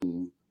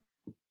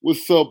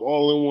What's up,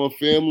 all in one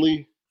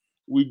family?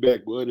 We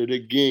back with it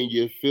again,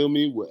 you feel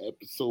me? With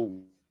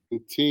episode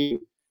 17.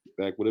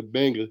 Back with a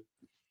banger.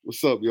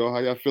 What's up, y'all? How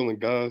y'all feeling,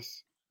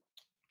 guys?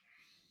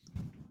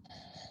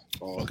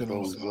 Oh, Fucking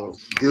thumbs awesome. up.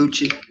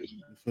 Gucci.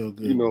 Feel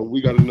good. You know,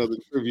 we got another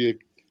trivia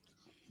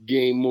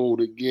game mode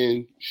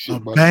again. Shit A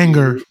about to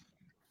banger. be lit.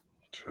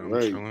 I'm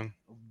Right. chilling.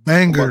 I'm about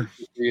Banger. to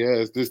kick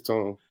their ass this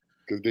time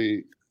because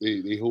they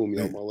hold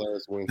me on my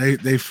last one.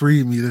 They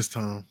freed me this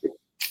time.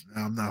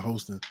 Now I'm not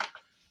hosting.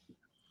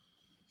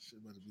 Shit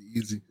about to be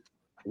easy.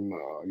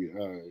 Nah, yeah,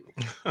 all right.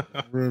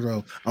 Real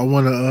though. I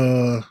want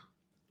to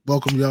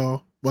welcome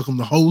y'all. Welcome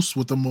the host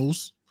with the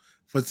most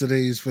for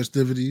today's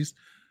festivities.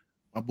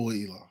 My boy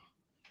Eli.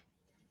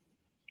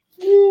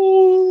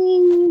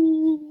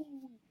 Woo!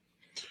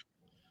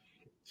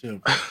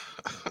 Chill.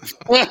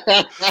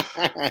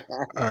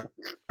 All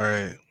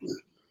right.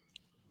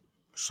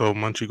 So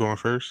Munchie going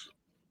first?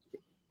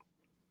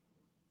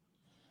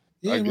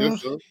 Yeah, I bro.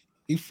 guess so.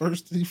 He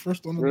first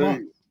on the Right.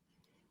 block.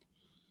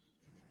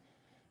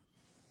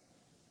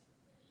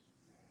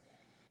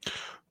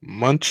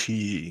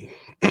 Munchie.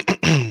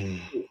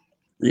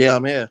 Yeah,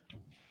 I'm here.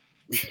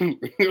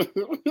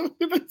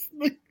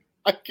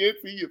 I can't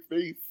see your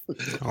face.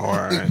 All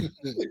right.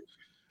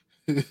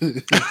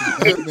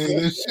 Batman,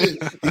 this shit.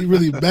 He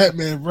really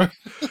Batman, bro.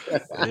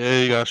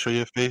 Yeah, you gotta show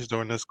your face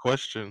during this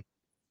question.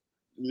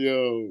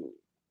 Yo.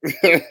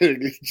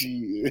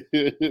 Gee.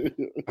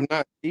 I'm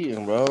not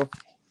cheating, bro.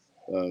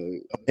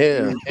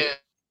 Yeah.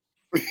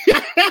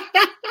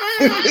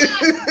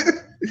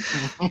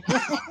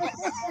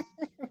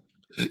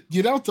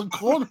 Get out the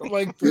corner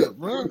like that,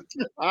 bro.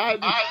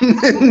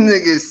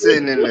 Nigga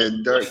sitting in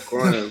the dark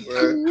corner,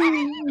 bro.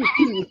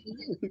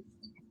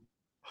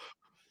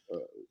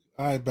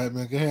 All right,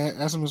 Batman. Go ahead.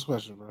 Ask him this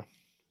question, bro.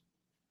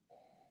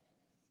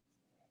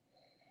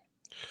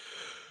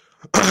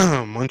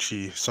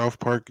 Munchie, South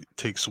Park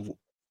takes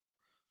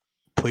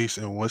place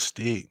in what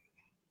state?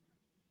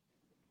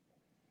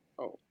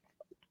 Oh,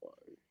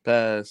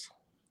 Pass.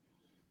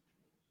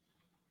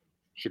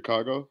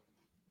 Chicago.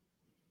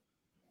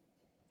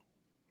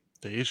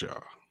 Deja.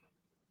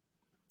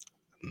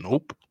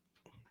 Nope.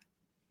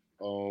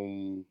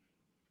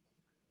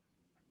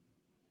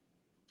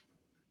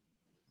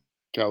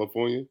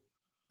 California.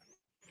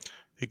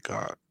 You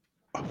got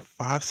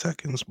 5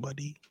 seconds,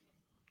 buddy.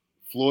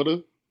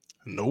 Florida.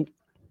 Nope.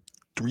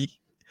 3,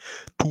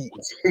 2,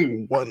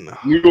 1.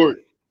 New York.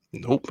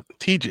 Nope.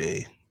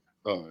 TJ.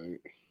 All right.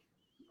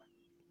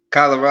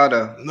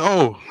 Colorado.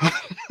 No.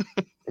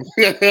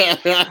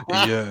 Yeah.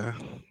 Yeah.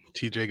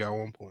 TJ got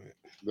 1 point.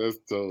 That's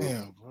tough.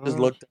 Damn, bro. Just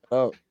looked it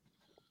up.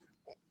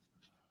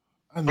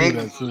 I knew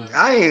that too.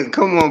 I ain't.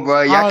 Come on,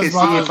 bro. Y'all I can was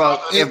see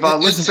about if I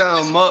look listen.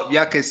 something up,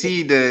 y'all can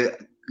see the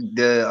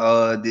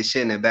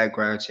shit in the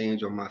background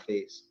change on my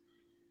face.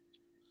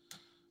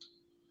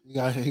 He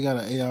got an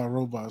AI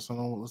robot, so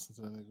don't listen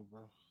to that nigga,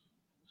 bro.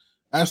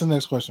 Ask the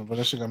next question, bro.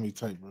 That shit got me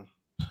tight, bro.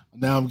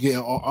 Now I'm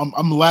getting.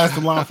 I'm last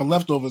in line for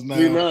leftovers now.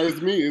 See, now it's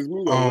me. It's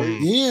me, though,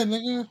 right? Yeah,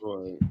 nigga. All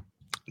right.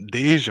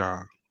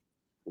 Deja.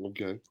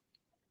 Okay.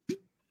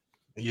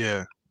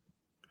 Yeah.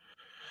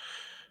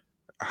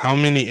 How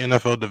many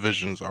NFL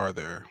divisions are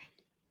there?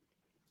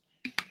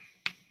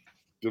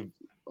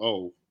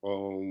 4.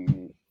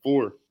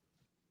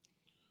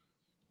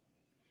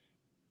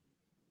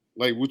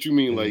 Like, what you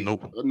mean? Like,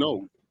 Nope.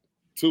 No,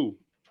 2.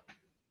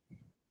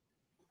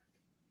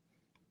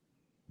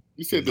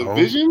 You said No.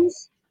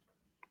 divisions?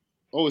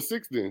 Oh, it's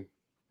 6 then.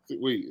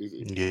 Wait, is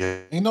it?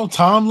 Yeah. Ain't no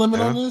time limit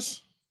on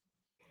this.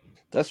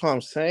 That's what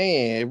I'm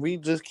saying. If we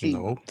just keep,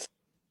 No.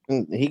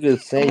 he could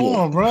say Come it.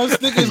 on, bro. This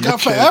nigga's You got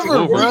can't forever,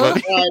 go over, bro.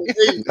 buddy. All right,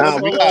 hey, Nah,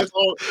 that's we my got last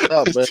one.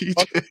 up, but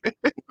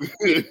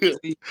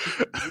TJ.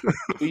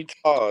 three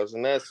charge,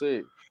 and that's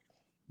it.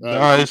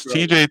 Nah, it's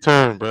TJ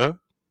turn, bro.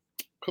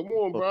 Come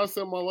on, bro. I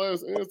said my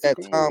last answer. That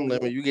Come time on,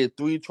 limit, bro. you get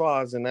 3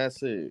 tries, and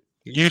that's it.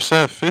 You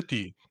said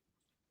 50.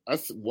 I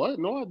said what?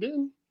 No, I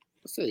didn't.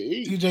 I said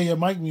 8. TJ, your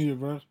mic muted,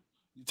 bro.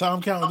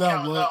 Time counting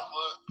down, blood.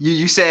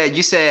 You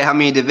said how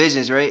many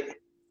divisions, right?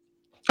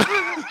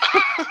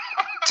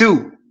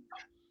 2.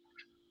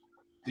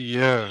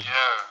 Yeah.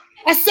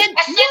 I said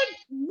what?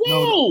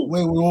 No, Whoa!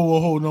 wait,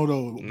 whoa, no.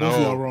 Both No.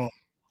 of y'all wrong.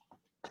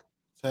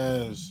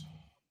 Taz.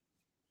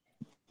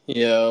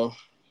 Yeah.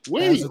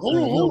 Wait, That's the hold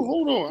thing.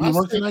 on. You I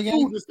worked said in that 2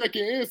 game? was the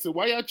second answer.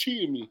 Why y'all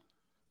cheating me?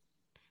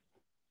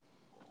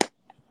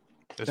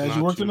 It's Taz, not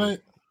you work two.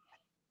 tonight?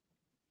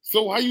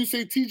 So why you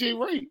say TJ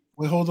right?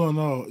 Wait, hold on.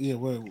 No, yeah,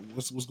 wait.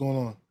 What's going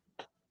on?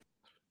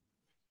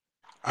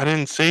 I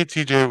didn't say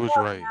TJ was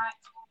right.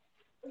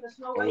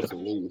 Oh, it's a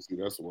latency.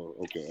 That's what.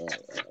 Okay, all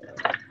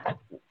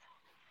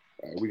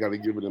right. We got to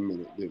give it a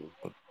minute. Then.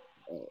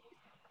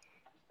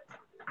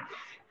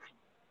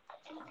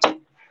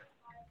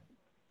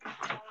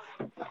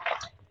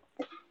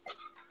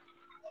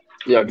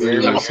 Yeah,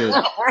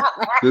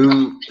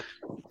 Dude.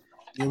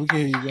 Yeah, we can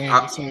hear you, gang.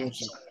 What's up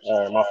with you? All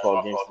right, my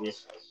fault,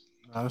 gangster.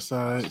 Nah, that's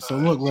all right. So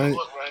look, right.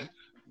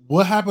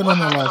 What happened on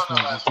that last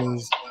one?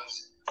 Because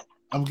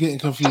I'm getting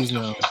confused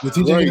now. Did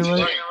TJ get it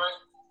right?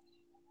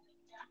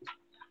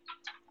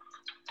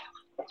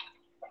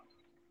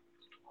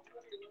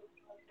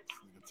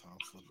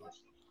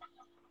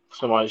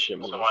 Somebody should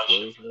move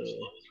first.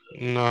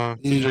 Nah,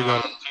 Yeah. TJ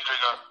got it.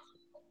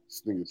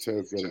 This nigga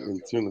Taz got an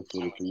antenna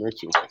for the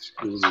connection.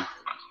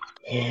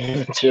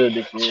 Chill,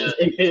 dickhead.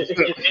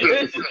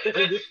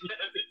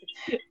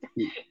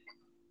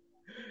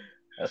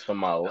 That's for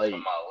my light.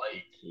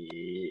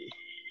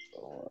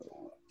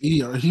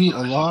 Yeah. Are he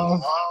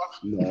alive?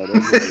 Nah,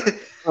 that's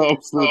I'm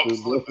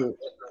slipping, bro.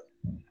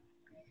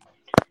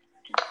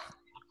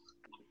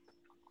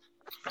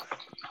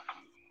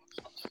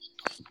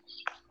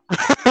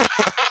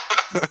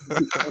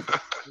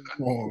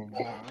 Oh,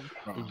 man.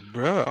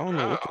 Bro, I don't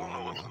know what's going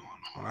on.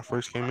 When I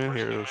first came in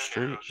here, it was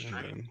straight. And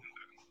then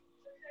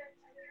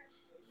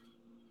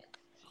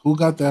Who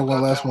got that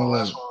one last one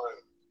right?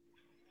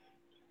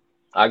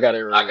 I got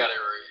it right.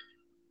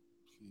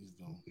 Please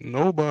don't.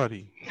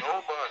 nobody.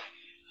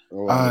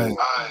 All All right. right.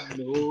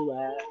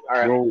 All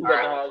right. Bro. Who got the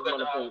highest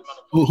amount of points?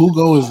 Who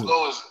go is it?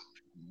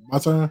 My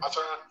turn?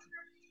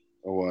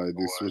 All right,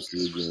 they switched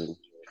it again.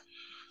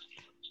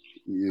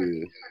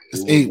 Yeah.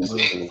 It's It 8,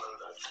 wasn't bro.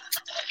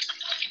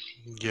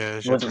 Yeah,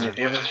 it's your What's turn.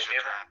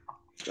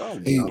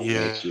 I'm Eight. out with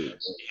Yeah. that shit.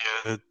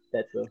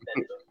 That's a.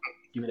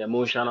 Give me that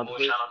moonshine out the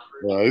face.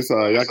 Nah, it's all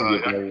right. Y'all can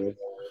get that one.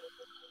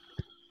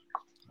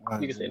 All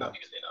right, You can say bro. no.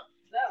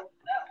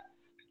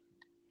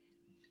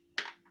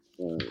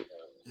 All right.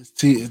 It's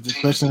T. The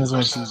question is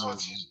on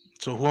TJ.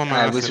 So who am I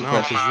Alright, what's asking your now?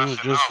 question? Because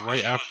you was just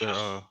right after.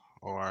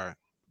 All right.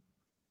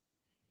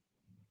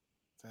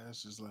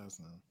 That's just last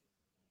time.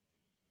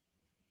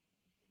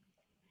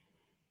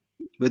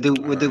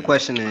 What the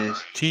question is?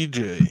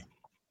 TJ.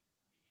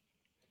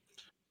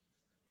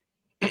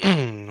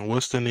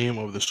 What's the name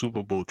of the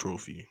Super Bowl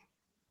trophy?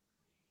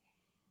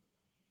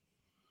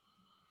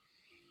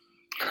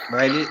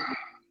 Right? It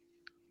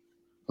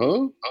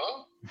Huh?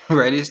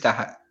 right? It's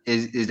the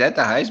is that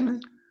the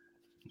Heisman?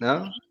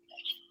 No.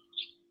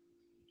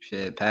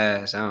 Shit,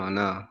 pass. I don't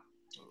know.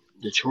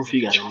 The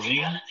trophy got a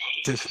name.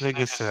 This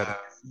nigga said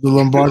The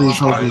Lombardi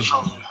Trophy.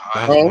 Heisman.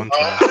 That's Huh? one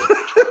try.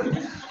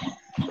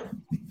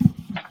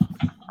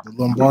 The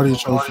Lombardi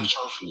Trophy.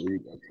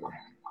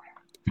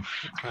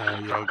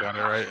 Y'all got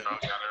it right.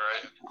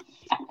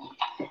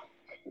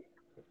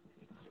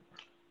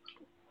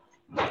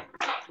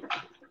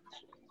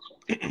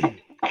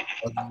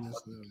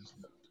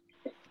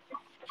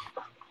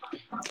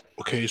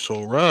 Okay,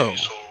 so Rel.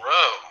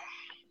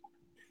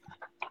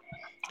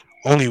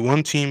 Only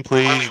one team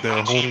plays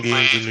their home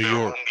games in New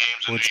York.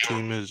 Which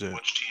team is it?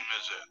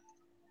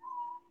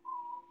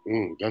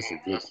 That's a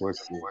good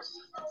question.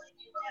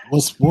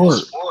 What sport?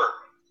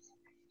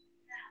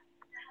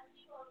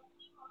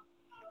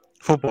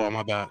 Football,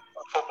 my bad.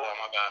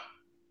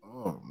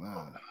 Oh,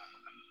 man.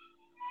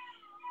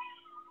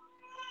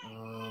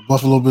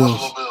 Buffalo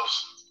Bills.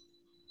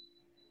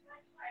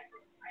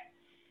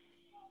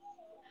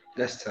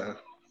 That's tough.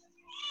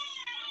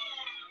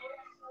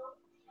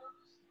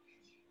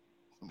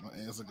 My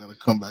answer got to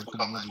come back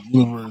from another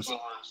universe.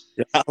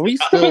 Yeah, we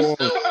still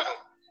on.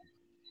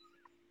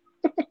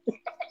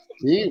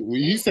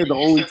 He said the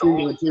only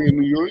team that play in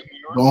New York.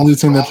 The only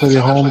team that played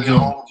their home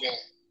game.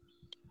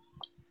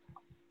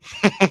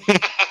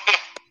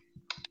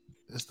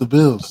 It's the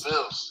Bills.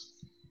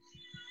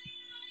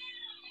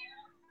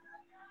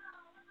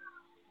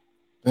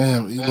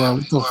 Damn, Eli,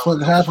 what the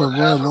fuck happened,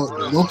 bro?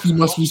 Loki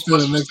must be still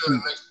the next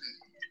week.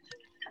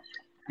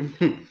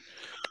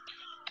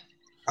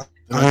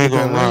 I ain't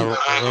gonna lie,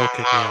 Rel kicked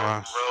me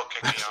off.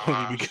 That's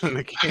only because of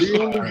the He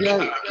game. only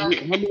got, how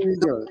many he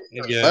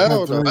got? Yeah,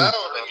 Hold on.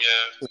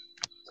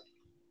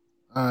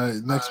 All right,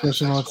 next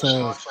question on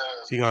Taz.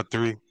 he got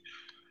 3.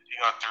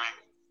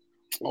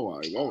 All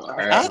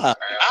right.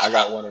 I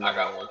got one and I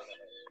got one.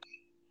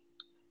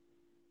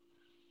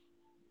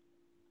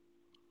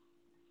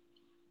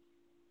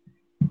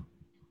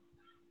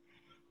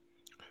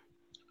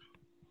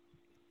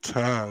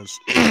 Taz,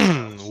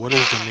 what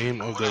is the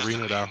name of the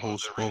arena that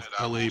hosts both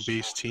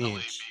LA-based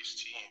teams?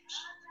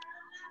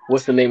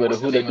 What's the name of the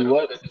who that do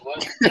what?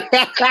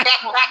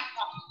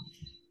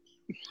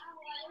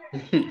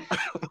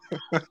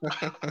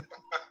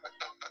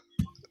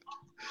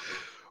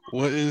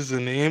 What is the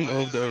name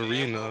of the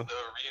arena,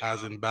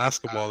 as in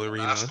basketball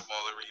arena,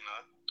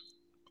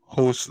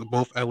 hosts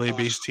both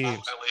LA-based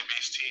teams?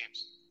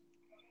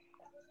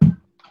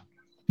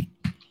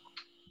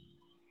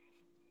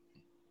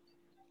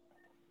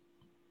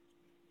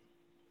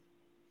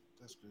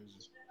 That's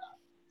crazy.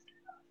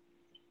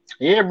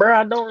 Yeah, bro,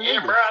 I don't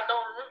remember.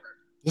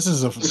 This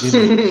is a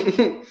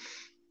forgiving.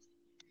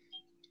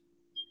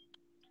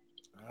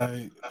 All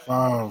right,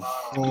 5,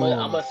 4.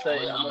 I'm gonna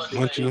say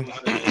Once you-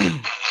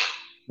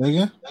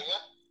 Nigga?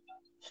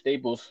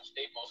 Staples.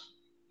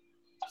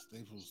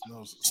 Staples.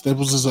 No,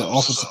 Staples is an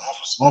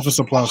office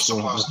supply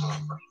store. Bro.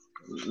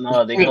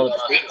 No, they call it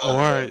Staples. Oh, all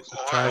right.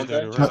 Taz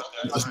got it right.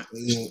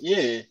 Yeah.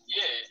 Yeah.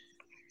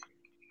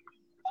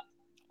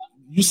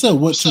 You said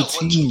what two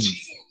teams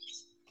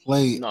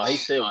play? No, he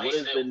said, what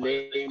is the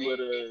name of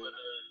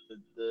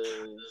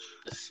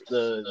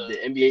the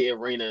NBA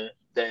arena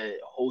that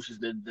hosts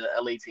the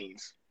LA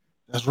teams?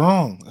 That's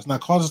wrong. That's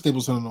not called the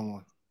Staples Center no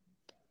more.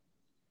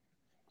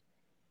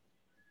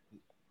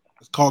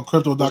 It's called What's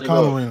it Crypto.com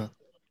called? Arena.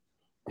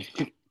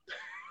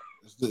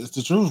 It's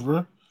the truth,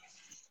 bro.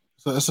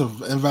 So it's an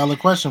invalid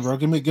question, bro.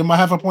 Give my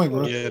half a point,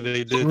 bro. Yeah,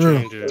 they For did real.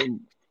 change it.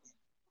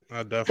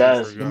 I definitely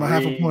That's Give my forgot.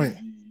 half a crazy. point.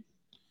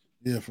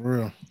 Yeah, for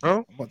real.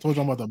 Bro, I told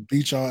you I'm about to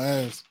beat y'all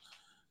ass.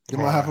 Give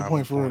oh, my I half a have a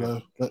point for real,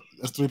 point. though.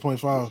 That's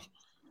 3.5.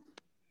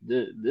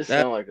 This That's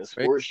sound like a crazy.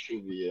 sports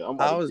trivia. I'm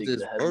about How to is pick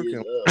this the heaviest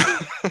working? up.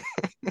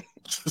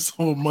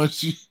 So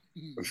much.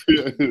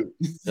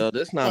 Yo,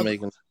 this not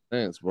making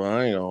sense, bro.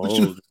 I ain't gonna What hold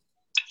you you.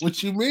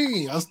 what you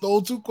mean? I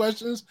stole 2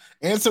 questions,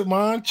 answered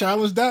mine,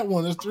 challenged that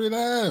one. That's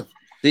 3.5.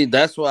 See,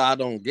 that's what I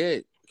don't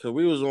get. Cause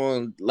we was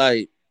on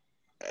like,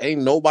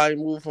 ain't nobody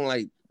moved from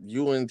like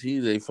you and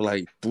TJ for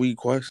like 3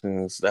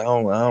 questions. I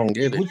don't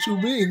get it. What you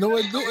mean? No,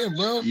 it didn't,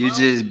 bro. You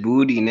just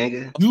booty,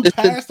 nigga. You This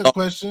shit, passed the oh,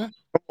 question.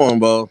 come on,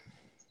 bro.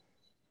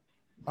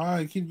 All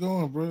right, keep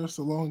going, bro. It's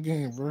a long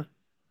game, bro.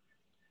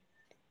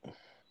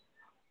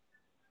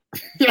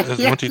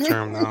 It's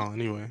multi-term now,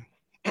 anyway.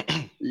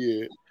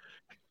 Yeah.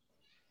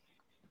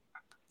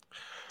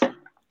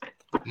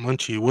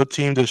 Munchie, what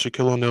team did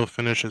Shaquille O'Neal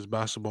finish his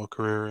basketball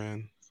career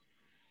in?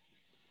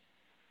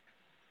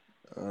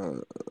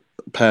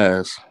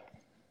 Pass.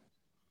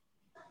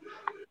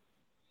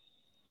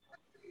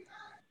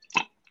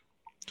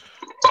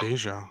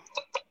 Deja.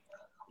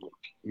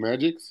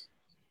 Magics?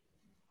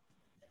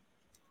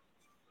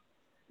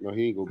 No,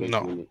 he ain't go back to No,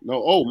 him.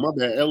 No, oh my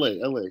bad. LA.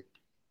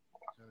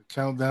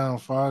 Countdown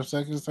 5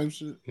 seconds type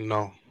shit.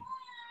 no.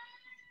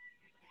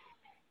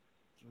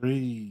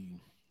 3,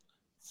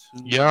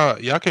 2,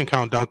 Y'all can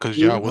count down because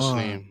y'all what's 1.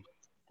 name?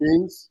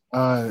 Kings? All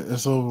right,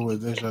 it's over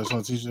with. They shot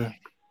on TJ.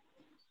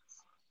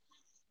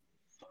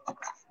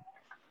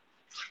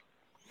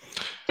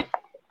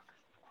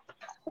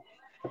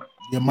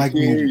 Your We mic can't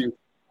hear muted. you.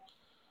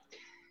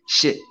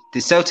 Shit. The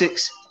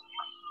Celtics.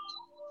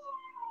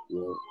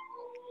 Yeah.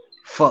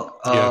 Fuck.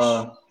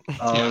 Yes.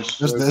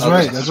 That's Okay.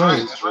 right. That's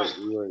right.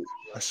 You're right.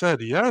 I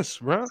said yes,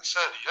 bro.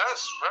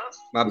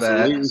 My It's a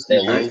bad. latency,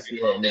 That bro. latency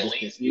had niggas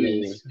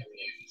confused.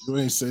 You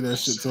ain't say that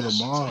shit till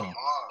tomorrow.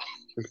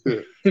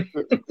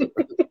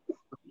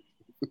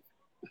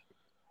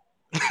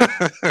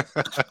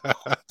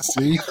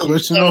 See,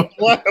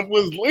 What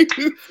was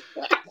latency?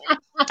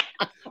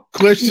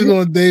 question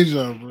on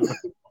Deja, bro. That's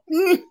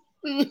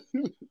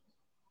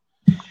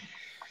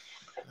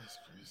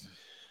crazy.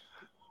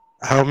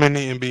 How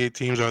many NBA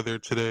teams are there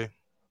today?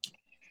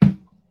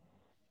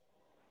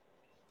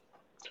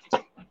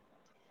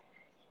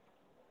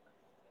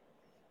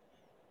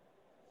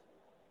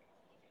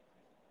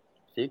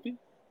 50?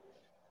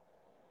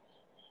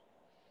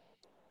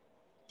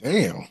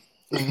 Damn.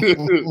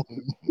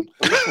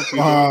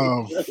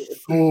 5,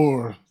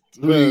 4,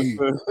 3.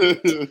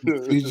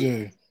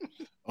 TJ,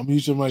 I'm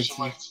using my T.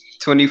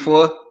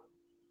 24,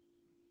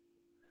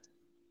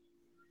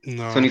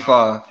 No.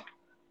 25,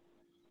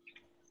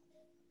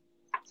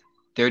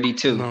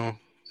 32, No.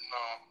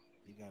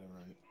 You got it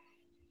right.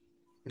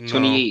 No.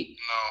 28.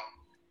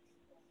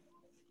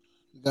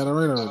 You got it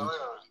right already.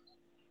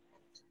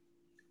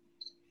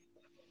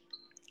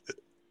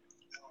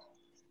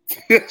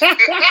 You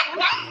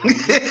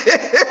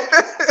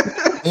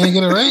ain't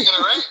get it right?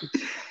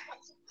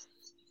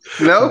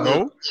 No?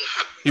 No.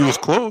 He was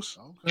close.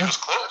 Okay.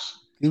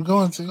 Keep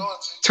going, T.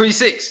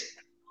 26,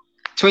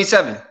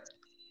 27.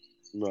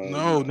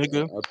 No,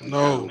 nigga. I think No.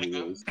 I know what it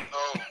is.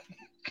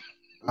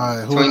 All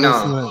right, who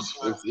 29. goes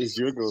next? It's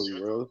your go,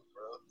 bro.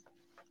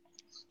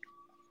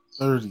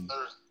 30.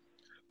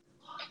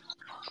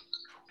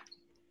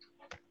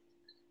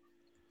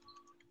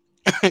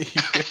 Did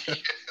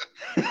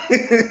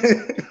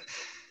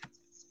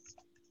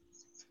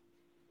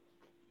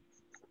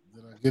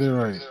I get it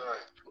right?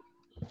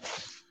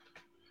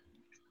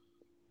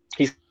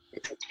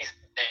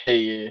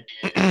 Yeah.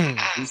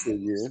 He said,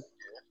 yeah.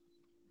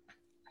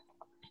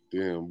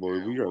 Damn, boy,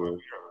 we gotta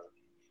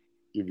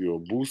give you a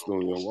boost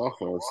on your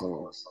Wi-Fi or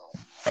something.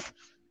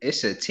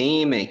 It's a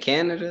team in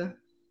Canada.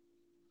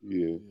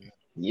 Yeah.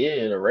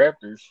 Yeah, the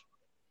Raptors.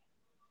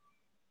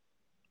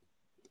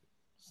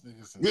 This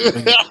nigga said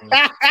Vegas, bro.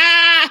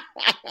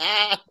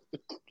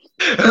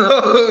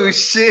 Oh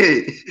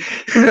shit!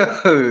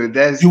 Oh,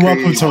 that's You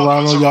welcome, crazy.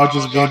 Toronto. Y'all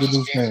just gained a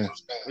new fan.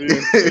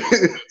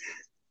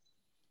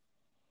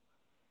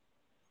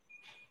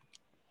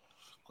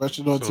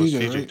 Question on So it's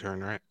TJ, CJ right?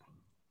 turn, right?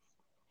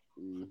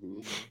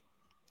 Mhm.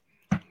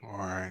 All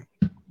right.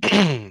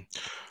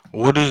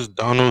 What is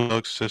Donald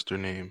Duck's sister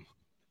name?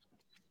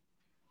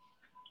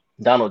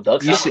 Donald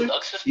Duck. You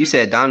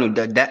said Donald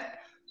Duck.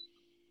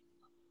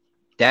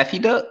 Daffy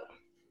Duck?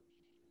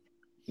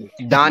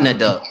 Donna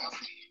Duck.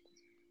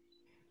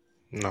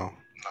 No.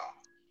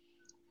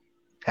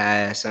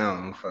 Pass. I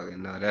don't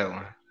fucking know that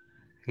one.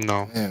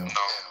 No. Damn.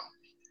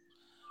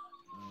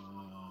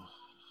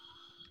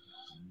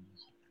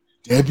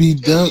 Debbie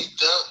Duck.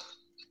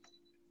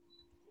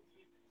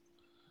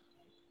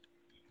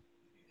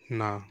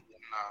 No.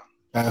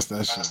 That's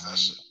that shit,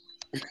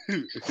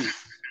 man.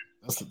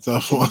 That's a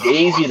tough one.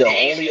 Daisy, the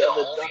only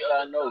other duck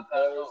I know,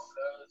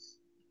 cuz.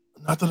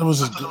 I thought it was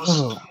his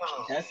girl.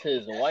 That's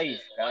his wife,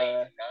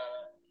 guy.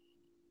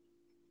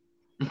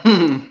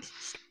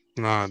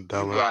 Nah, You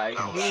Della. got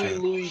Oh Huey, shit.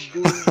 Louie,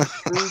 Dewey,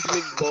 Scrooge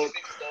McDuck,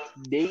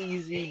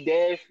 Daisy,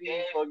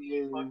 Daffy,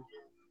 fucking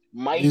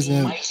Daisy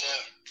and, Mikey.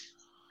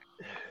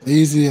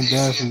 Daisy and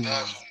Daffy is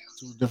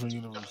two different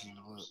universes.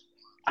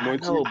 But I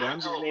Munchie. know, but I'm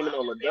just naming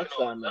all the ducks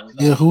I know.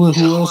 yeah, who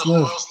else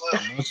left?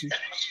 Munchie?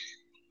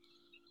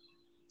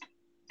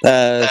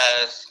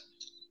 Pass.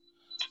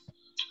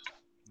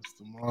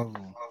 Mr.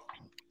 Marvel.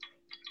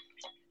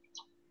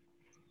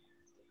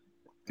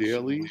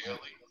 Daily.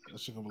 That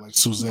shit gonna be like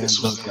Suzanne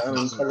Duck.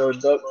 Donatello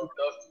Duck.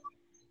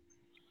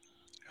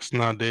 It's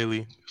not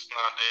daily.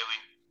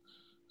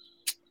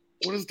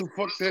 What is the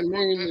fuck that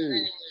name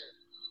is?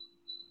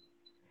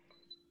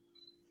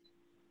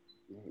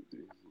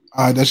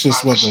 All right, that shit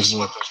swept us,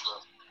 bro.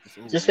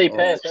 Just say Oh,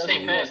 pass. That's what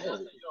you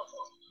know.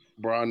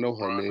 bro, I know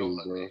her name,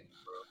 bro.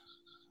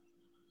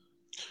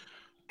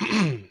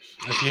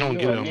 If you don't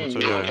get it, I'm gonna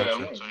tell you the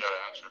answer.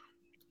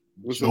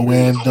 What's her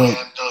Joanne name? Duck.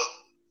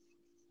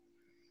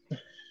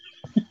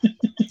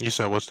 You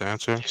said what's the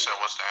answer?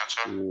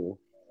 Yeah.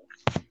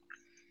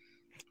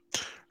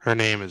 Her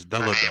name is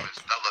Della Duck.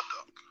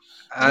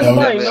 I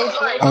Nobody never. knows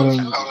her.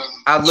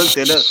 I looked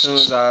it up as soon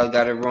as I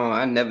got it wrong.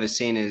 I never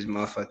seen this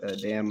motherfucker a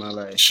day in my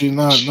life. She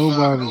not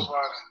nobody.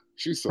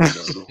 She's somebody.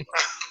 Sorry,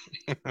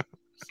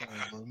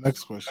 bro.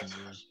 Next question,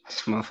 bro.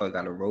 This motherfucker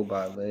got a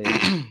robot leg.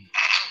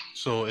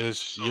 So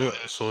it's your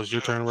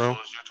turn, bro.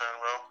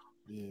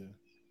 Yeah.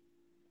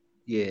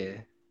 Yeah.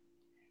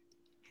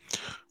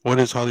 What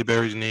is Holly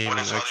Berry's name in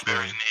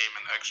X-Men?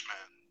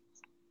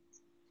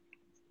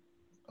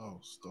 Oh,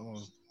 Storm.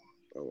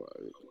 All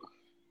right.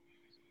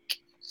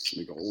 This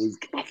nigga always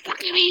get my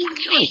fucking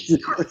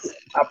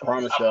I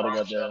promise you I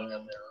got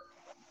that.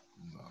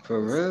 Nah,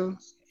 For real?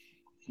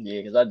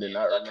 Yeah, because I did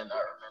not remember.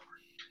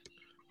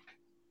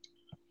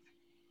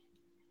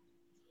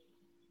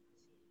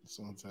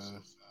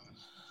 Sometimes.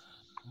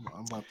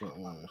 I'm about to.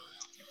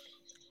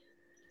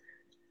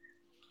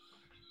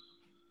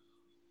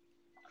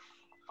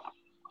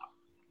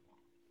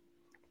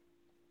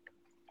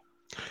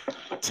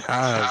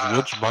 Taz,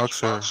 which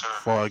boxer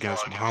fought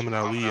against Muhammad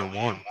Ali and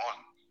won?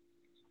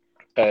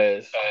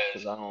 Pass.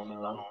 Because I don't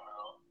know.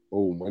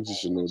 Oh, Munchie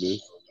should know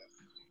this.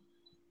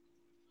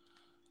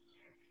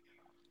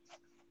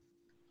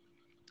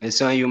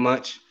 It's on you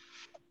much?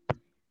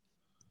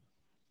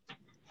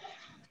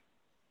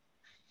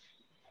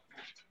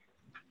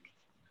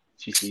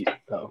 She see.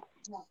 Oh.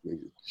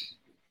 Nigga.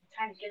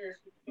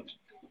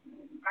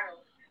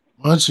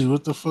 Munchie,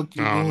 what the fuck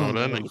you I don't know. doing?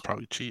 That bro? nigga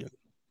probably cheating.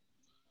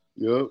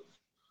 Yep.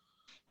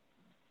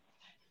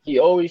 He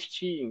always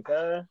cheating,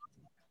 cuz.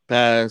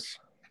 Pass.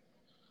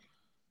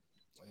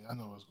 Hey, I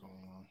know what's going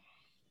on.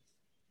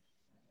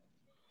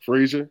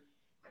 Frazier.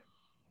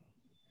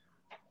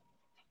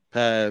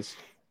 Pass.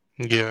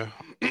 Yeah.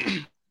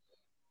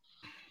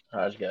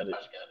 Raj got it.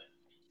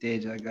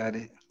 Did I got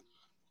it?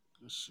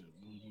 Good shit,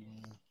 booty,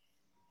 man.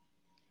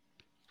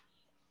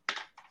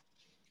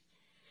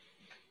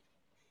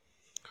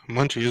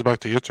 Munchie, it's back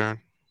to your turn.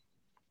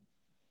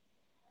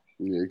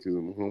 Yeah, because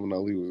Muhammad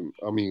Ali was.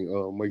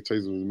 Mike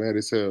Tyson was mad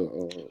as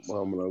hell.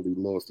 Muhammad Ali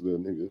lost to that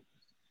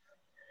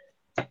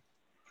nigga.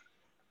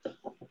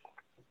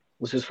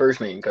 What's his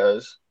first name,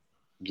 cuz?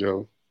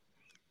 Joe.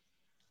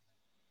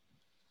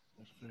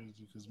 That's crazy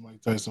because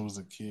Mike Tyson was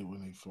a kid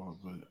when they fought,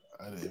 but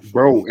I didn't.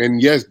 Bro,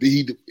 and yes,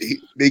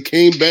 they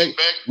came back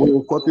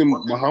when fucking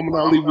Muhammad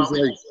Ali was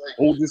like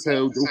old as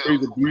hell. Joe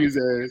Frazier beat his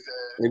ass,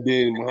 and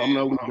then Muhammad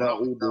Ali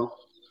got older.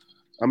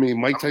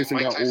 Mike Tyson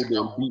got older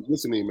and beat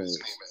what's his name ass.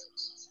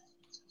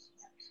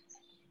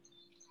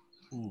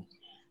 Ooh.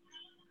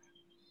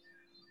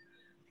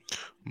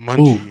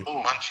 Munchie.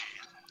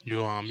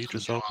 You mute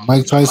yourself.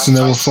 Mike Tyson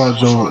never fought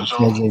Joe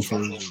Frazier.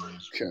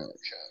 Cat.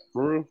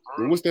 Bro,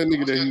 and what's that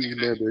nigga that he was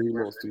mad that he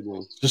lost to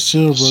though? Just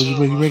chill, bro.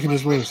 You making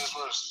this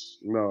worse.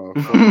 Nah,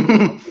 fuck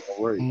that.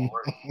 All right.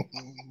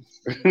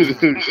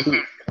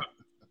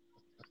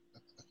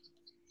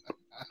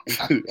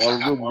 I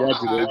remember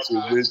watching that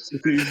shit,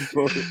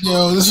 bitch.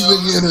 Yo, this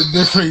nigga in a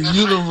different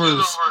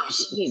universe.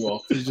 You know.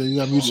 CJ, you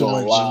got mute your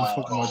mic, bro. You Wow.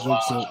 fucking my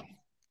jokes up.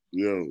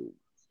 Yo,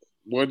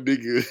 one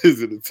nigga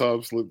is in the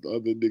top slip, the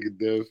other nigga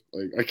deaf.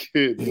 Like, I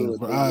can't Yeah, do it.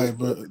 bro. All right,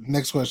 bro.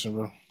 Next question,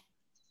 bro.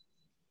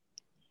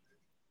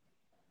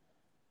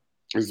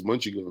 It's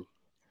Munchie go.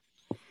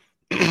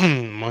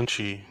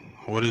 Munchie,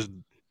 what is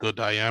the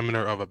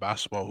diameter of a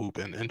basketball hoop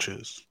in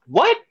inches?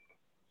 What?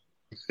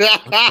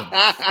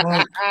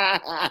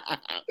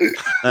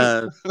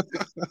 Uh,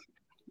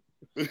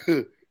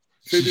 10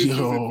 inches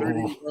Yo.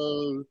 and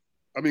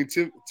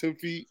 30, 10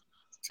 feet,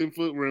 10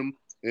 foot rim,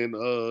 and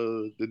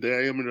the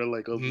diameter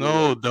like of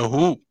No, the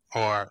hoop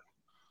or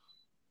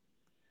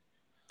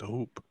the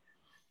hoop.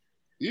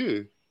 Yeah,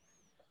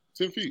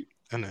 10 feet.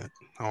 In it.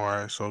 All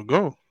right, so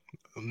go.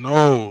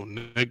 No,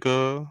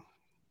 nigga.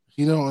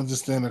 He don't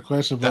understand the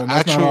question, bro. The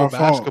That's not actual our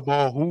fault.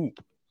 basketball hoop.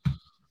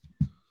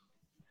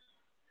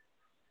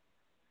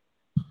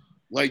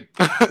 Like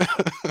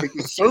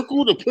a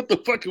circle to put the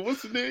fucking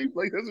what's the name?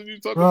 Like that's what you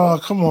talking Bro,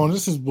 about. come on.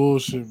 This is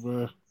bullshit,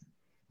 bro.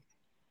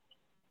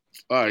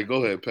 All right,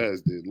 go ahead,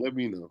 pass. Then let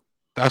me know.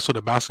 That's what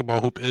a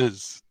basketball hoop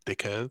is,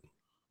 dickhead.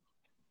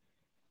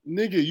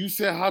 Nigga, you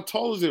said how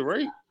tall is it,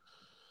 right?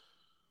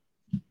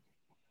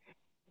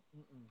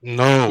 He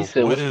No,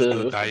 said, what "What's is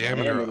the the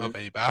diameter diameter?" of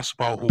a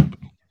basketball hoop?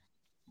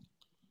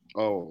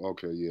 Oh,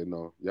 okay, yeah,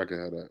 no, y'all can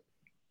have that.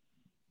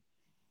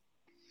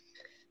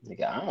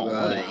 Nigga, I don't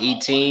know that.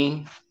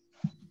 18,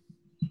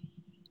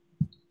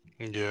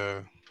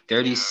 Yeah, TJ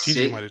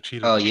 36. might have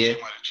cheated Oh though. yeah.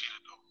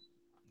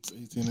 It's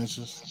 18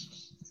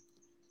 inches.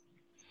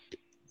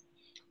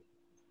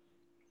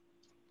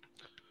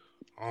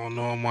 I don't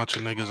know. I'm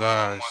watching niggas'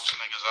 eyes.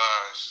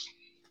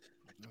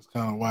 That's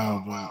kind of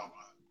wild, but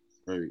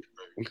Right.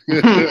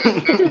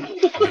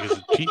 Niggas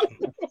are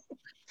cheating.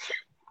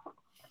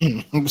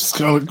 it's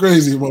kind of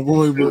crazy, my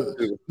boy. But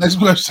next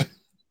question.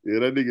 Yeah,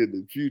 that nigga in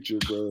the future,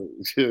 bro.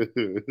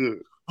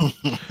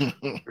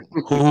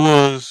 Who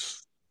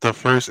was the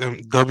first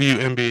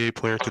WNBA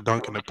player to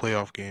dunk in a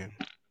playoff game?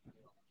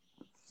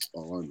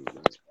 Oh, I know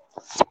that.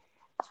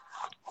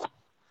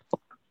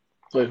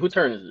 Wait, who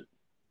turn is it?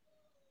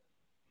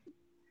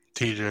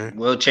 TJ.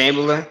 Will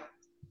Chamberlain.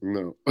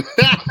 No.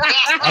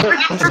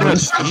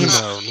 That's not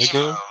female,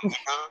 nigga.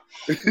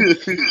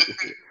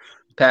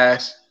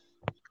 Pass.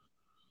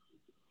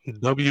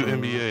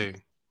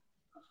 WNBA.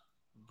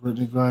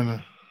 Brittany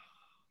Griner.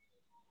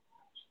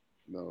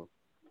 No.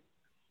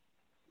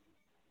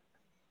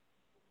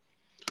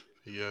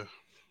 Yeah.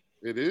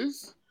 It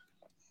is?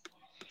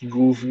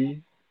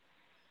 Goofy.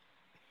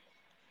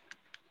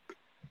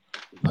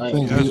 I ain't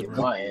think giving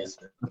my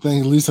answer. I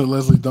think Lisa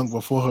Leslie dunked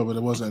before her, but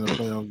it wasn't in a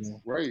playoff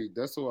game. Right.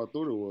 That's what I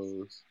thought it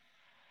was.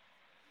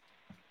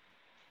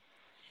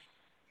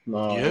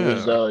 No, it Yeah.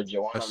 was I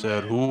Joanna.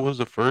 said, Man. who was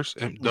the first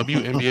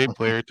WNBA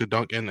player to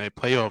dunk in a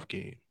playoff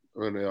game?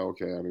 Oh, yeah,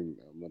 okay.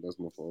 That's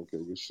my fault.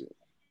 Okay, good shit.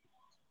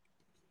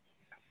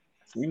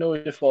 You know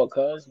your fault,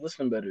 cuz.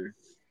 Listen better.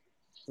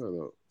 Shut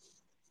up.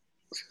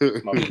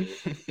 My bad.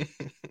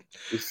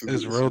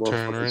 It's real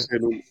turn, right?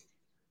 Channel.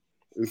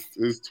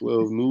 It's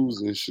 12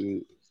 news and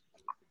shit.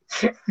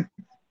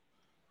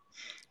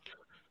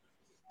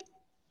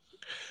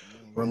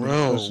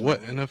 Bro,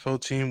 what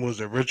NFL team was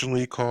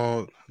originally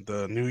called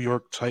the New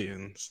York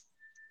Titans?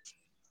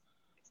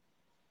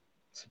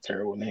 It's a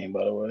terrible name,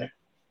 by the way.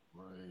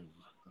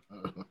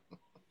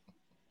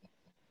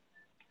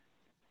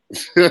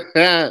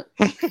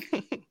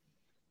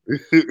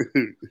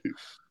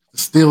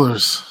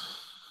 Steelers.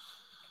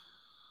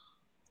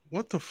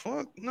 What the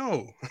fuck?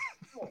 No.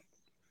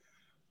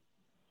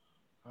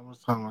 How much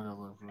time I got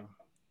left, bro?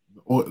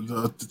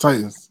 The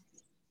Titans.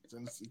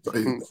 Tennessee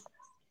Titans.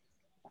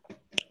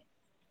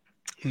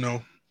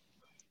 No.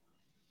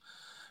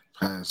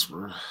 Pass,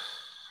 bro. I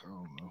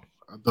don't know.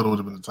 I thought it would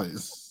have been the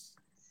Titans.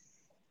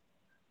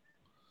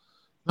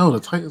 No, the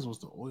Titans was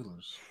the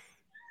Oilers.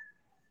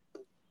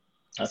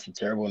 That's a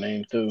terrible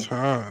name, too.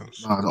 Nah,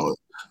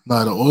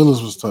 the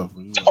Oilers was tough.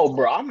 Oh,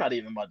 bro, I'm not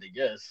even about to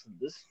guess.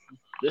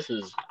 This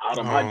is out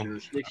of my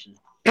jurisdiction.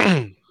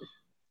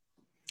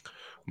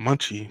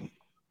 Munchie.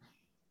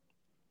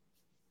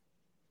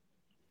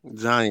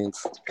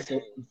 Giants.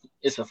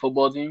 It's a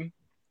football team?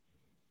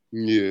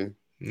 Yeah.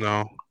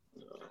 No.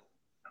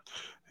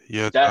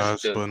 Yeah,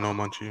 That's but no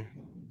Munchie.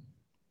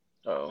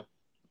 Oh.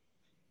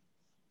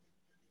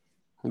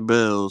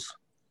 Bills.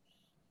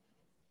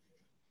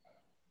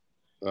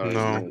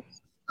 No.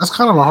 That's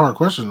kind of a hard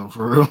question, though,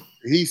 for real.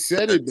 He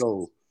said it,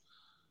 though.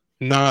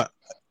 Not.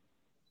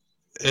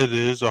 It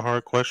is a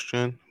hard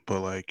question, but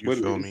like, you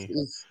feel me?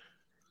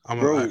 I'm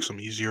going to ask some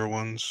easier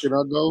ones. Can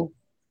I go?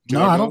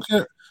 I don't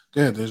care.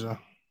 Go ahead, Deja.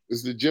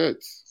 It's the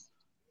Jets.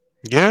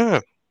 Yeah.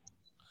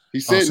 He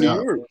said New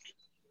York.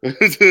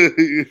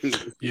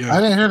 Yeah. I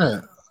didn't hear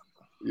that.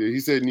 Yeah, he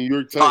said New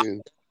York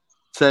Titans.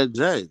 Said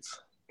Jets.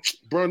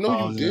 Bro,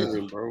 no, you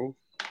didn't, bro.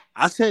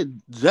 I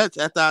said Jets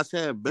after I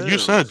said Bills. You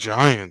said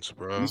Giants,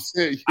 bro. You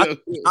said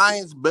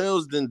Giants,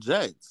 Bills, then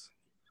Jets.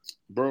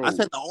 Bro. I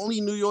said the only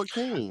New York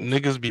team.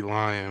 Niggas be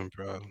lying,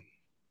 bro.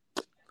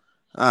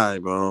 All right,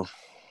 bro.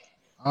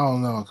 I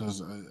don't know,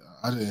 because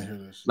I didn't hear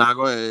this. Nah,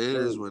 go ahead. It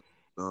is what,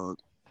 dog.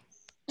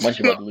 Once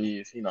you about to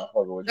leave, he not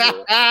fucking with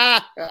you.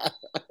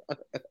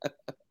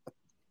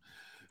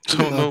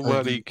 Don't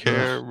nobody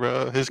care,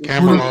 bro. His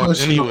camera on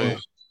anyway.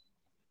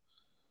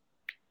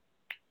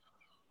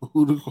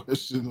 Who the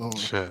question on?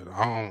 Shit,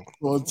 I don't.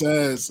 On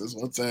Taz. It's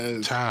on Taz.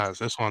 Taz.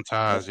 That's on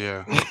Taz,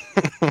 yeah.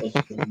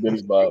 That's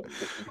Billy Bob.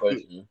 What's the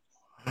question?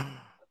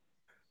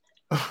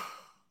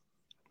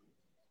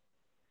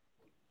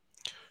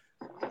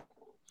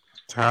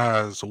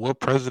 Taz, what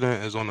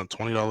president is on a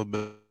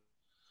 $20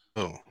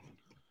 bill?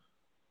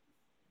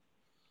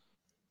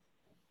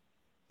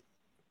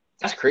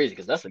 That's crazy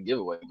because that's a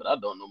giveaway, but I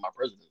don't know my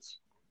presidents.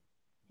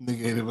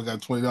 Nigga ain't even got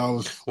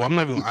 $20. Well, I'm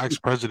not even gonna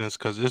ask presidents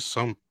because there's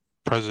some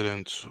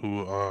presidents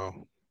who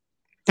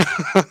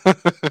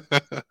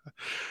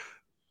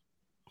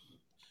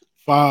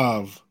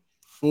 5,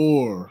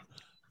 4,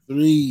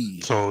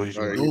 3. So All right,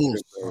 go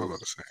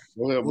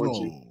ahead,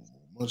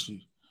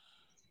 Munchie.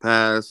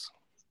 Pass.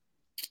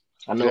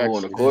 I know who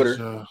in the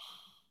quarter.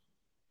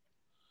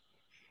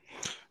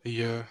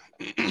 Yeah.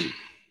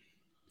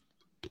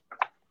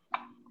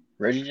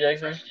 Reggie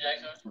Jackson?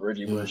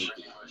 Reggie Yeah. Bush.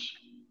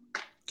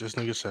 This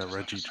nigga said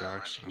Reggie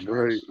Jackson.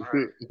 Right.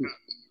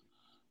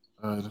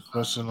 All right, the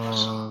question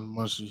on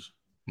Munchie.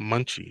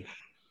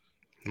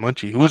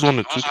 Munchie. Who's on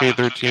the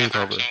 2K13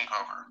 cover?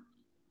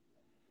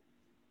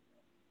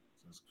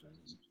 That's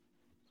crazy.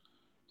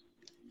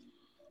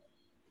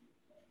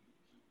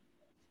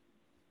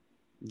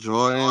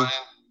 Jordan.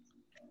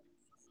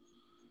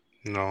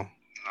 No.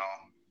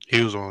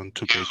 He was on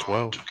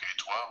 2K12.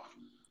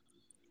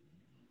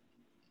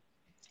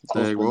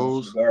 Derrick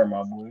Rose. Cigar,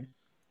 my boy.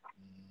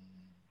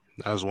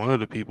 That's one of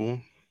the people.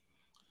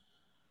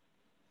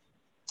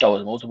 That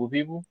was multiple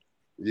people?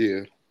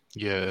 Yeah.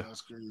 Yeah.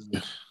 That's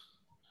crazy.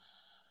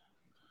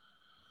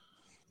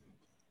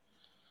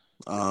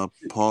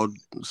 Paul,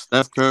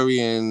 Steph Curry,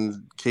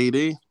 and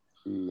KD.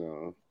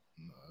 No.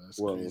 No, that's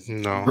Well, crazy.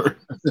 No.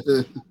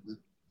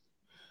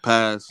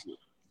 Pass.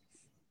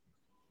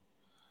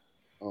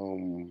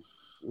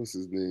 What's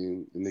his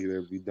name? The nigga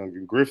that be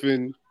Duncan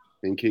Griffin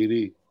and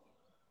KD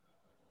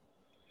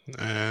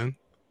And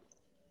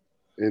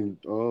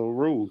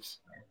Rose.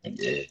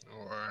 Yeah.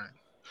 all right.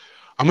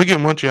 I'm gonna give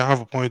Munchie a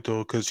half a point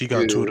though, because he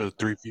got 2 to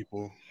 3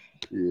 people.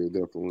 Yeah,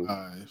 definitely. All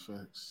right,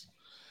 thanks.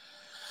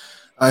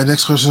 All right,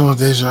 next question on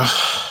Deja.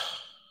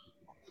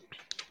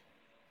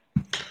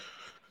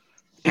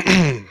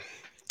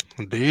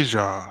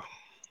 Deja.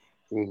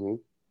 Mm-hmm.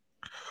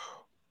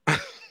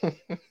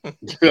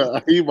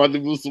 He about to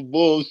do some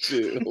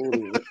bullshit.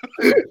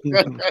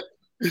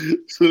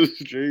 Some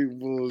straight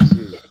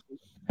bullshit.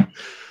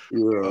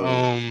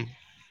 Yeah.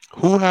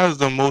 Who has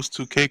the most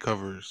 2K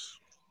covers?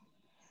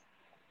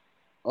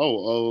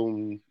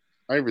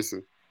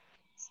 Iverson.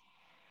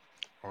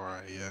 All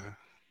right, yeah.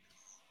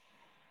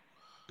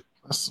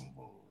 That's some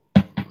bull.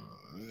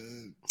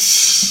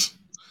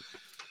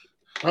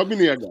 How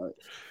many I got?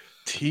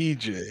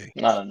 TJ.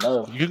 Not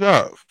enough. You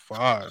got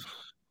 5.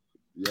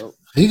 Yep.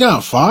 He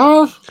got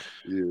 5?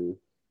 Yeah.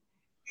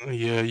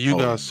 Yeah, you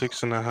got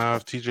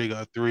 6.5. TJ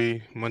got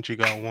 3. Munchie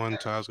got 1.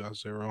 Taz got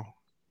 0.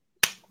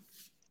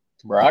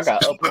 Bro, I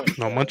got a point.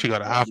 No, Munchie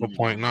got a half a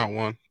point, not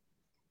 1.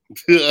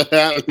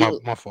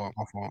 My fault.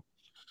 My fault.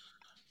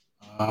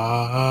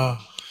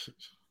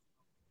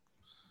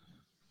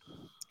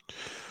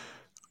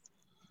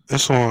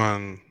 It's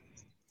on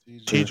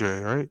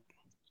TJ, right?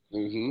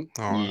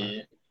 Mm-hmm. All right.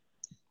 Yeah.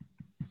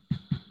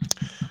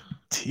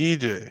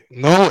 TJ.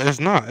 No, it's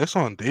not. It's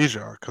on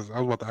Deja because I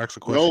was about to ask a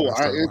question. No,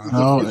 I answered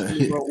No, the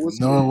question about what's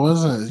no, it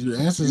wasn't. You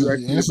answered You the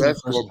asked me the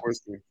basketball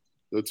question.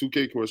 The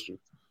 2K question.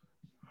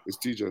 It's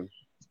TJ.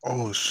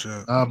 Oh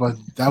shit. But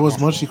that was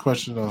My Munchie fault.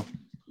 question though.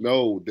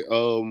 No, the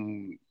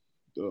one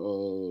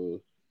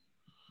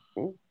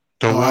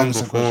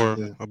Iverson before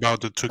question, yeah.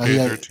 about the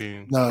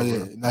 2K13. No, cover.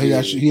 yeah. Now he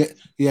asked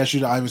you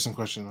the Iverson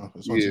question though.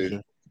 It's on Yeah.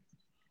 TJ.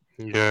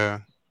 Yeah.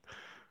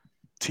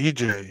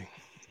 TJ.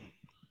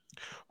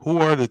 Who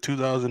are the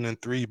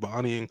 2003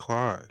 Bonnie and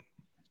Clyde?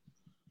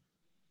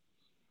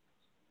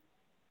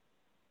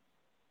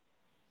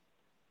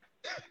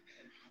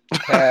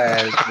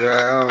 Pass, bro.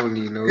 I don't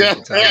even know what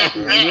you're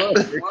talking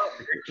about.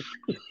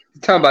 You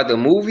talking about the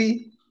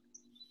movie?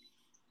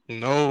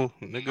 No,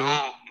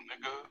 nigga.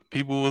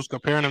 People was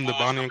comparing them to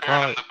Bonnie and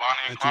Clyde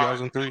in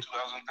 2003.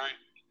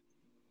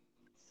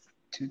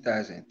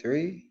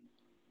 2003?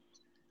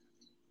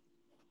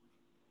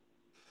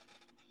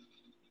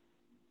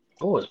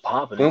 Who was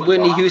popping? When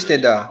Whitney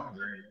Houston died?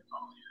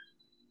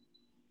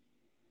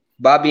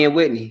 Bobby and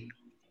Whitney.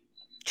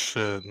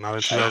 Shit, not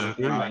in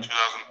 2003.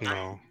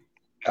 No.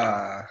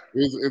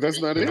 That's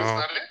not it?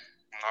 No.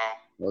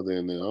 Oh,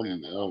 then I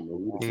don't know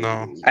who the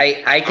No. fuck it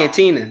is. Ike and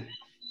Tina.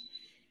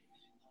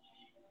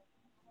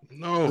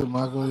 No.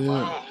 Michael,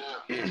 yeah.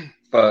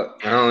 Fuck,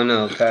 I don't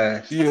know.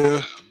 Pass.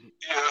 Yeah.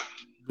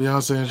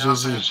 Beyonce and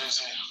Jay-Z.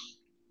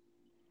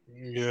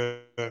 Yeah.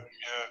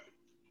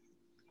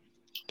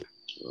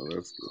 Oh,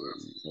 that's good.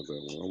 Not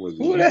that one. I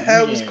wasn't Who the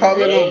hell was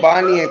calling them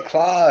Bonnie and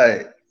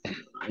Clyde?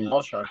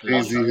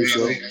 Jay-Z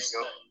himself.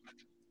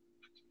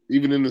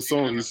 Even in the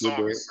song, he said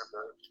that.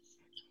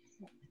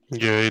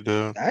 Yeah, he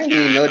did. I didn't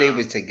even know they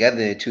was together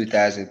in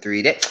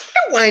 2003. That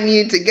wasn't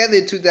even together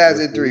in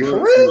 2003. For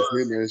real?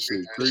 That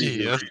shit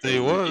crazy. Yes, they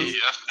was.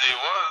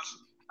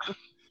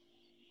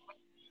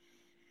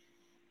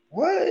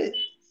 What?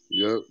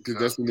 Yep, because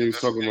that's when they was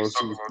talking about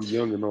she was too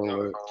young and all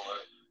that.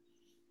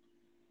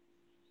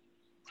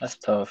 That's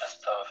tough.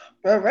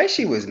 Bro, right?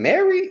 She was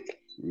married?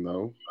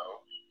 No.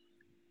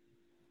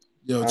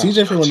 Yo,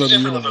 TJ from another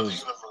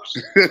universe.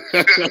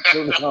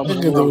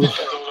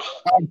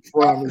 I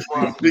promise.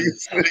 Nigga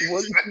said,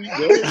 what is he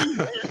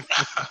doing?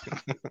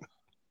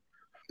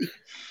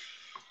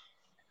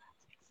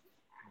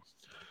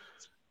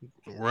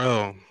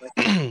 Well,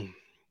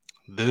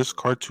 this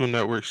Cartoon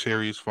Network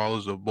series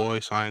follows a boy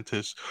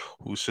scientist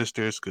whose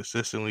sister is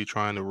consistently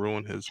trying to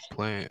ruin his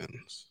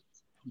plans.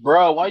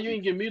 Bro, why you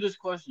ain't give me this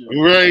question?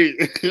 Right.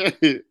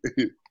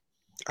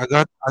 I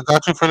got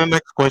you for the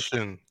next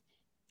question.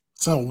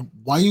 So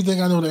why you think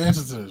I know the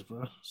answer to this,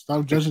 bro?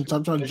 Stop judging.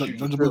 Stop trying to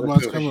judge a book by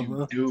its cover,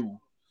 bro. Do.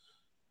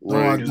 No,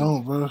 I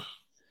don't, bro.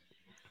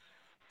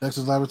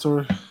 Dexter's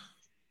Laboratory.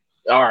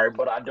 All right,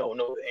 but I don't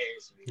know the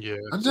answer. Yeah.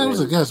 I just was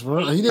a guess,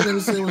 bro. He didn't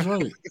even say it was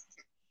right.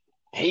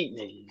 Hate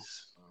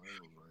niggas.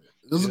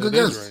 It was a Yeah, good it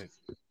is guess. right.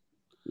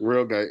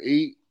 Real got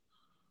 8.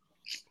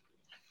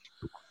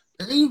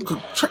 Hey, you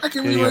could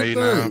tracking Yeah, me you got right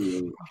 8.5.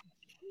 there.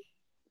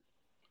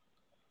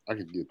 I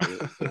could get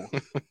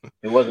that.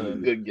 It wasn't a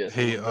good guess.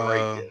 Hey, It was the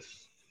right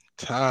guess.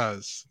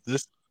 Taz,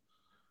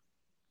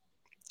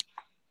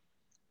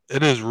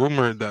 it is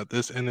rumored that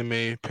this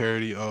anime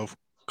parody of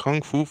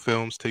kung fu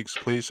films takes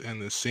place in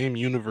the same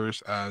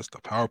universe as the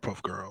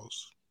Powerpuff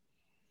Girls.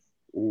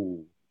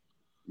 Ooh.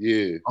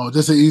 Yeah. Oh,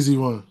 this an easy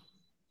one.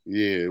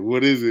 Yeah.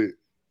 What is it?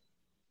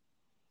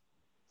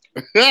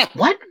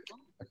 What?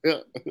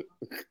 You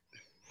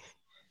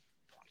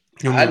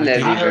I want me to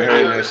never repeat? even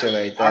heard no shit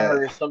like I that.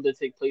 heard something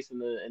take place in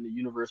the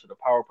universe of the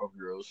Powerpuff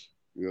Girls.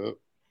 Yep.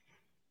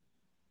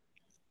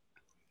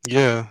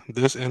 Yeah,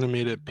 this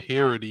animated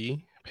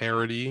parody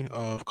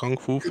of kung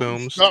fu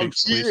films Stop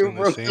takes place cheating, in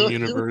the bro. same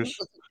universe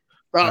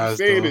Stop as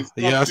saying it. the. Stop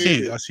Yeah, I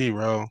saying see,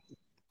 bro.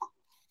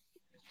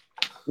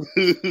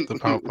 it. The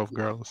Powerpuff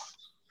Girls.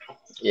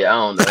 Yeah, I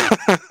don't know.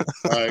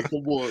 All right,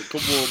 come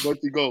on,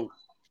 Bucky, go.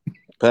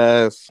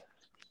 Pass.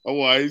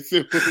 Oh, I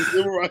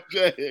Samurai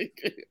Jack.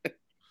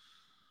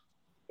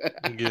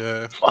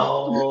 Yeah.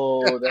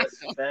 Oh, that's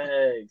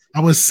facts. I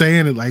was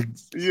saying it like,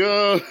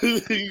 Yeah,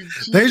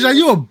 Deja,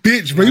 you a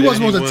bitch, bro. You Yeah,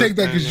 wasn't he supposed to was take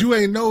that because saying you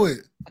ain't know it.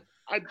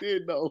 I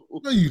did know.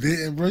 No, you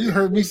didn't, bro. You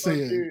heard me Yes, I say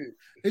it.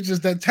 It's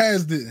just that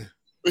Taz didn't.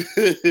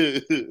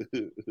 did.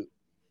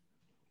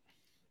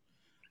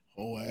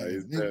 Oh, All right,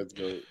 it's Taz,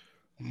 go.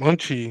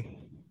 Munchie.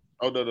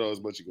 Oh no, it's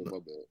Bucky, go. My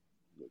bad.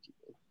 Bucky,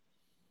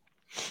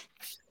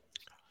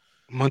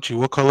 go. Munchie,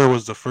 what color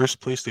was the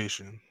first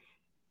PlayStation?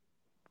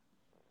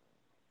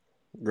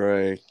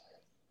 Gray.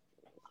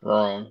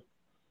 Wrong.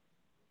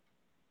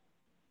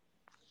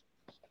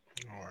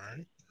 All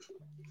right.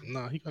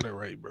 Nah, he got it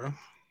right, bro.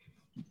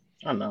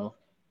 I know.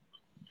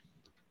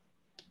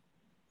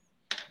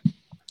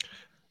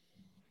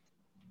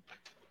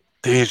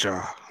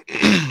 Deja.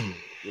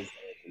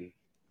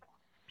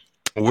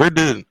 Where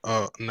did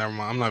never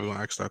mind, I'm not even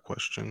gonna ask that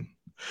question.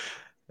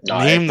 No,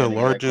 Name ask the that nigga that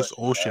largest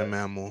question, ocean guys.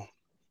 mammal.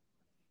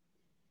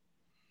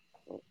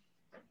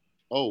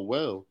 Oh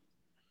well.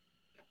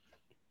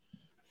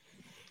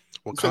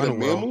 What You said kind a of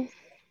whale? mammal?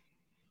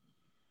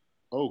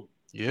 Oh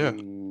Yeah.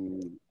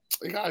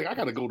 I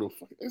gotta go to.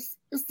 It's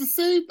the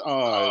same.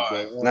 All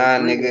right, man. Nah,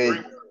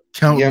 nigga.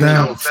 Count Give me-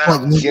 down.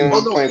 Fuck, Give nigga.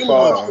 him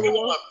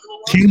 0.5.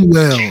 King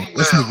Well.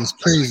 This nigga's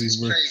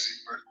crazy, bro.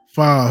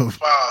 5,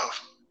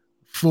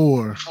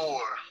 4,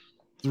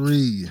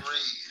 3,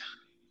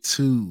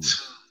 2,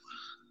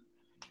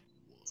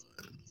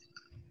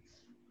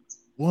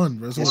 1,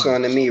 bro. It's This over.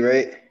 one to me,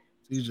 right?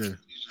 TJ.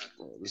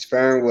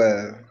 Sperm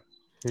whale.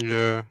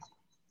 Yeah.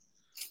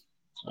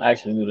 I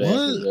actually knew the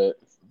answer to What? that.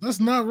 That's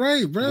not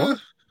right, bro. What?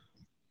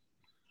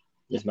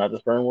 It's not the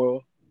sperm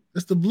whale.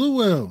 It's the blue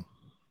whale.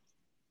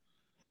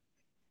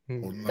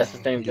 Mm, That's the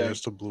same yeah, thing.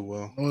 it's the blue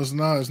whale. No, it's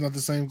not. It's not the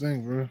same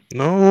thing, bro.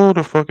 No,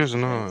 the fuck is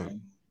not.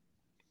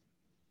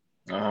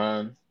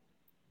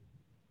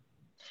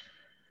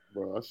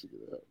 Bro, I should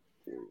get that.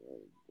 I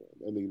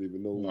didn't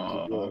even know who was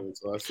Nah. going,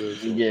 so I said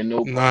You so. get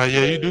no Nah, points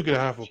yeah, for you that. do get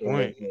half a Sure,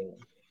 point.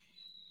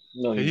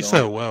 no, Hey, you you don't.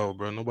 said well,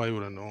 bro. Nobody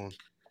would have known.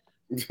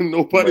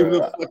 Nobody would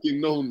Bruh. have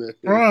fucking known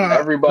that. Bro,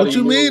 Everybody what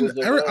you knew it mean? was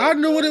a whale, I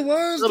knew what bro. it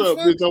was. Shut The up,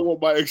 fuck? bitch! I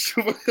want my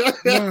extra.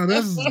 Nah,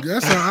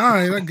 that's all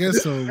right. I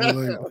guess so. But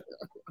like,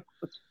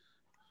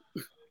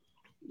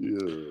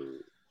 Yeah.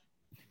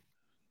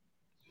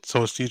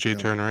 So it's TJ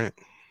turn, right?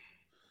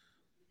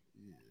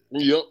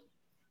 Yep.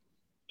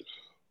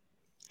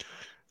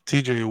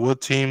 TJ,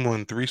 what team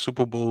won 3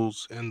 Super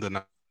Bowls in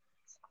the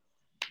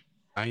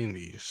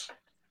 90s?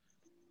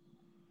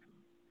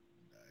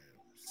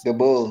 The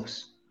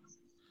Bulls.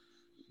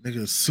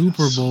 nigga,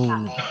 Super Bowl.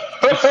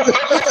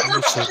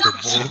 Who said the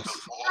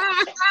Bulls?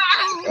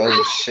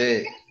 Oh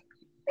shit.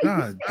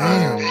 God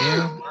damn,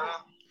 bro.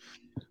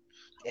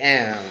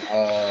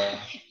 Damn.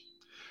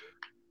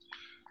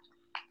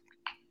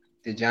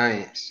 The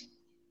Giants.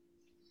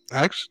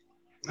 Actually,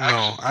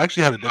 no. I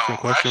actually had a different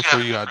question for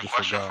you. I just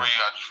forgot.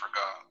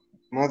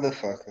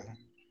 Motherfucker.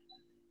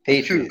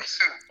 Patriots.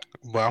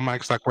 But I'm gonna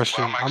ask that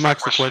question. I'm gonna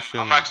ask the question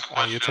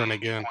on your turn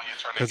again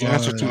because the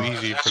answer's too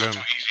easy for them.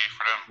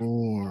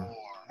 4,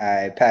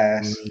 Alright,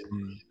 pass.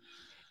 3,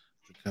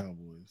 the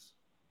Cowboys.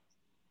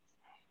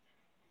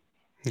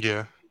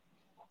 Yeah.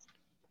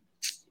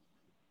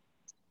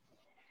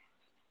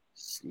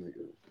 This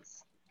nigga.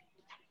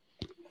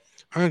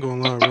 I ain't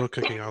gonna lie, real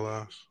kicking y'all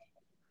ass.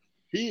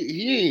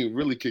 He ain't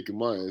really kicking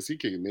my ass. He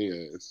kicking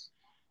their ass.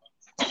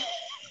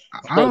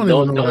 I don't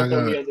even know what I Don't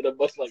throw me got. under the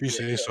bus like If you that.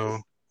 say so.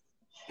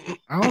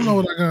 I don't know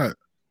what I got.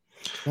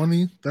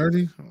 20,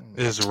 30?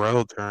 It's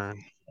Rel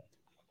turn.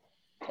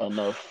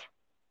 Enough.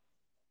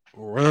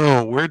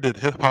 Rel, where did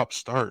hip hop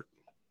start?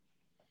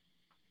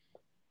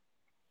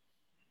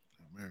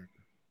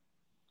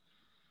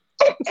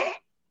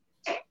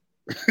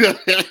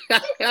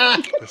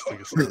 This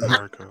nigga said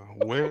America.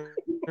 Where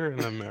in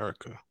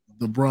America?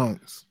 The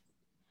Bronx.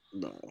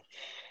 No.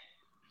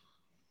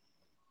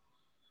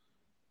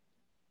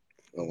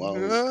 Oh, wow.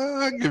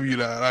 I'll give you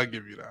that. I'll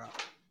give you that.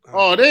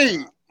 Oh, they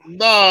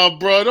nah,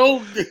 bro.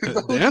 Don't.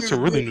 The answer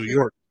really New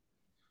York.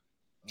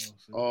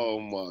 Oh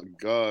my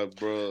god,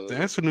 bro. The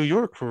answer New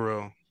York for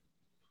real.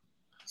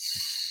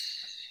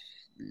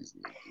 These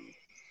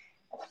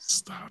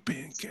Stop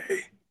being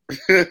gay.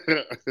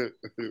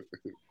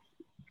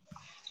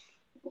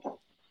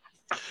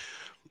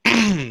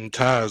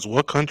 Taz,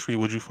 what country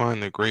would you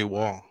find the Great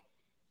Wall?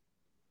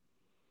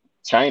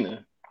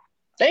 China.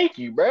 Thank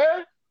you,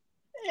 bruh.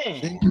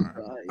 Damn.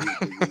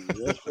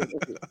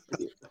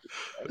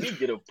 Let me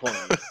get a point.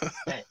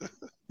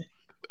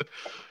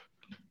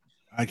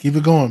 All right, keep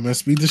it going, man.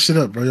 Speed this shit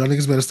up, bro. Y'all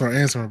niggas better start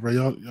answering, bro.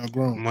 Y'all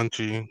grown.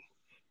 Munchie.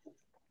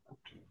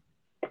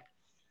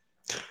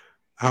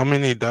 How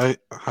many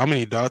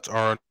dots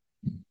are on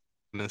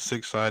a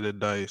 6-sided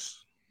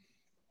dice?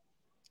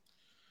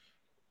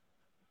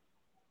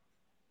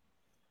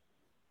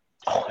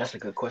 Oh, that's a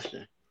good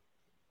question.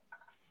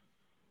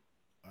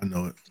 I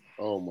know it.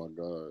 Oh my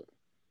god.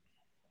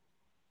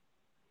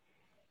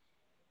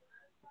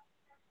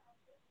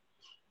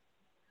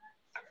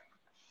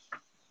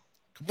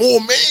 Come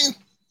on, man.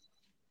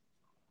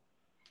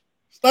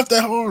 It's not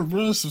that hard,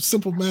 bro. It's some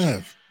simple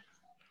math.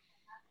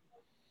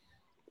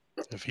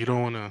 If you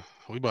don't want to,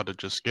 we about to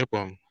just skip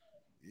them.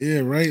 Yeah,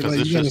 right. 'Cause Like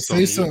this you gotta shit's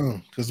say something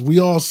something because we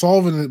all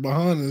solving it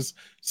behind us.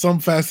 Some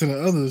faster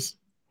than others.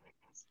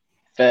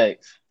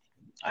 Facts.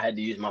 I had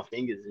to use my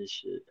fingers and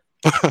shit.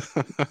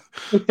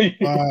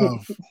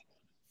 5,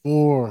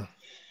 4,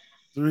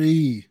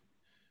 3.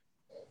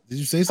 Did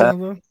you say something,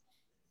 bro?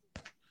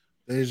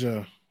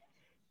 Deja.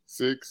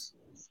 6.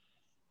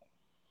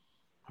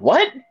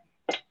 What?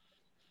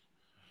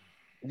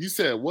 You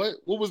said what?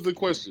 What was the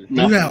question,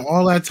 You had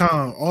all that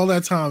time,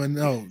 and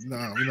no,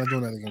 we're not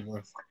doing that again,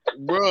 bro.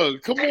 bro?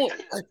 Come on.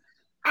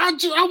 I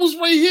was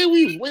right here.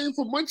 We was waiting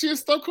for Munchie and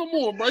stuff. Come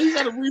on, bro. You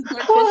gotta read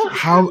that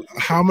question.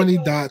 How many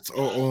dots are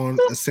on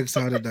a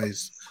 6-sided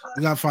dice?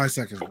 You got 5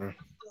 seconds, bro.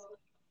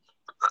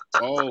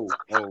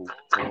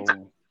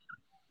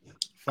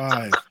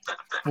 5,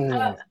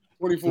 4,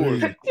 24.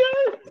 3,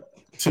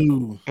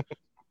 2,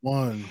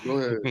 1, Go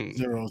ahead.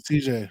 0.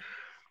 TJ.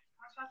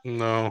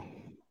 No.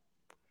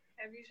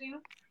 Have you seen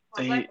him?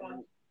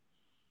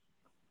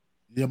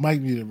 Your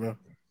mic muted, bro.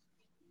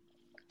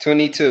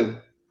 22.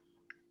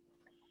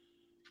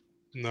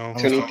 No.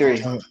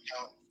 23.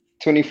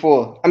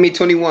 24. I mean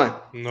 21.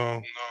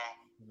 No.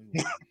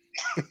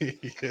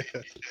 Yeah.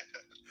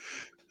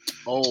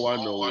 Oh, I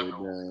know it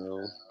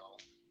now.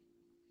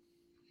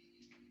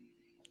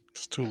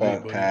 It's too late,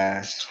 Fuck buddy.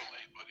 pass.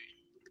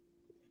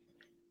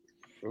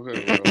 Go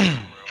ahead, bro.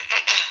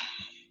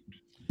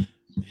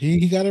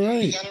 He got it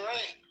right.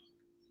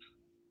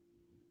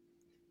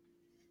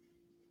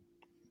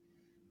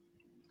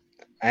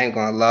 I ain't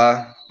gonna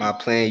lie. My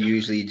plan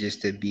usually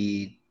just to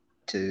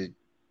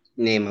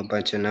name a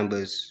bunch of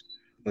numbers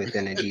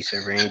within a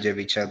decent range of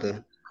each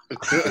other.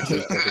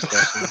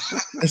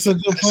 It's a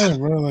good plan,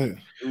 bro. Like,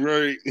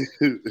 Right.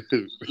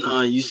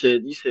 You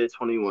said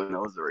 21. That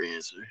was the right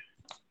answer.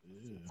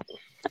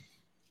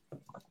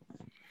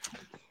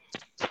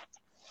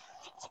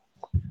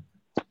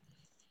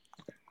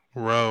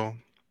 Bro.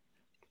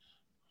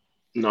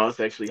 No, it's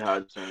actually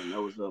hard turn.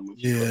 That was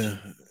yeah.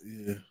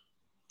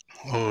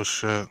 Oh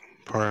shit.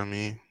 Pardon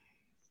me.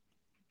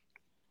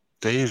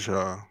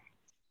 Deja.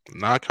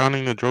 Not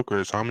counting the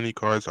jokers, how many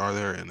cards are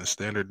there in a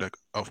standard deck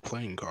of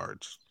playing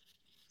cards?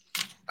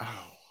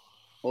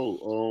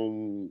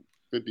 Oh,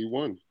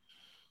 51.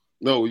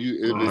 No, if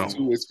it's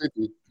 2, it's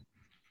 50.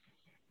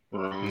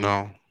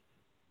 No.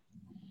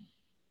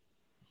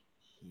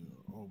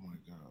 Oh my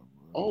god,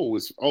 bro. Oh,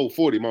 it's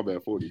 40. My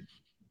bad, 40.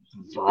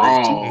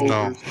 Wrong.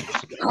 No.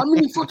 How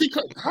many fucking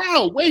cards?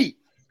 How? Wait.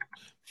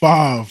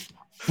 5,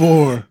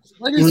 4,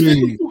 Like it's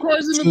 3, 52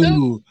 cards in the deck?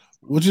 2.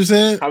 What you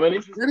said? How many?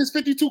 There's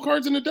 52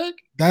 cards in the deck?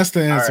 That's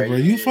the answer, All right, bro.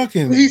 yeah, You yeah.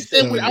 fucking. He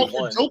said without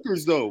the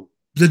jokers, though.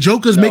 The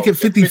jokers make it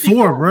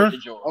 54, bro.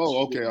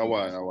 Oh, okay. All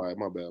right.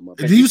 My bad.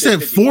 Then you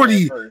said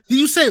 40. Then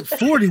you said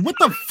 40. What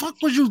the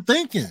fuck was you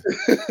thinking?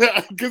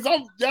 Because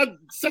I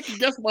second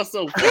guessed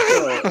myself.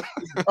 I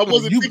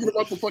wasn't thinking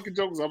about the fucking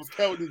jokers. I was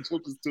counting the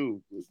jokers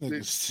too.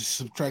 Nigga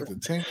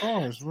subtracted 10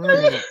 cards, bro.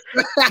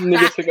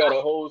 Nigga took out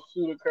a whole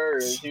suit of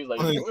cards. He was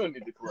like, "We don't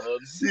need the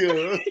clubs."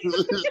 Yeah.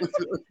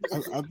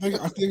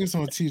 I think it's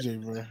on TJ,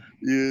 bro.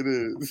 Yeah, it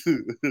is.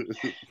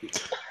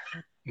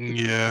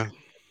 Yeah.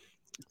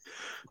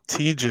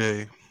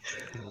 TJ,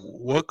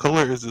 what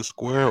color is the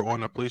square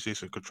on a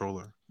PlayStation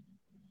controller?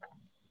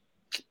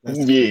 That's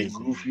Yeah, crazy.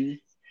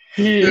 goofy.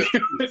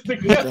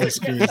 That's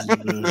crazy,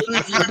 bro.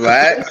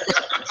 Black.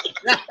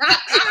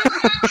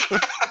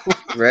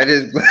 Red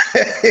is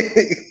black.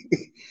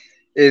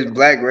 Is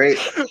black, right?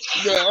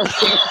 No.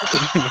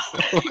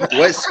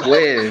 What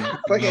square?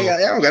 Fuck, y'all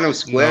don't got no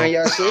square in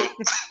y'all shit.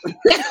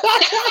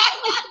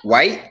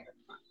 White?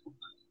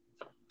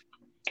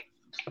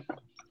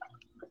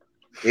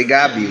 It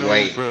gotta be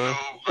white. Bro.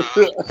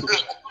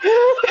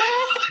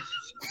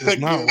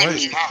 It's not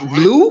white.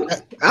 Blue?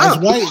 That's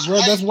white,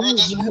 bro. That's white.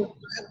 Bro.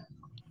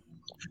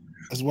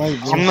 It's white,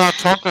 bro. I'm not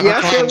talking. Yeah, I'm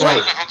I talking said about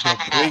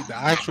white. the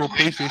actual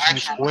PlayStation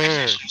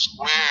Square.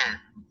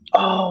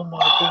 Oh my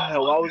god!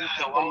 Why was it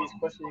the funniest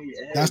question he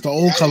That's asked? the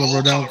old color,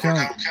 bro. That don't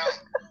count.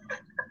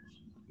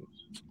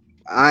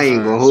 I ain't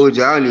gonna Alright. hold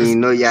you. I don't even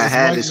know y'all It's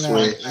had white this now.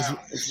 square.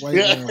 It's white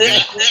now, bro.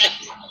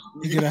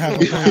 He get a half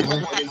a point,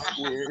 bro.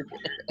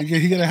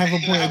 He get a half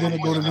a point, and then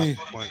it go to me.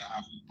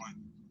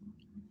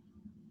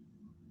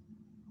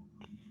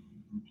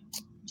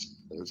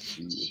 That's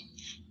cheating.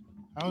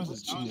 How is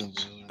it cheating,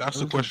 bro? That's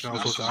the question I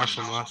was supposed to ask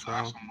him last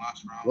round.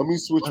 Let me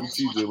switch with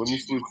TJ. Let me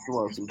switch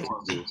slots with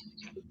TJ.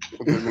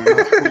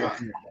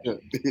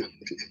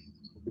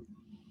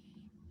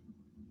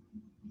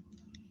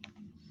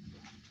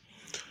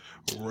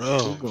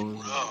 Bro,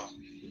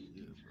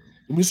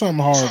 Give me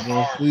something hard,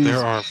 bro. Please. there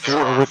are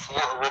four.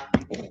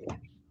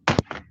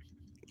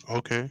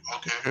 Okay.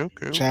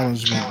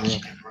 Challenge me, bro.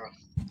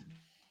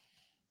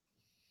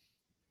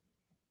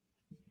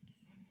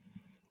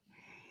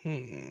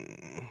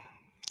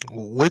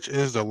 Which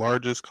is the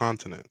largest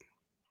continent?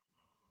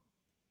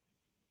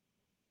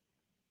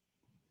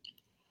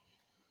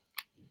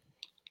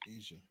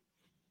 Asia.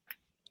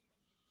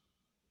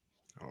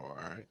 All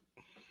right.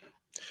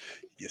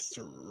 Yes,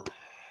 sir.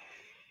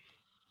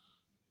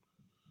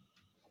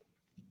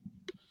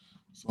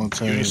 So You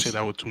didn't say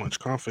that with too much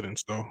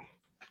confidence, though.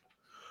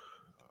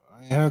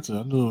 I ain't had to.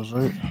 I knew it was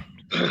right.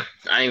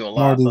 I ain't gonna I'm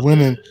lie. already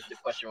winning.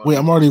 Wait,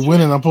 I'm already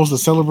winning. I'm supposed to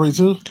celebrate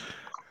too?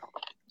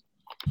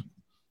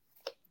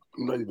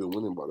 You're not even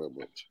winning by that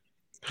much.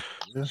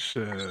 Yeah.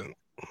 Shit.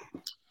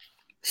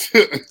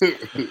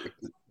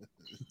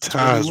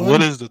 Taz,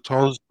 what is the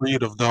tallest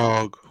breed of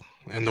dog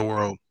in the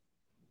world?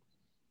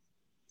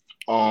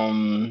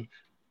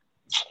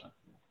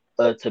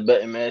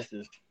 Tibetan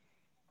Masters.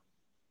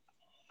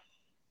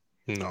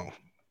 No.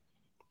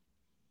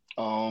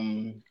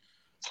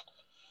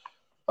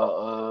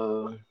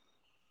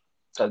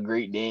 A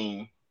Great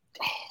Dane.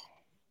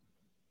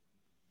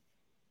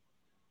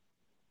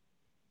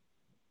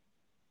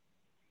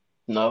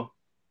 No.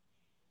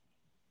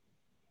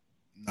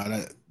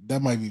 No,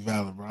 that might be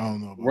valid, bro. I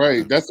don't know about Right,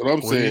 that. that's what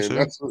I'm What did you saying. say?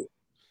 That's what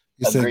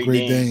You said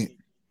Great Dane.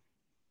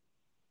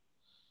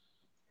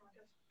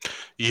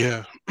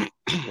 Yeah.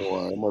 Oh,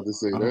 I'm about to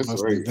say I that's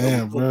was right. like,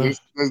 damn, bro. That's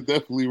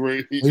definitely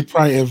right. They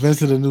probably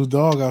invented a new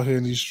dog out here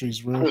in these streets,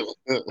 bro.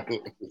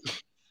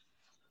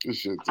 Good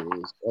shit,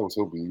 Taz. I was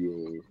hoping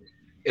you.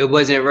 It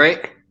wasn't right.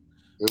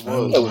 It That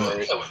was. was It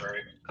right. was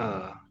right.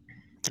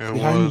 It See,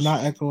 how you was.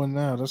 not echoing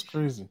now? That's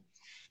crazy.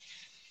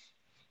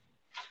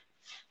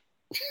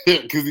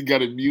 Because he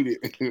got it muted.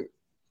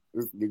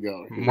 This nigga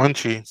out here.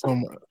 Munchie. So,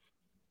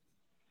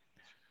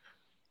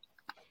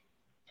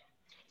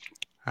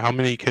 How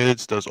many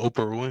kids does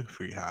Oprah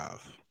Winfrey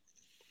have?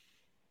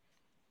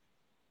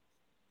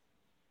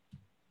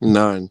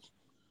 9.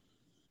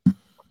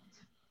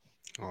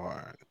 All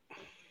right.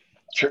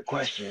 Trick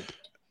question.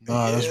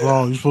 nah, that's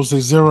wrong. You're supposed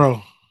to say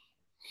 0.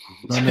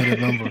 None of the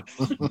number.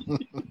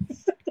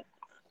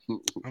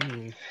 I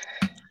mean,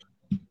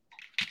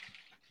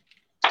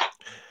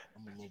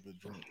 I'm a little bit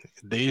drunk.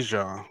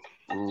 Deja.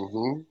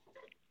 Mm-hmm.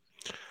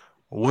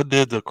 What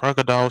did the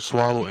crocodile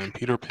swallow in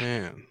Peter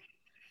Pan?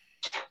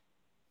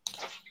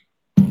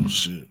 Oh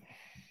shit.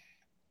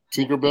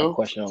 That Tinkerbell?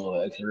 question a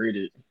little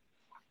X-rated.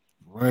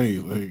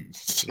 Right, like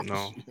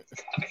No.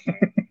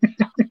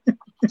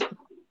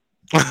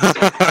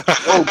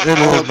 Oh, It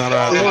is not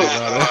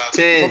a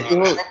 10,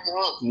 Captain Hook.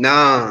 9,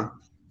 I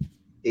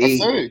 8,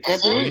 said it,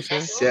 Captain What do you Hook. say?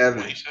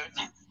 7,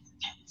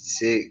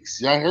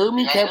 6, Y'all heard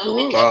me, Captain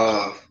Hook?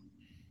 5,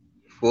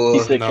 He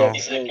 4, said No.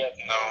 Captain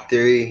Hook.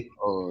 3,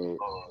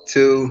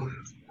 2,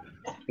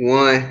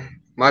 1.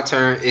 My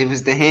turn. It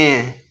was the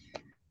hand.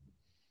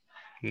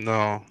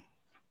 No.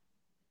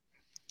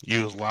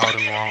 You was loud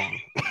and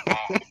wrong.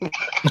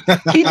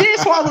 He did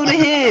swallow the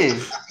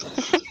hand.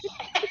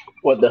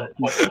 What the?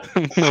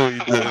 No, you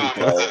didn't.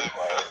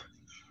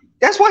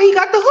 That's why he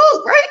got the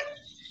hook, right?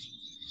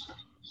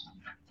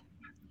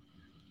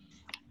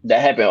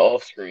 That happened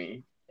off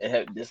screen.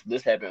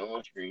 This happened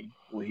on screen.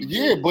 What he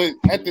Yeah, did. but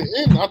at the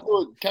end, I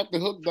thought Captain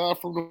Hook died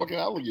from the fucking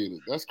alligator.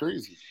 That's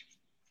crazy.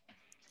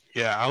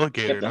 Yeah,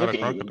 alligator, Captain not a Hook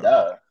ain't even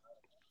crocodile. die.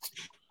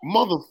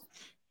 Mother,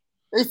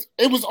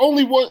 it was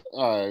only one.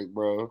 All right,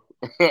 bro.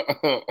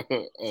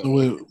 so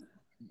wait,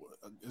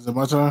 is it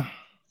my turn?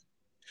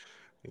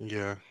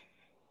 Yeah.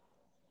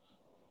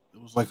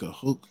 It was like a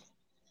hook,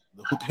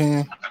 the hook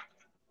hand.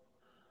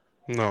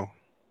 No.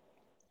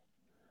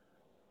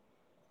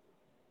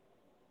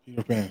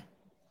 Peter Pan.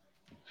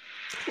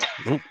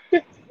 Nope.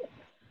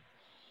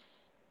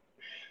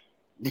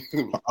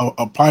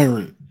 A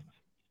pirate.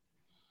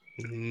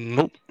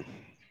 Nope.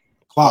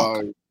 Clock.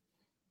 5,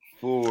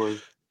 4,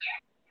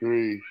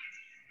 3,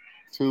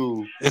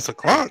 2, It's a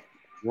clock.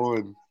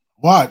 1.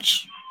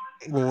 Watch.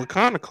 Well, what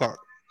kind of clock?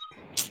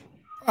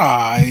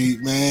 Alright,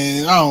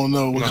 man. I don't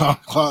know what No. kind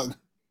of clock.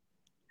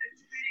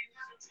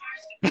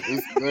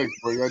 It's next,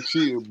 bro. Y'all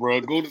cheating,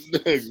 bro. Go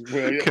to next,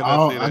 bro. Can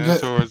I see the I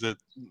answer, or is it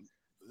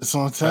It's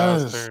on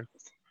Taz's Taz. turn?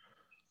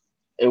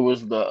 It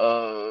was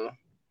the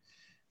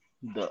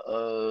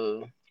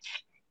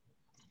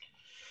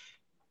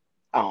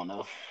I don't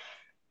know.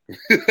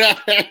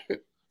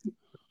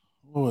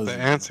 What was The it?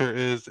 answer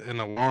is an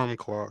alarm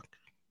clock.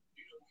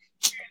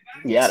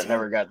 Yeah, I'd have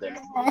never got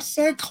that. I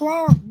said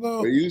clock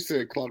though. Well, you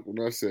said clock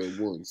when I said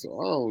one, so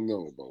I don't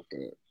know about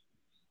that.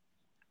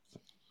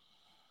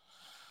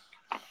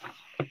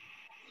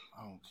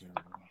 I don't care,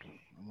 bro.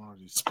 I'm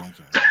already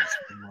spanking.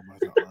 I'm not about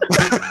to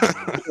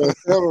argue.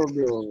 I don't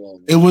know.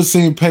 It would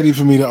seem petty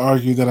for me to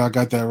argue that I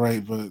got that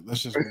right, but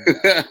let's just move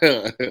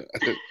on.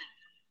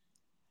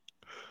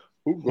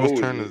 Whose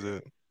turn is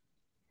it?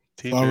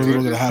 So I really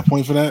don't get a half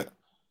point for that.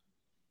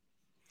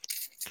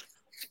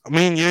 I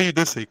mean, yeah, you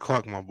did say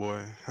clock, my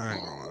boy. I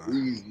ain't gonna lie.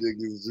 These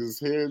niggas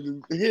just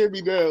hand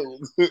me down.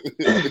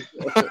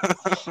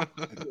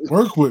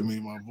 Work with me,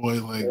 my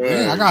boy. Like,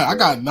 man, I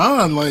got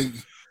 9. Like,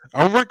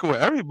 I'm working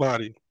with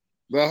everybody.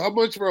 Now, how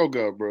much Rel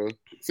got, bro?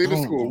 Say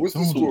the score. What's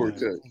the score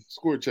check?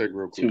 Score check,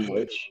 real quick. Too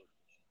much.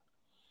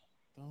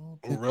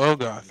 Rel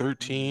got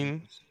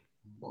 13.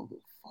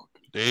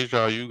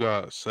 Deja, you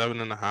got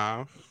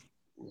 7.5.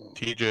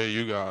 TJ,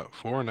 you got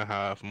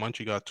 4.5.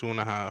 Munchie got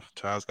 2.5.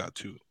 Taz got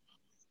 2.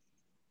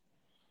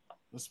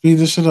 Let's speed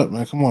this shit up,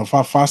 man. Come on,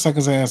 5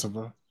 seconds to answer,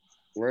 bro.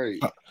 Right.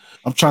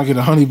 I'm trying to get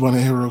a honey bun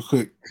in here real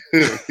quick.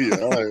 Yeah,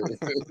 all right.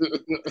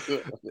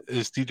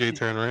 It's TJ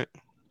turn, right?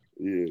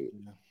 Yeah.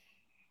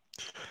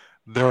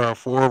 There are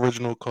 4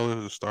 original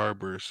colors of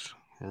Starburst: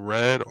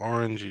 red,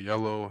 orange,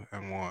 yellow,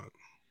 and what?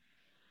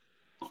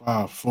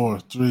 5, 4,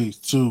 3,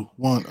 2,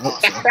 1.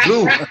 Up.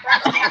 Blue.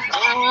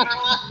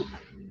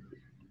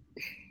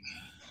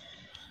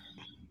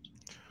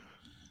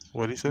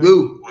 What he said?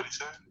 Blue.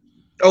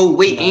 Oh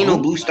wait, ain't no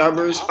blue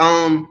Starburst.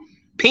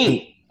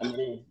 Pink. I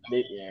mean,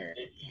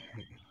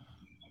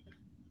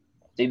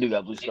 they do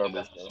got blue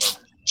Starburst though.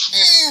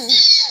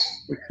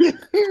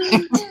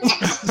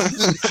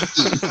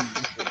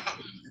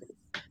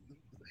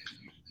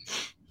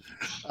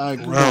 All right,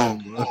 come on,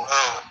 bro.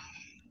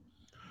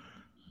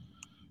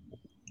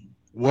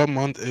 What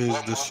month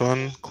is the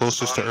sun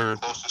closest to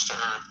Earth?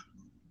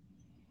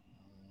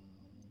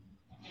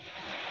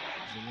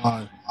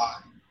 July.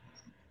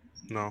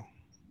 No.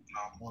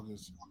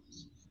 August.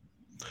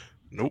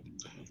 Nope.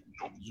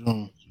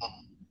 June.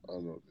 I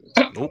know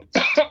Nope.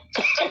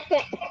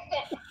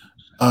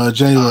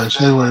 January,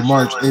 February,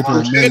 March,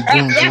 April, May,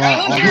 June, July,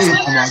 August,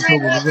 September,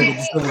 October, November,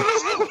 December.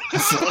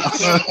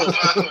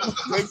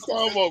 Let's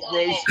time up,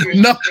 bro.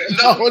 No.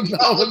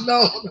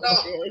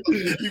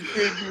 You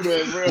can't do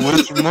that, bro.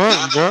 Which month,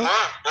 bro?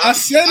 I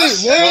said it,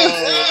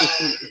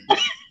 bro.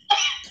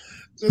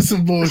 That's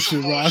some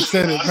bullshit, bro. I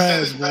said it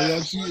past, bro.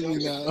 Y'all cheating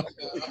me now.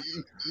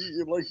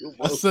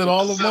 I said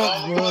all the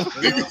months,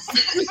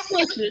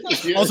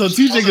 bro. Also,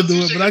 TJ can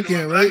do it, but I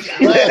can't, right?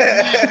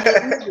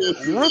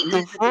 What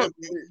the fuck?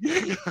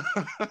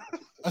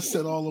 I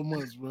said all the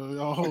months, bro.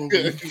 Y'all hold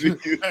me. You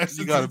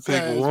gotta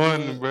pick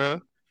one,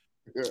 bro.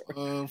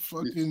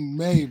 Fucking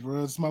May,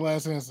 bro. It's my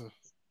last answer.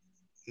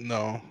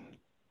 No.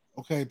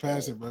 Okay,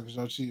 pass it, bro, because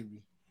y'all cheated me.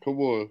 Come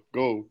on,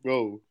 go.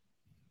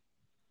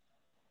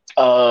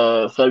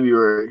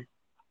 February.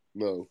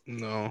 No.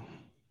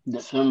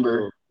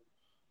 December.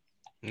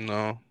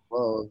 No.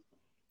 4.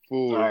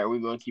 All right, we're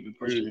gonna keep it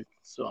pushing,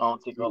 so I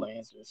don't take all the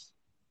answers.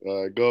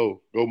 All right,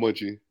 go,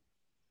 Munchie.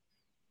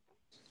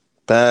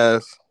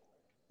 Pass.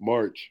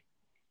 March.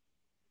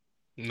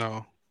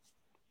 No.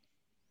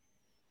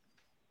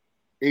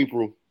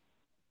 April.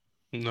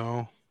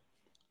 No.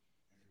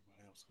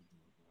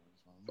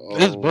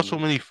 There's but so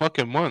many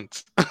fucking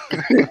months.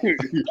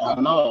 I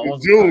know.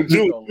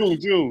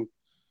 June.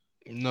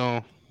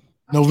 No.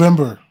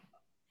 November.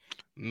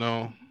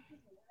 No.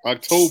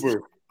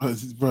 October.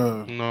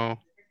 Bro. No.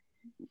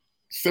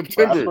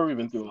 September.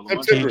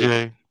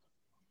 TJ.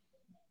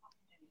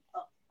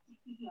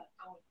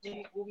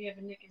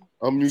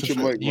 I'm mute your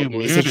mic. You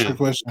It's a trick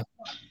question.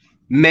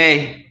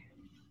 May.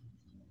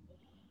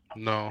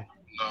 No.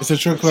 It's a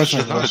trick question.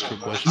 It's not a trick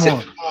question. Come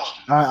on.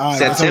 All right.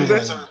 September?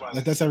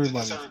 That's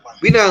everybody.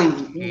 We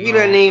done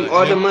named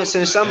all the months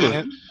in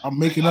summer. I'm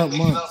making up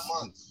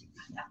months.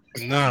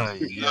 Nah,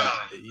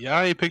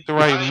 y'all ain't picked the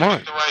right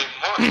month.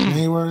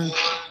 January?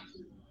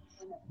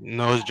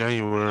 No, it's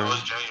January.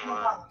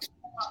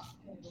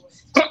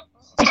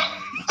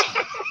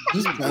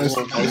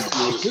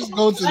 Just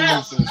go to the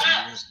next question.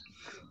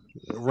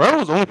 Red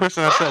was the only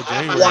person that said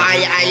January.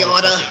 Why I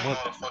order?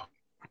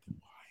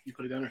 You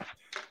put it down there.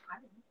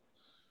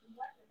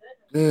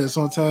 Yeah, it's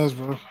on task,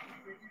 bro.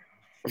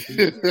 I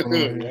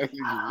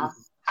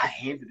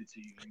handed it to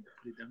you. You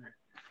put it down there.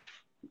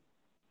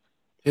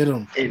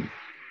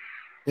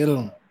 Hit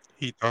him.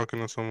 He talking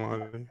to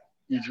somebody.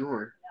 Your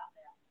drawer.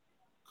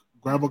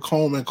 Grab a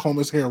comb and comb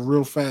his hair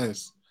real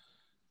fast.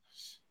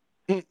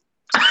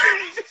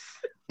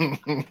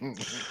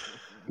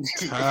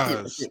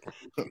 Taz.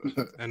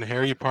 In the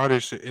Harry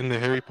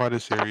Potter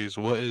series,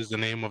 what is the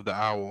name of the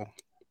owl?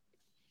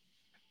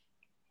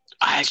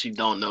 I actually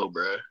don't know,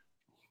 bro.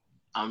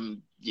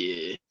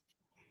 Yeah.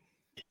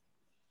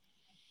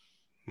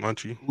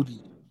 Munchie.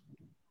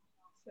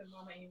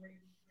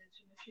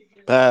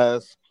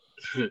 Pass.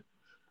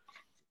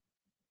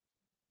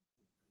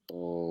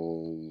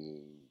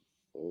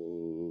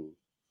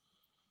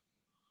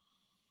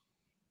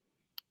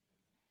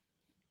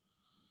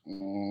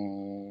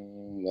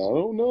 I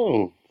don't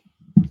know.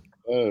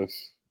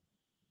 Yes.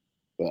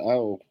 But I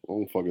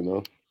don't fucking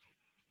know.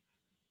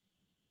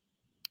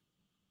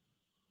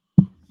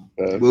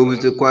 What was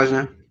the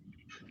question?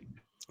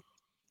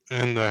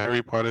 In the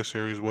Harry Potter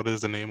series, what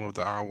is the name of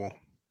the owl?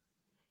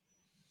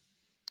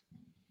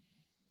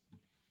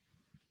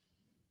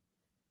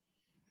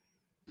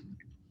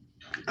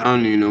 I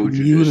don't even know what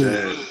you just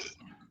said.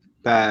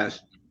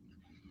 Pass.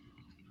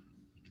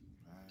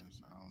 I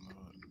don't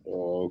know it.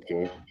 Oh,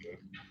 okay.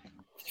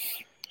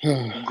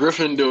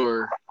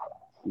 Gryffindor.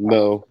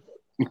 No.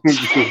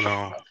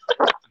 No.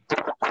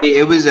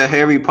 It was a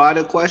Harry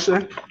Potter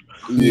question.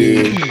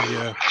 Yeah.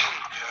 Yeah.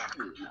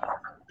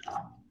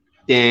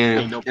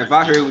 Then if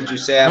I heard what you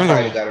said, I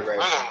probably got it right.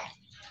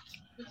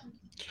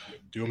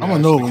 Do you want me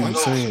I'm to gonna ask know it when again? you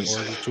say it. Or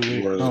is it too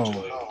late? Right. No.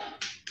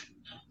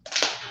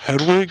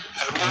 Hedwig?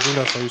 I think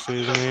that's how you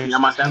say his name. Yeah,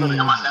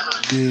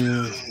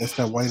 that's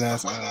that white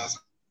ass owl.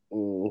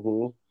 Mm-hmm.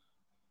 All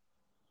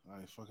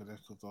right, fuck it. That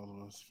cooked all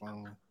of us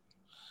finally.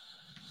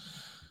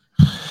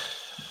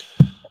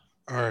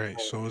 All right,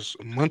 so it's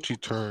Munchie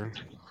turn.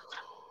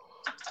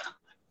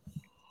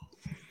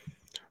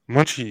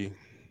 Munchie.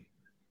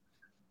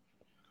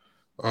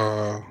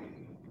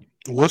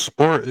 What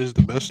sport is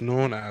the best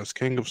known as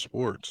king of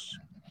sports?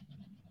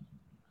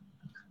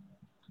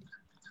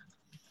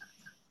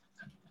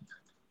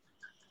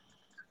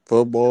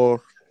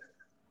 Football.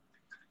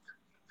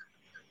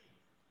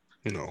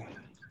 No.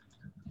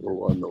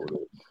 Oh, I know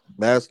that.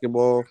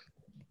 Basketball.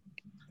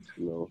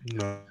 No.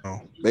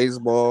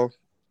 Baseball.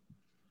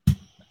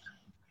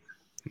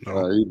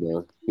 No. He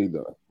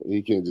done.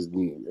 He can't just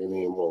be in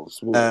any of all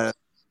sports.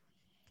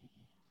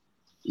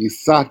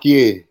 It's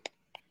soccer.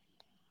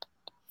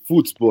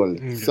 Football.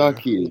 Yeah.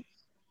 Soccer.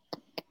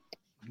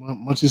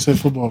 Munchie said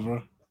football,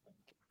 bro.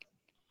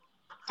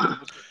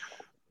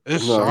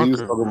 It's No, he was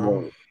soccer, talking bro.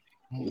 about.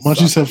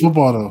 Munchie said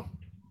football though.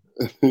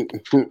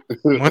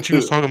 Munchie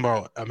was talking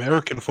about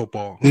American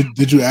football.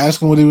 Did you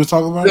ask him what he was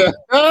talking about?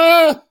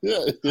 I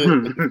hate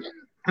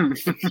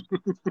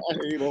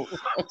him.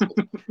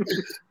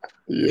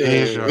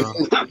 Asia.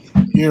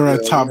 Here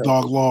at Top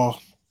Dog Law.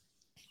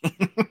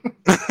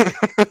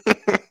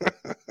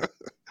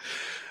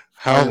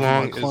 How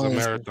long is a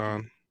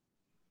marathon?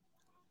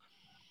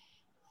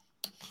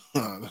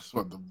 That's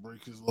about to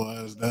break his little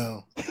ass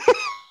down.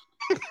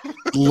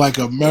 Like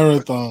a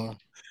marathon.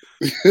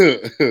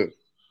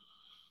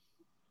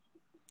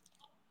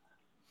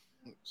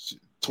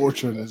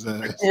 Torturing his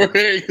ass. Right,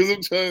 because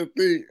I'm trying to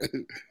think.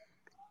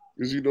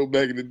 Because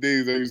back in the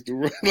days I used to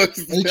run.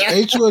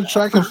 Ain't you a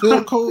track and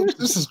field coach?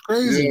 This is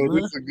crazy, Yeah, bro.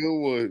 this is a good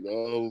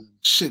one.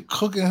 Shit,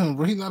 cooking him,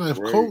 bro. He's not a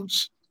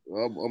coach.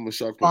 I'm a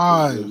shot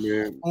 5,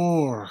 man.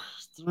 4,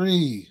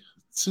 3,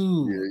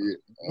 2, yeah.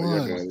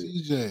 1.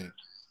 DJ.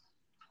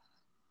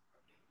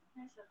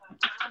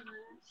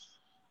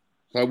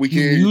 How we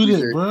You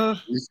muted, bro.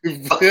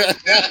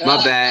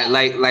 My bad.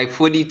 Like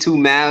 42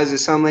 miles or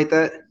something like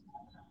that.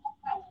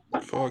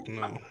 Fuck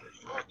no.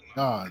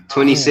 God.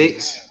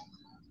 26.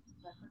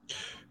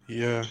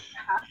 Yeah.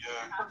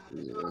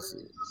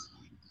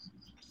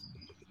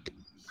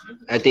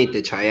 I think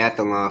the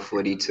triathlon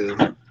 42.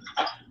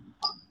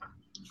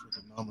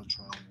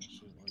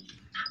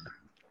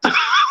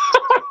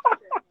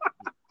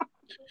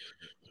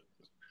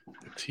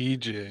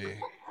 TJ.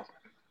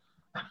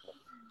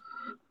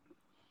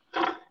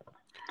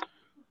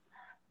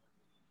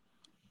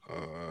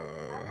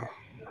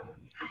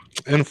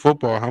 In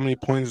football, how many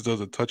points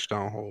does a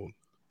touchdown hold?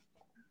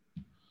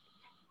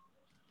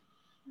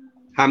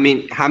 How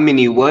many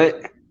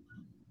what?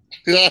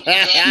 How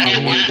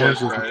many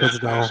points does a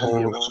touchdown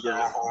hold?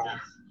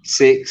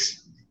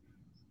 6.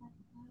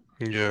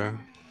 Yeah.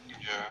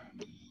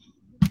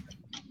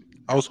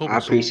 I was hoping. I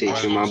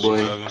appreciate you, my boy.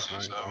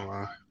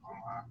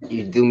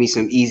 You do me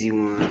some easy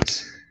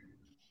ones.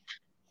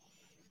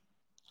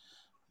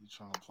 You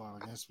trying to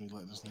plot against me?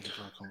 Let this nigga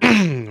come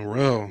back.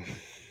 Real.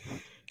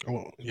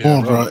 Oh, yeah, come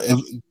on, bro.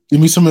 Give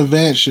me some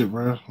advanced shit,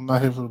 bro. I'm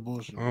not here for the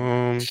bullshit.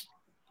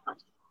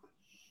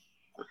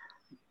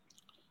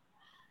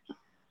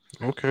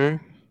 Okay.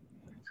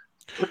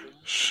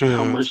 Shit.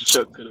 How much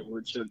Chuck could have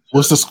worked? Chuck?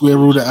 What's the square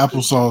root of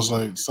applesauce?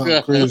 Like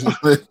something crazy.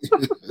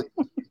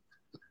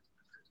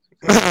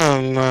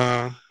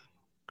 Nah.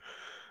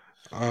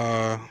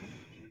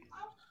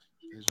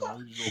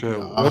 Shit.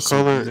 What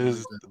color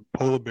is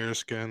polar bear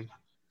skin?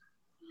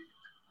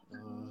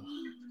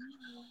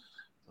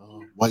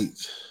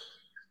 White.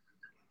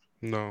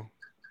 No.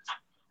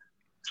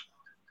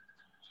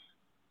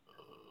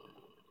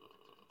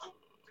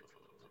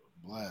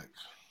 Black.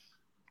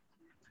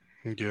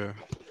 Yeah.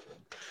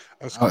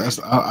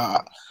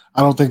 I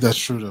don't think that's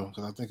true though,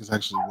 because I think it's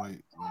actually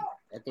white.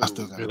 But I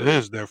still got it.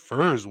 Is their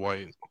fur is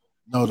white?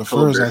 No, the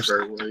fur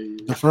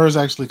is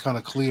actually kind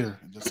of clear.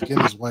 The skin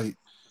is white,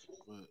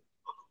 but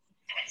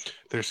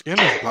their skin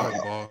is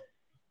black, boss.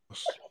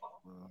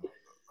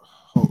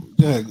 Oh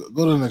yeah,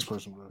 go to the next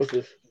person, bro.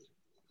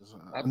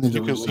 I need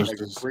to research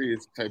like a crazy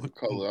type of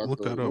color.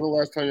 Look that up. When the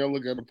last time y'all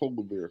looked at a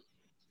polar bear?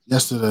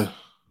 Yesterday.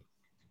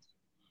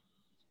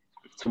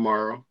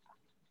 Tomorrow.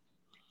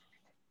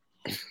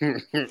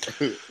 Them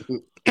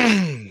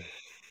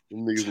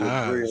niggas look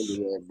great under Taz.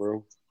 that,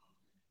 bro.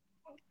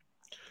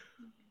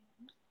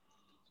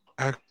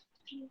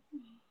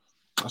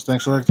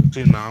 Thanks, right?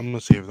 Actually, nah, I'm gonna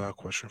save that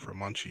question for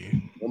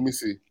Munchie. Let me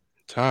see.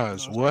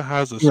 Taz, what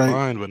has a Right.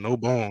 spine but no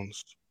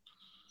bones?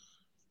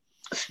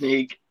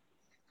 Snake.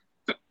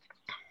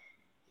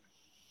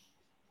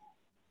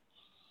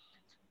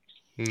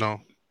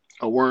 No.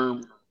 A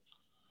worm.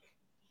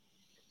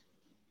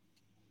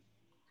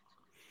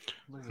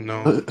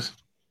 No.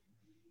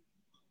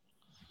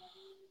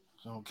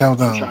 So, I'm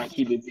countdown. trying to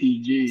keep it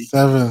PG.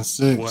 7,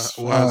 6,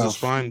 What has a 5,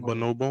 spine but 4,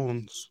 no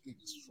bones?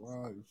 6,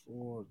 5,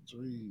 4,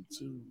 3,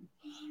 2,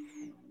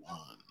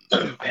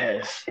 1.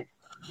 Pass.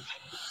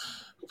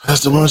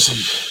 Pass the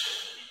Munchie.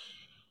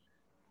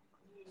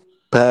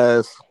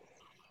 Pass.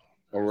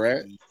 All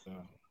right.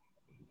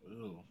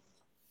 Ew.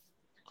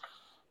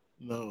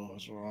 No,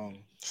 that's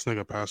wrong. This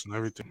nigga passing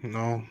everything.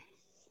 No.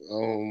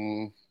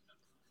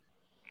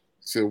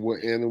 Said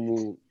what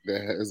animal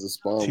that has a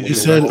spine? TJ, He with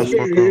said. no back the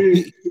bones?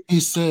 fuck up. He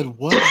said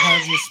what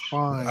has a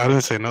spine? I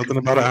didn't say nothing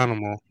about an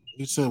animal.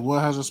 He said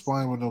what has a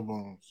spine with no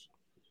bones?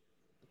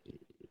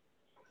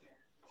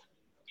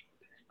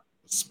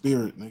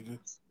 Spirit, nigga.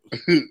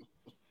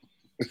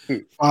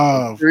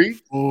 5, Three?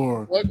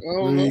 4, What? I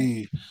don't know.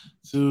 3,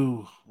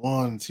 2,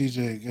 1.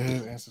 TJ, go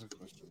ahead and answer the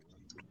question.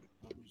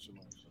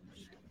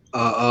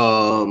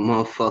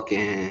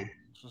 Motherfucking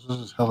This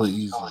is hella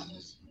easy.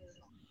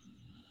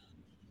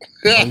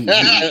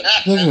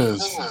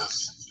 Niggas.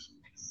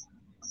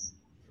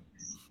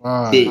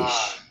 5,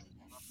 fish.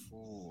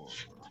 4,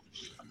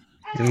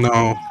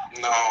 No.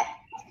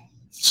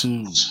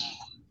 2,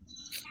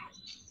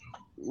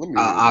 Let me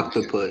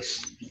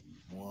Octopus.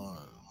 1.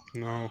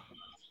 No.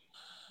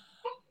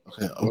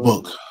 Okay, a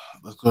book.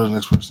 Let's go to the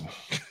next person.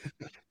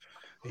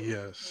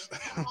 Yes.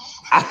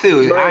 I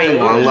ain't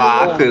gonna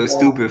lie, I feel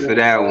stupid for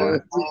that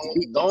one.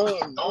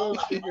 Don't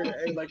sit here and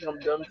act like I'm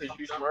dumb because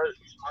you smart.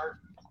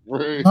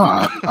 Right. No,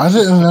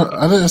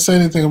 I didn't say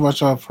anything about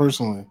y'all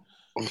personally.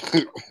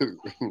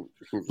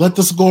 Let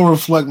the score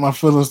reflect my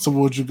feelings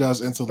towards you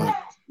guys' intellect.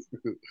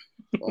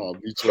 Oh,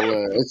 beat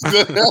your ass.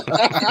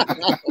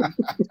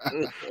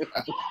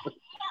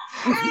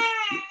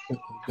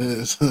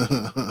 Yes.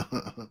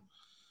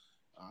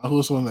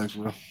 Who's on next,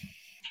 bro?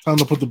 Time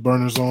to put the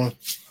burners on.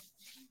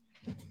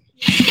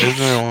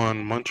 Isn't it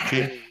on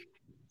Munchie?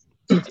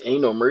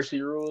 Ain't no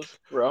mercy rules.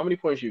 Bro, how many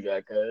points you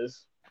got,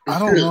 cuz? I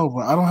don't know,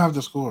 but I don't have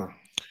the score.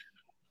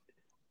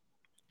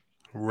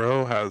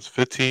 Ro has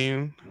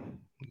 15.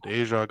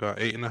 Deja got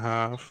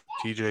 8.5.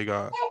 TJ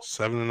got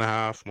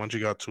 7.5.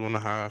 Munchie got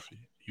 2.5.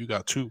 You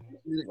got 2.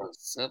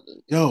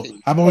 Yo,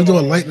 how about we do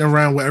a lightning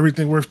round with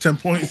everything worth 10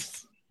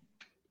 points?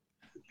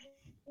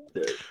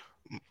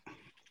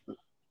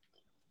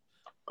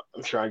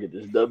 I'm trying to get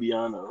this W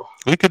on though.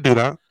 We could do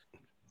that.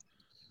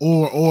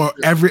 Or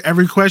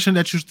every question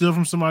that you steal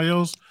from somebody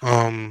else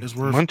is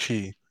worth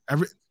Munchie.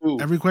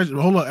 every question.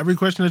 Hold on, every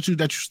question that you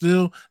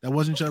steal that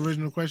wasn't your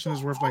original question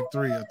is worth like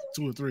 2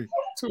 or 3.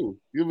 2.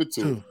 Give it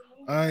 2.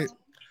 All right.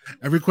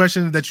 Every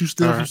question that you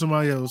steal All from right.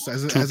 somebody else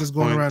as 2 it's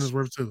going around points. is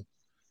worth 2.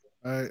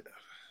 All right.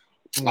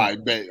 I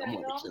bet I'm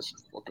gonna catch you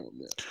fucking on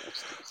that.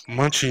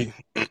 Munchie.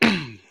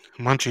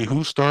 Munchie,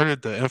 who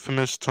started the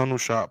infamous tunnel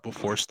shot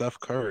before Steph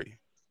Curry?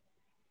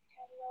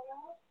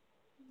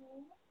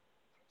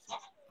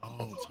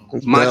 Oh,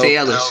 Monte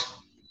Ellis.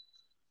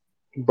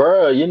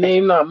 Bruh, your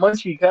name not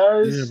Munchie,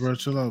 cuz. yeah, bro,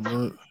 chill out,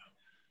 bro.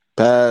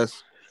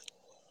 Pass.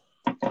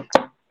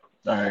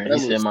 Alright, he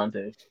said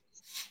Monte.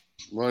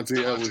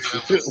 Monte Ellis.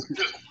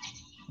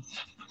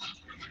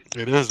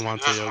 It is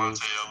Monte Ellis.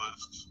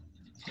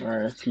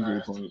 Alright, that's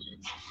TJ point.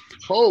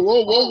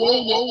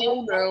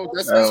 Whoa, now.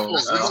 That's his fault.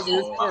 It wasn't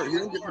his part. He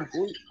don't get the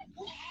point.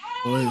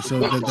 Wait, so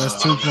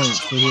that's 2 points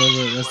for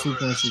whoever. That's 2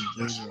 points to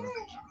Deja.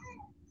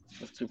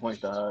 That's 2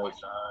 points to Hodge.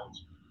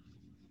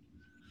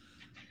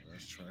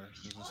 That's trash.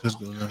 It's his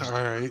go now.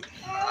 All right.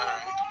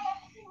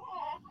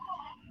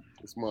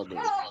 It's my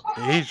bad.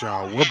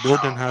 Deja, what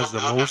building has the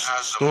most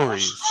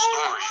stories?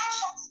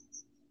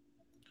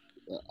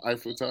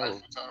 Eiffel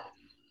Tower.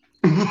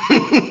 I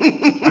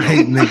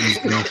hate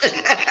niggas, bro.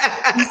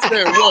 He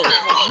said what?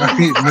 I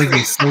hate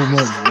niggas so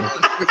much, bro.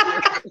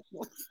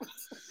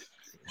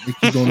 Make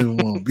you don't even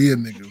want to be a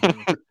nigga,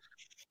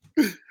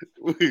 bro.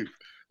 Wait,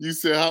 you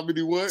said how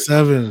many what?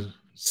 7,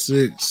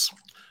 6,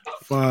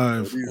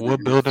 5. What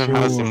building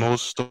has the 4,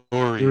 most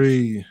stories?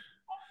 3,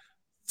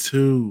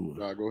 2,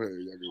 Nah, go ahead.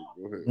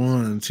 Go ahead.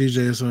 1. TJ,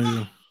 it's on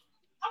you.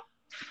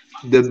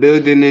 The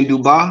building in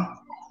Dubai.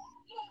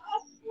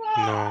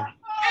 No.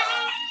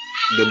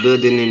 The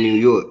building in New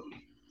York.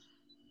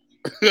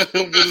 What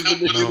is the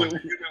No. nigga?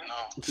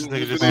 This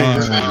nigga just saying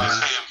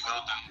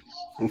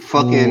building.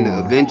 Fucking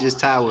Avengers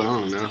Tower. I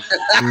don't know.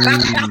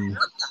 3.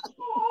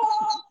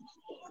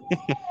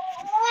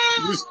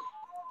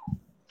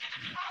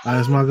 All right,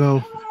 it's my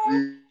go.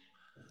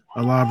 A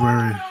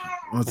library.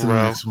 On to the Bro.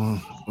 next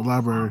one. A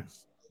library.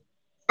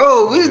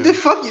 Oh, what is the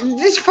fucking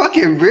this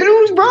fucking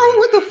riddles, bro?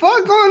 What the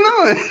fuck going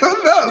on?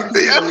 Hold up.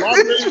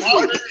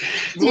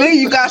 Man,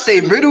 you gotta say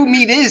riddle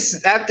me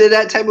this after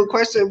that type of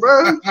question,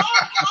 bro.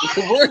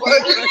 Come on,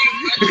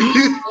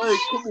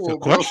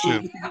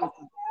 question.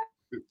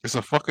 It's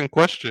a fucking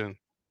question.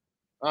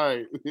 All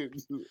right.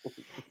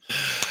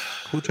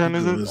 Who turn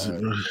is it?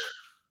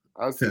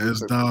 I see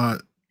It's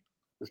not.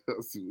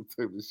 I'll see what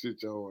type of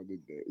shit y'all on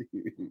today.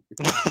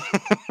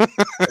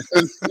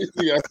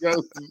 I got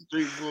some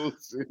straight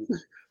bullshit.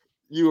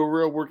 You a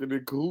real working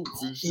in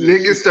cahoots and shit.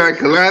 Niggas start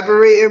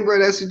collaborating, bro.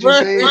 That's what you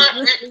saying?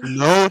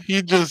 No,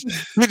 he just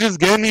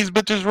getting these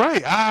bitches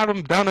right. I had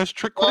them down as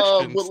trick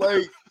questions. But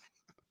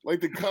like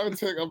the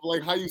context of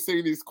like how you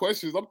say these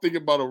questions, I'm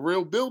thinking about a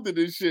real building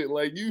and shit.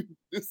 Like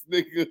this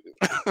nigga.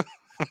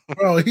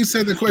 Bro, he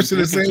said the question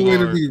the same way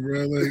to me,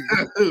 bro. Like,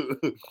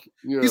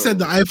 he said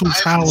the Eiffel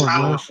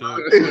Tower, bro.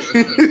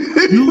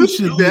 You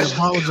should be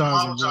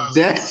apologizing, bro.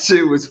 That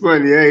shit was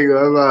funny. I ain't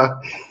gonna lie.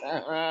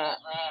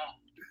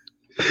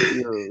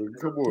 Yo,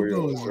 come on,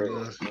 yo.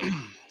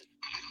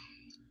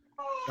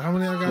 How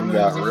many I got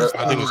now?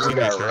 I think it's gonna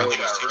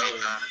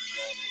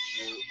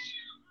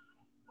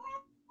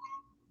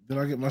Did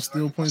I get my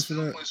steal points for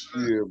that?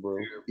 Yeah, bro.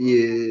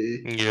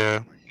 Yeah.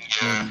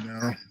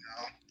 Now.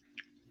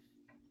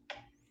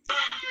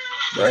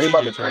 Bro, he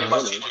about to turn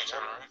money.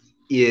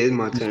 Yeah, it's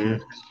my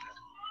turn.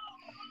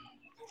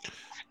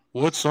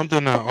 What's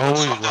something that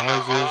always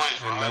rises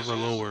and never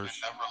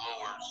lowers?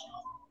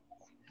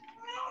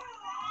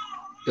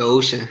 The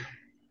ocean.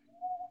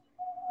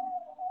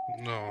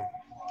 No.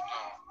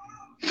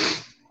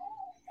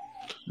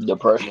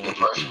 Depression.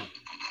 Fuck.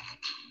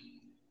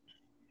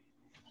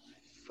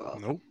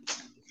 Nope.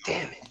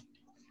 Damn it.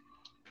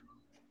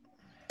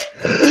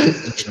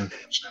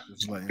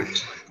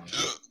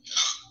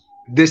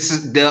 This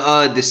is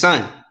the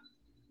sun.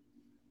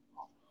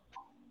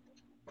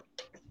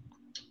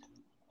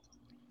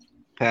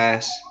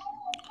 Pass.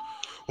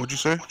 What'd you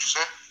say?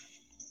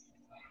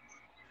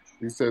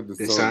 He said the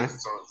sun.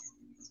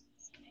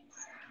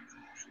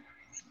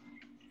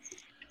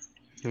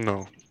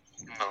 No.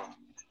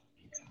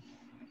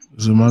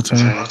 Is it my turn?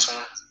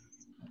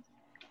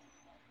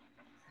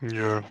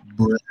 Yeah.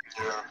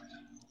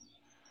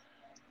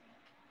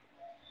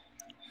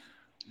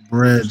 Bread.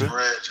 What'd you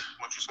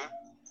say?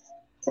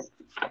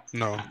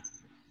 No.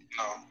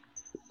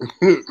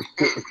 He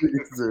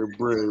said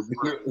bread.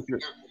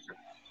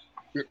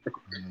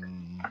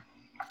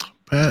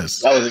 Pass.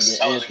 That was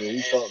a good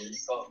answer.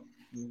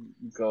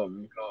 You called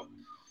me.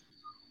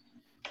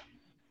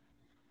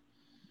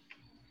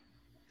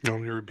 You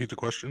want me to repeat the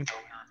question?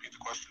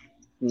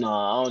 No,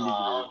 I don't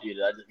need you to repeat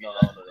it. I just know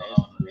how the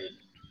answer.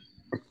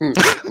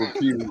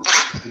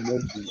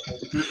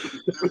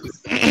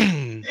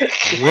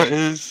 What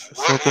is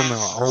something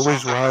that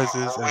always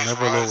rises and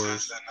never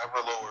lowers?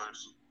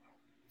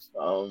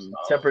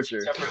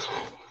 Temperature.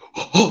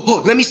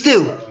 Oh, let me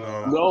steal.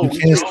 No, you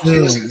can't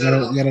steal. You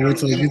gotta wait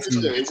till it gets to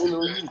you.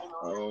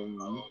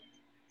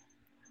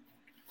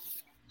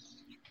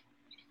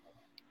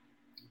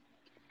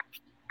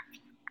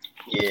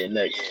 Yeah,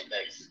 next.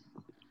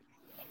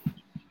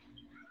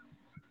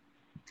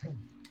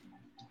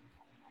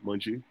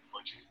 Munchie.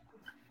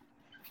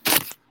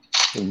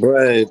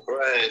 Bread.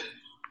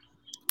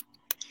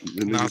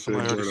 The nigga said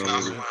bread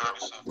already.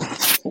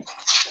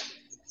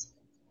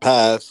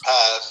 Pass.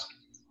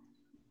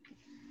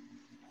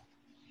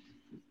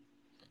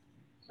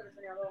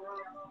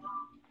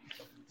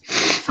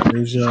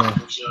 There's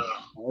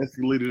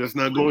escalator that's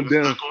not going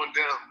down.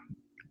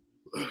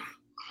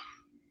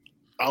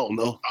 I don't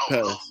know.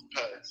 Pass.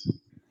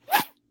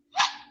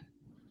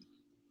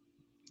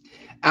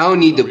 I don't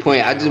need the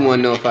point. I just want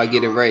to know if I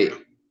get it right.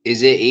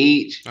 Is it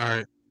age? All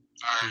right.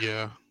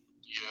 Yeah.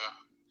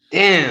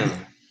 Damn.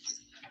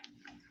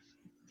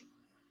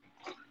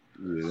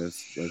 Yeah,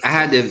 that's I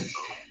had to.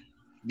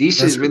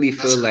 These shits really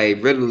feel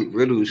like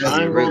riddles.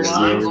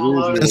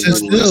 That's it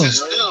still.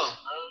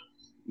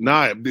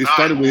 Nah, it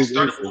started with his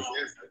answer.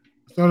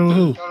 Started with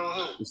who?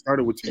 It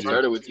started with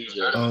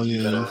TJ. Oh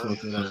yeah, I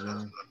fucked it up,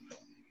 man.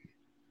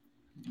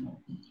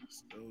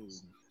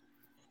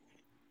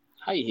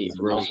 How you hate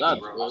bro? Stop.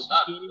 You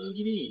can't even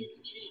get in.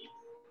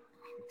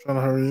 I'm trying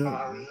to hurry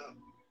up. Man.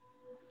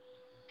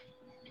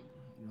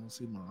 You don't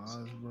see my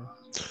eyes, bro.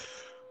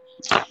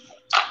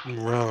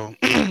 Bro,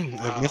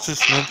 if Mrs.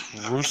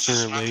 Smith's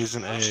rooster lays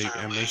an egg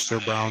in Mr.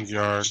 Brown's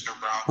yard,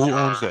 who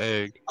owns the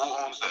egg?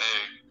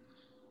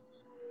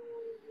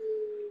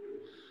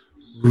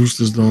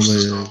 Roosters don't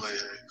lay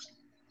eggs.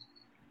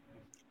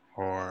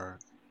 Or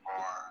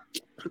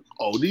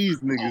oh, these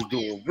niggas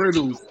doing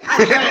riddles.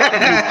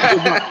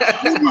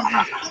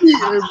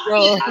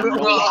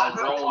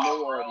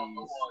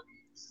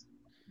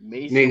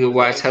 Nigga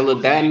watch hella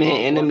Batman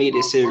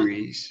animated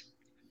series.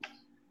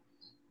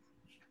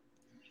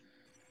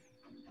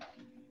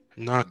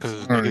 nah,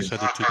 because niggas said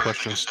the two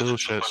questions still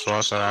shit, so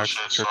I said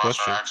ask your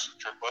question.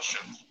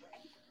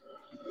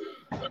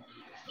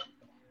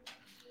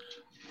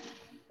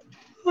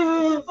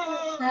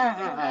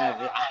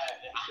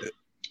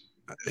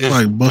 It's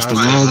Like Buster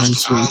Rhymes and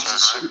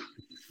shit.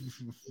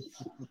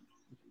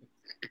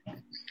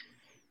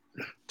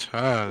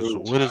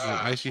 Taz, what is an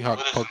icy hot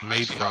puck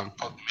made from?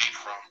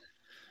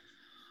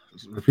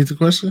 Repeat the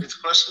question.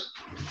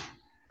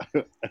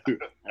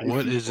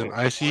 What is an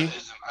icy?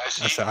 I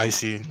said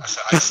icy.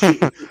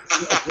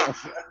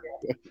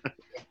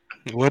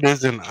 What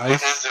is an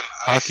ice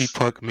hockey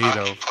puck made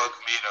of?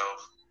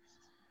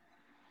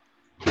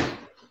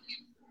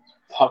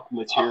 Puck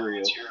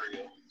material.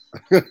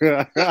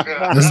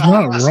 That's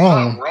not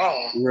wrong.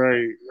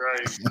 Right.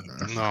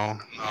 No.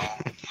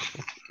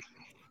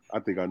 I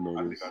think I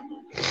know this.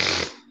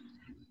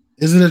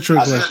 Is it a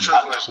trick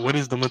question? What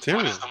is the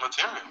material?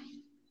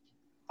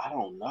 I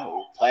don't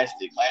know.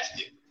 Plastic.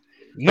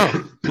 No.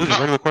 This is a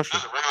regular question.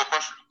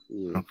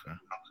 Yeah. Okay.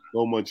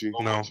 Go Munchie.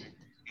 No.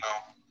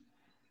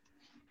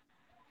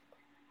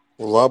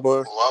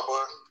 Rubber.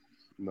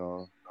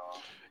 No.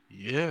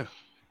 Yeah.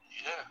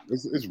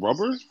 It's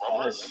rubber?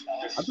 Yes.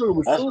 I thought it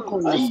was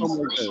silicone or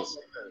something like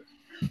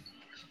that.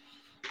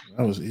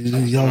 That was easy.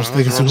 Y'all was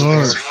thinking too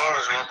hard.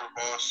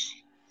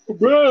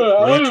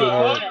 Way too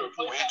hard.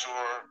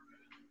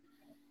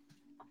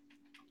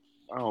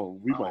 Oh,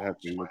 we might have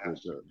to look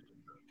at that.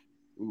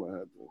 We might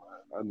have to.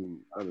 I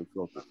didn't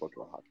feel the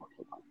fucking hockey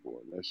puck before.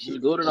 That shit.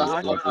 Just go to the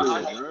hockey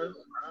field, bro.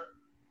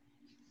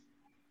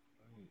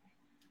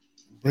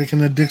 Breaking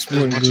the dick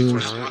sport. Munchie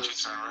turn, right?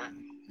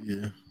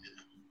 Yeah.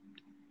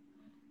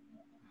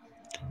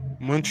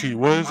 Munchie,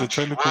 what is the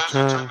technical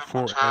term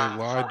for a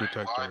lie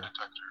detector?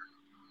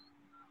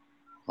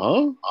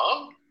 Huh?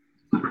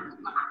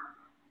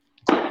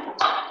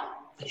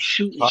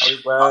 Shoot.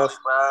 Polygraph.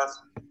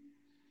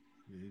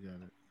 Yeah, you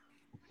got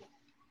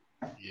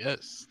it.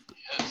 Yes.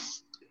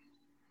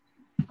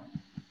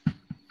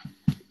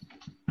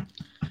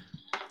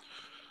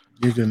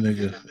 You good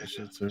nigga. It's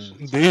your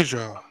turn.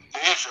 Deja.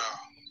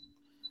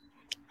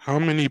 How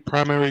many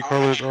primary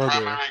colors are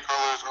there? I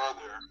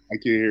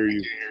can't hear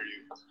you.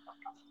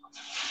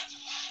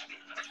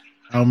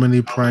 How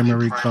many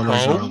primary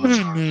colors are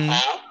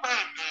there?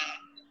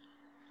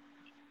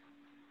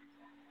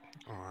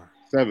 Alright.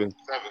 7.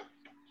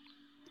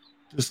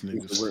 This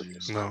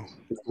nigga's No.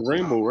 It's the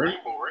rainbow, right?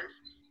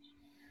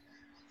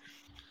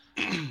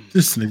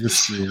 This nigga's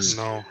scared.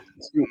 No.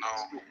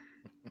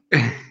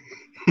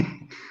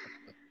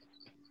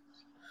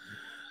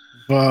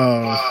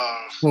 5,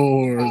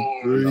 4,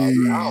 3,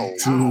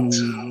 2,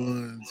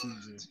 1.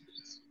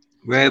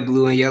 Red,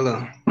 blue, and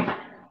yellow.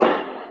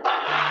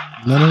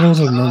 None of those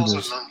are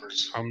numbers.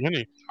 How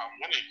many?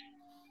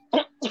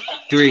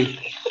 3.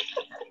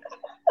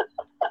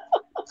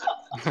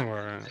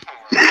 Alright.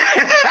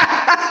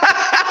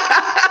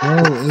 No,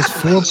 it's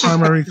 4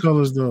 primary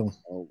colors though.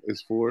 Oh,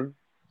 it's 4.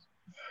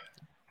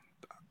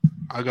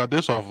 I got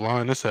this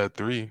offline. This had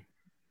 3.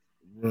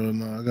 Bro,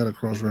 no, I got a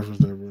cross reference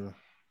there, bro.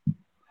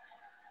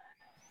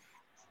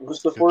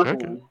 What's the Good fourth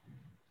checking.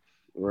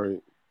 one?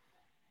 Right.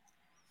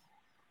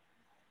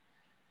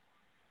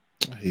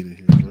 I hate it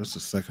here, bro. It's the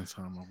second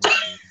time I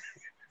watched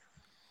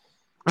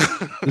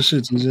it. Good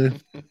shit,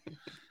 TJ. I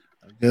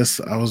guess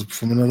I was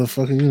from another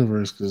fucking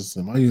universe because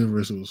in my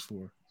universe it was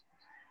 4.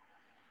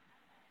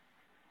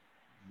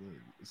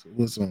 So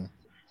what's on?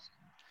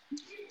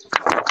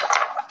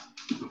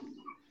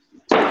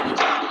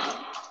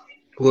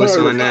 What's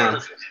on now?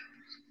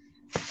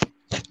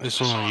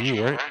 It's on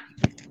you, right?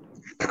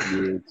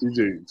 Yeah,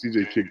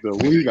 TJ kicked up.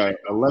 What you got?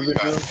 11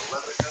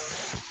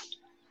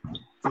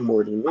 now?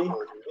 More than me.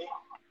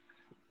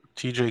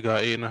 TJ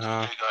got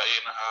 8.5.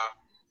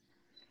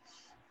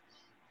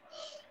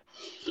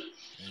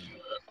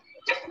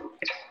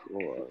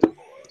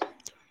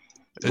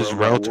 It's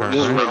Rel turn,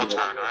 right?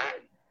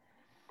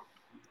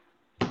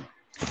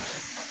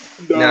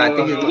 Nah, I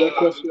think it's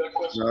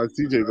Nah,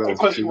 TJ The goes.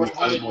 question was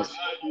how did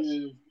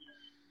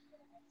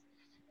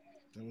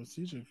That was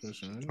TJ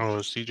question, right? Oh,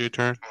 it's TJ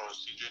turn?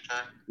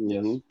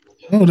 Mm-hmm.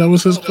 Oh, that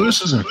was his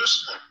question.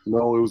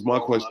 No, it was my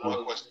question.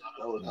 That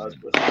was hard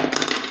question.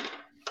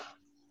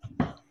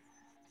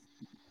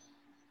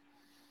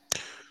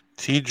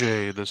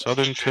 TJ, the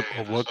southern tip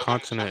of what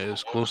continent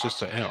is closest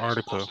to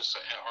Antarctica?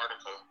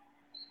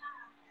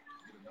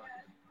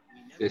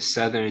 the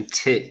southern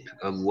tip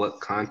of what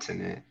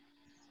continent?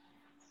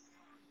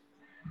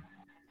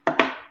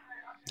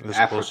 It's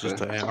Africa. closest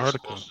to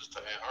Antarctica.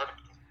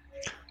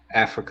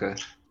 Africa.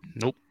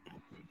 Nope.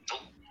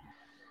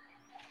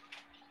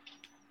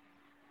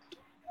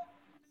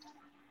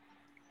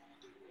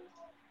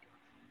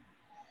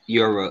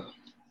 Europe.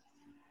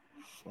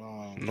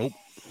 Nope.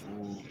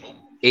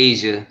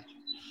 Asia.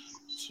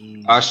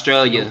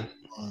 Australia.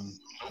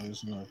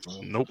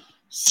 Nope.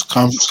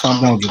 Calm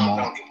down,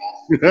 Jamal.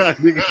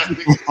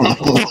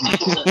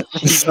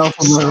 South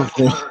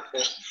America.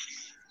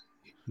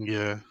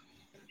 Yeah.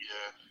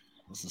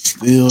 It's a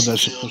steal that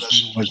should push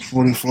me to like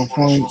 44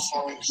 points.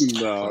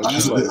 No,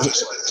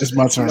 It's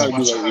my turn. like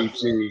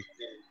 18.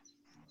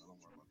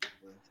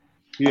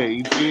 Yeah,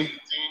 18.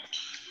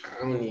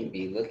 I don't even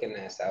be looking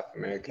at South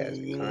America as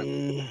a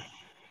continent.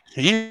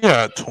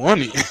 Yeah,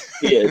 20.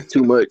 Yeah,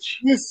 too much.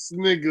 This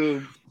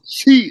nigga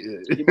Shit.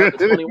 He about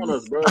to 21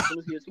 us, bro. As soon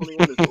as he hit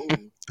 21, it's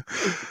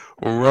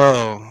over.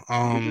 Well,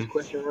 Get this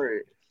question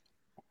right.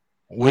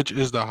 which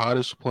is the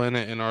hottest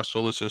planet in our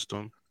solar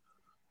system?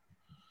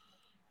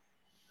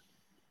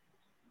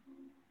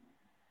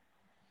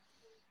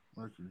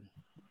 Mercury.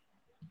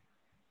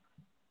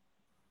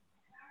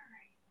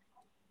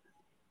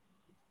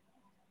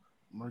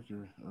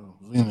 Mercury. Oh,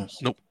 Venus.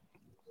 Nope.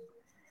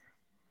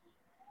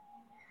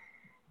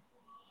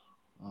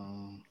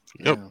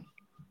 Yep. Damn.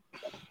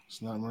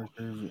 It's not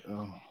Mercury.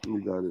 Oh.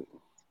 You got it.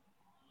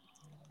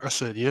 I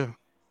said yeah.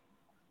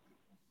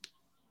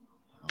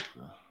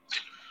 Okay.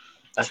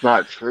 That's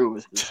not true.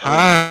 It's the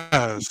sun.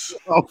 Taz.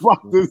 I'm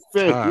about to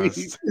say Taz.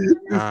 this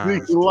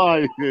nigga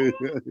lying.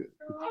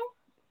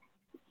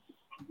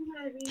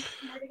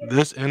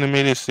 This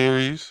animated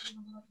series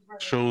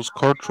shows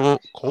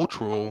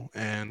cultural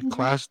and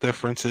class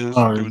differences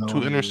I already through know two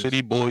what it inner is.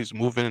 city boys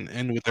moving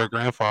in with their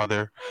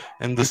grandfather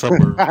in the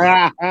suburbs.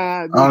 I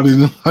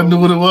knew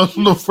what it was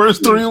from the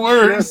first three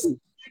words.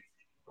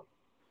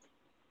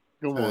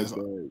 Come on,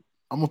 Dad.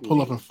 I'm gonna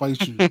pull up and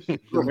fight you. You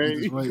don't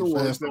get this right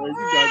fast. You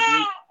got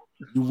this.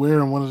 You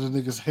wearing one of the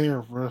niggas'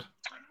 hair, bro.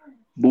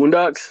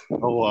 Boondocks.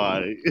 Oh,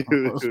 all right.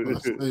 That's what I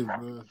say,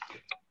 bro.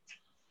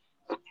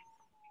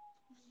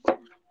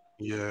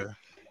 Yeah.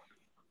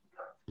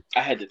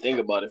 I had to think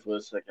about it for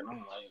a second. I'm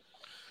like,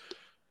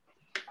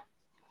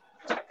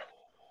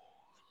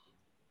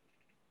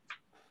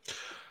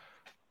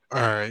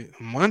 All right,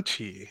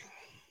 Munchie.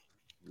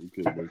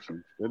 Okay,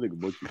 Munchie. That nigga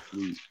Munchie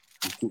sleep.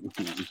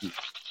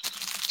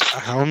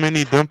 How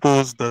many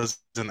dimples does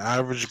an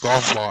average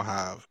golf ball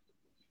have?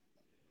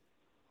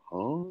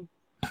 Huh?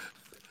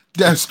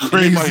 That's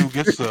crazy. Anybody who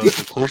gets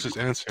the closest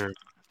answer.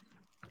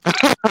 You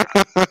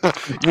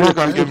don't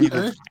gotta give me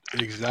the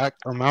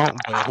exact amount,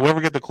 but whoever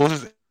get the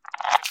closest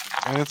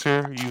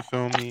answer, you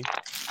feel me?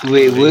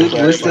 Wait,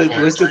 what's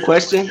the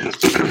question?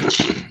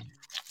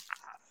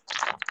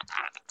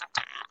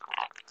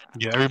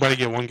 Yeah, everybody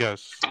get one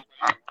guess.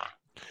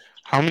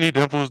 How many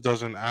dimples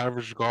does an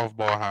average golf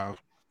ball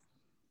have?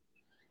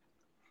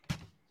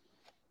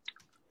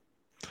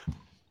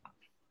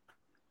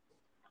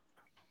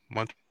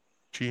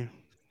 Munchie.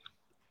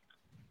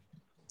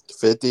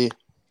 50.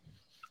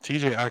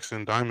 TJ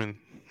asking Diamond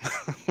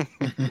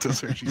to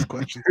search these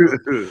questions.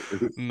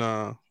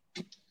 Nah.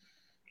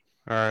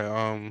 All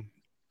right.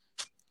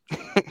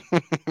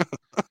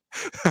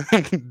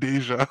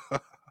 Deja.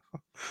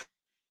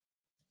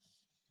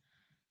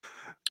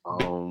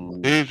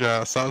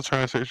 Deja, stop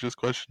trying to search this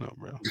question up,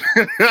 bro.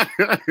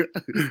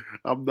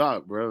 I'm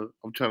not, bro.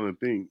 I'm trying to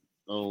think.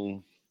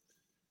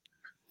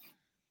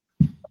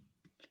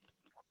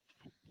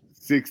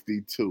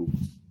 62.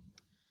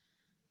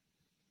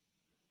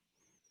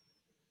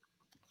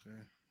 Okay.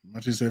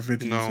 Munchie said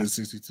 50. No. You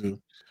said 62.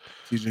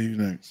 TJ, you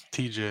next.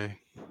 TJ.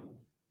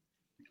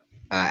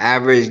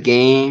 Average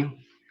game.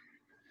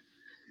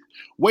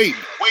 Wait.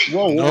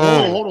 Whoa,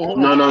 No. hold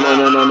on. no. No,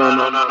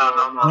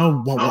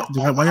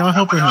 why y'all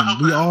helping him?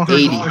 We all heard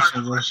 80. the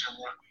question, bro.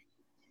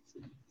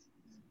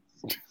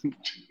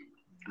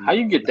 How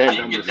you get that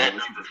number?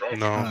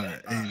 No. All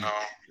right,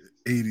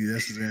 80.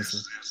 That's his answer.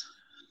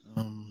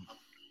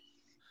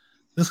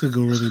 This could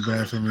go really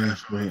bad for me,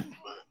 but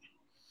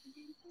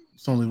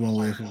it's only one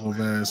way it could go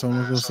bad. So I'm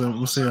gonna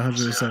we'll say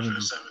 170.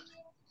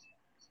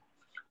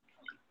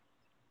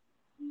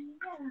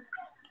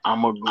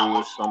 I'm gonna go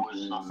with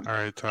something. All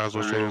right, Taz,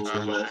 what's your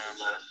answer?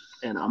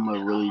 And I'm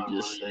gonna really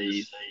just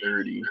say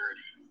 30.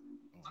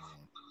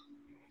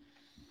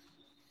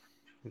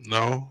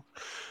 No.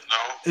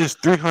 It's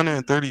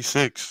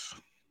 336.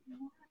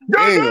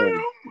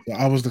 Damn.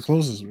 I was the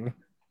closest, bro.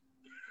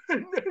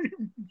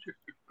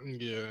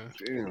 Yeah.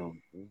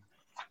 Damn. So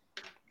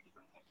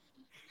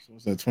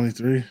what's that,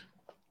 23?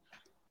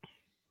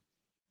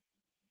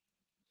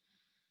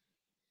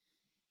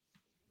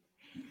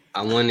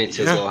 I wanted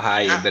to go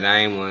higher, but I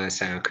ain't want to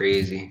sound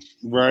crazy.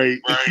 Right.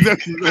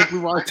 That's exactly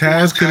why.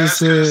 Taz could have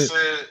said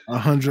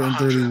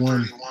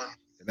 131.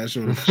 That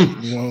should have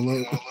fucked me all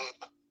up.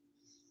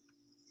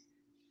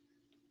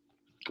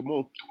 Come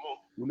on.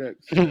 Who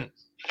next?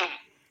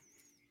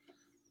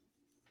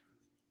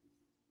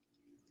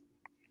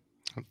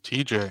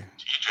 TJ.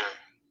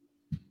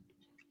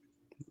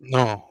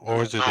 No,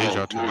 or is it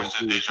Deja turn? I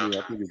think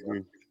it's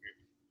me.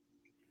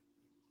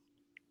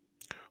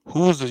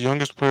 Who is the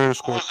youngest player to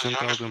score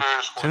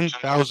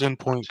 10,000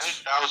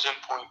 points?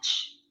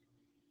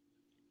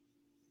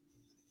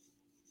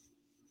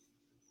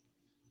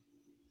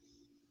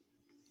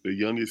 The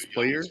youngest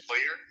player?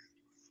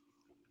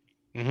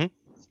 Mm-hmm.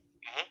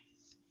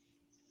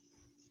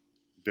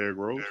 Derrick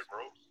Rose?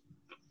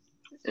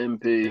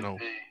 MP. No.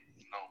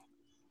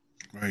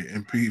 Right,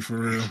 MP for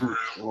real.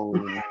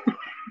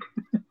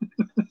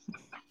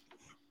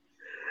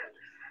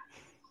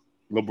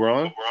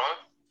 LeBron?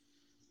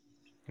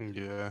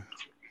 Yeah.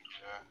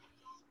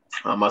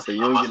 I'm about to say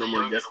you don't get no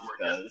more guesses,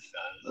 guys.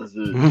 That's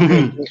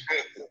it.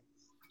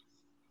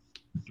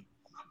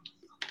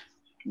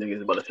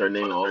 Niggas about to start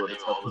naming all of the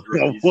toughest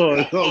rookies.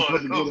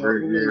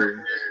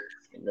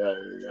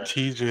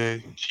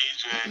 TJ.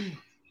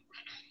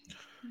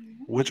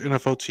 Which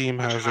NFL team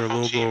has their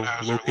logo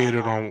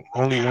located on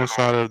only one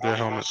side of their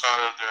helmets?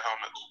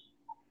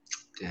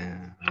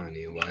 Damn, I don't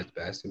even watch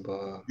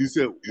basketball. You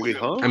said, wait,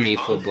 huh? I mean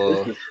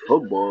football. This is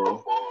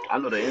football. I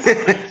know the answer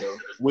to that, though.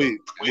 Wait,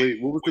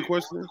 what was the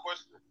question?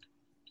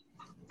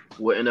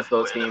 What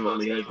NFL team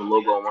only has the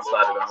logo on one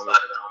side of the helmet?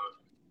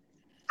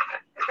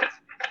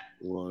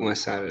 One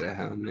side of the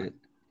helmet.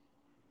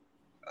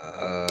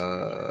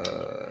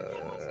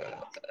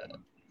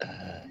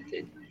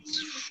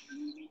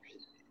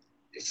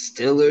 The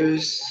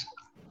Steelers.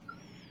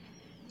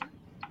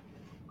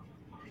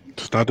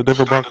 It's not the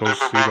Denver Broncos.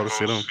 You about to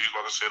say them?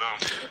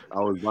 I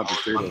was about to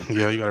say that.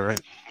 Yeah, you got it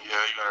right.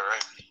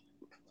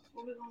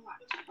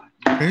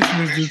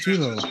 Patriots do too,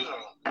 though.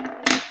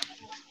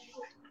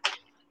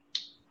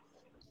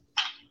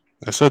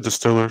 I said the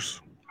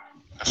Steelers.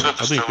 I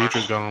think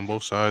Patriots got on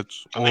both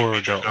sides, or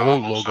their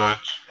old logo.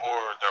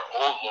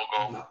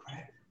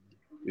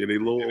 Yeah, they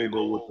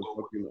logo with the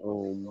fucking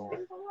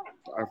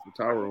Eiffel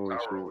Tower on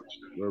shit,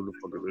 whatever the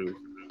fuck it is.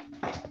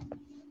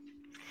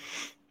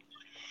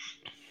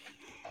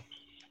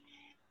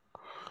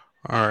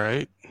 All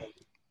right.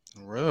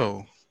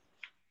 Well,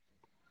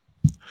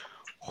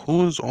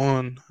 who's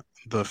on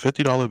the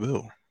 $50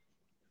 bill?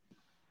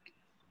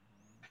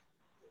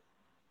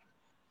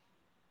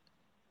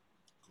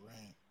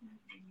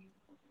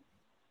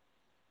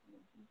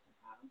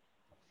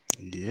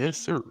 Yes,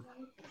 sir.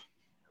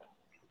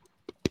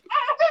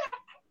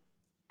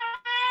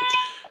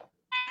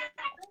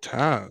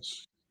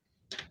 Taz.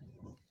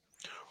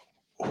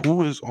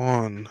 Who is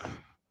on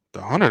the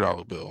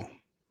 $100 bill?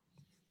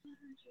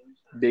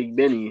 Big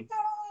Benny.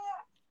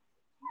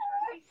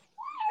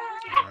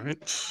 All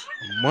right.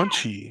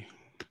 Munchie.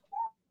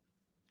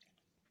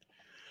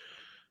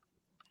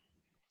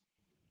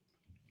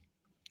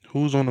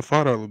 Who's on the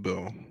 $5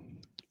 bill?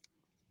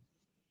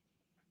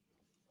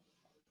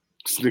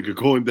 This nigga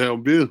going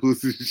down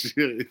bills and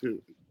shit.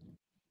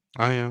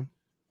 I am.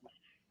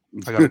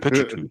 I got a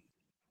picture too.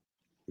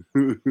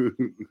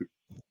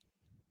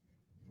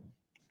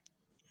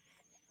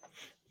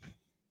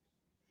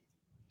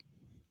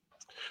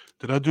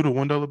 Did I do the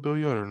 $1 bill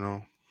yet or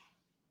no?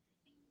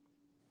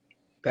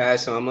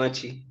 Pass on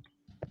Munchie.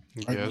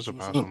 Yeah, it's a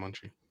pass on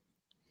Munchie.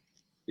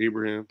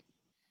 Abraham.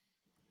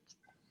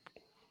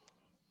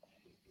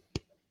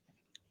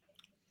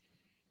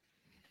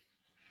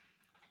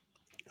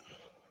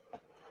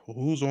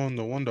 Who's on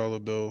the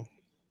 $1 bill?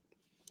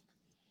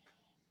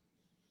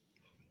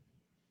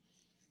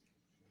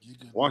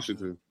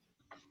 Washington.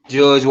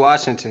 George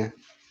Washington.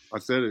 I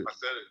said it.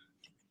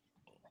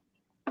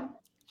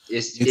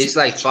 It's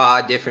like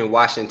 5 different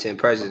Washington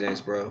presidents,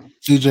 bro.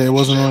 CJ, it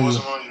wasn't on you.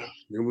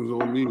 It was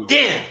on me.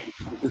 Damn.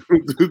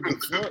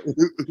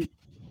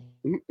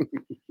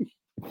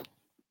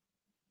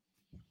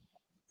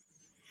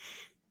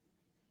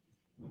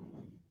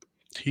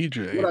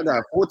 TJ. What I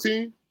got?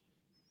 14?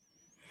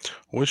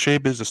 What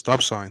shape is the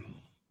stop sign?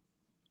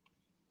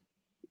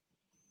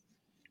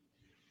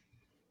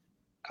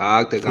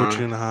 Octagon.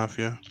 14 and a half,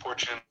 yeah.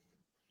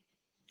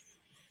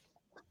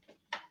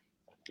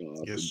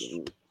 Yes.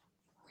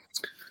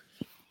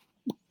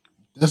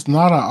 That's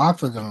not an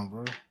octagon,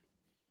 bro.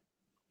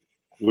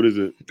 What is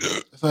it?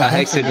 It's A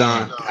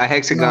hexagon. A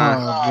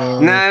hexagon.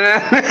 Nah,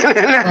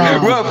 Nah.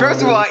 Bro,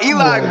 first of all,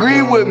 Eli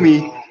agreed with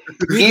me.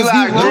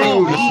 Eli agreed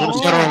with me.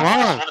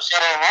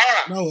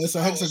 No, it's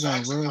a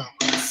hexagon, bro.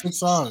 6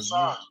 sides,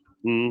 bro.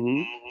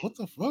 Mm-hmm. What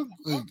the fuck?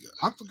 Like,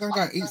 octagon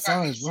got 8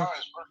 sides, bro.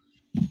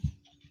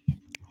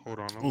 Hold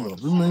on. Hold up.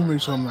 Let me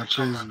make sure I'm not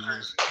crazy,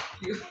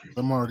 bro.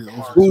 I'm already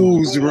over.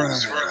 Who's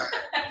right?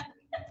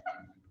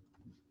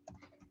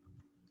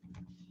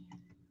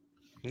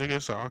 Nigga,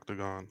 it's an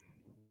octagon.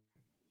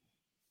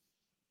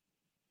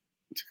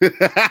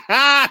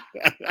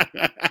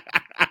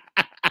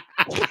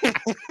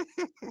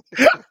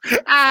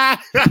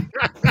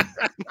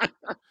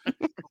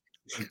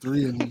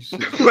 Three of these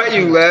shit. Why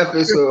you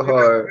laughing so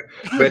hard?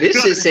 But this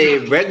should say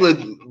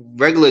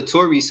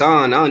regulatory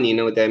sign. I don't even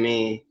know what that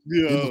means.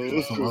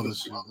 Yeah, some other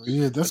shit. Bro.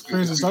 Yeah, that's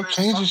crazy. Stop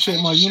changing shit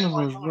in my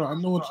universe, bro. I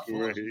know what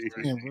you're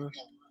saying, bro.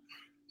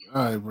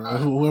 All right, bro.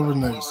 Whoever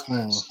next,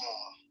 come on.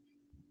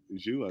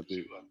 It's you, I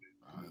think. All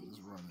right, let's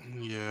run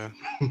it. Yeah.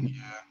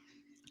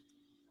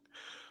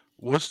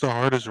 What's the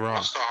hardest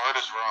rock?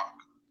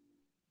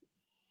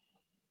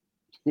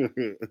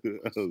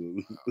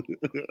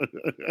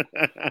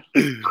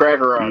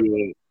 Cracker Rock.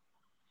 Yeah.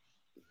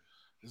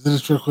 Is it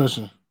a trick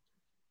question?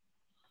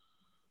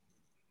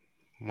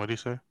 What do you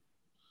say?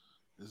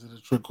 Is it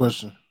a trick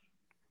question?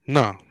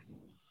 No.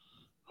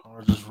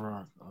 Hardest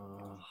rock.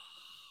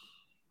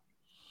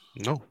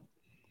 No.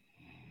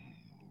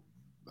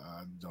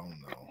 I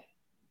don't know.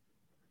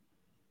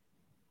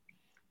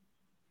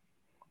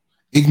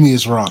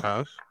 Igneous rock.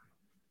 Taz?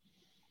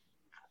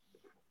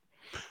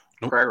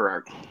 Nope. Cracker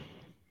Rock.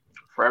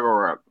 Fraggle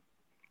Rock.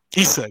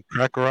 He said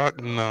crack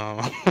rock?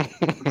 No.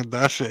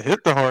 That shit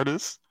hit the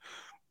hardest,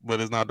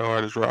 but it's not the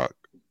hardest rock.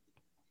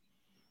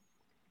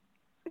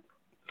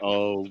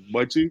 Oh,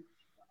 Munchie?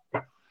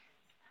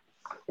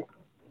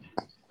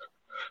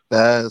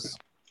 That's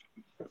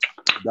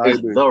It's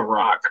Diamond. The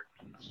Rock.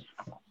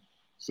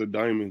 It's a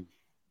diamond.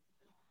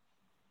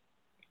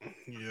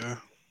 Yeah.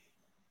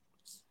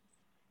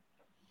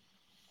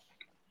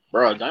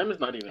 Bro, diamond's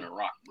not even a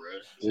rock, bro.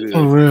 It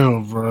For is.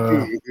 real,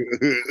 bro.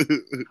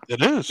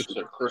 It is. It's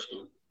a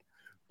crystal.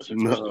 It's a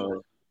No.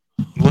 crystal.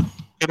 Look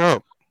it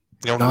up.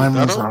 You want to look that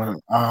Diamonds up?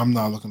 are. I'm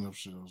not looking up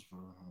shit else, bro.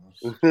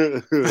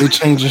 They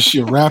changing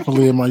shit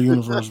rapidly in my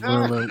universe,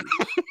 bro. Like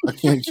I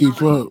can't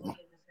keep up.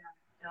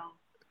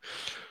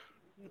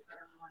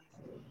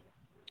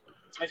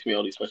 Ask me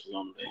all these questions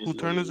on the Whose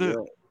turn is it? Yeah.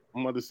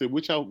 I'm about to say, where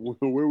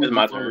would It's you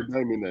my find a turn.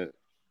 diamond at?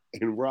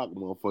 In rock,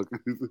 motherfucker.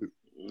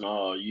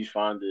 No, you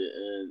find it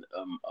in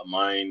a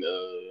mine.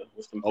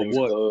 What's them A things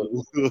what? called?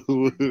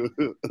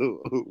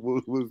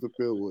 What's the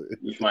field with?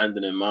 You find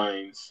it in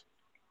mines,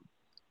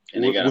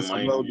 and they What, gotta what's the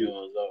mine them value?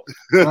 joints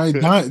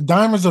out. Right,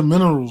 diamonds are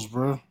minerals,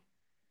 bro.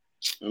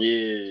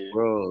 Yeah,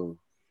 Bro,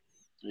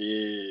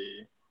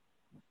 yeah,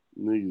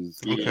 niggas.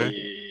 yeah.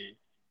 Okay.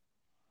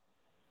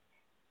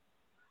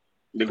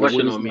 The So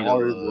question what is on the me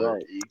hardest though,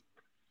 rock? E.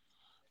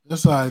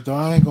 That's all right, though.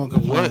 I ain't gonna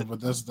complain, What?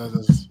 but that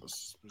is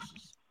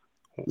suspicious.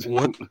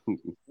 What's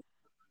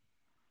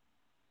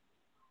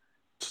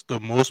the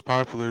most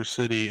popular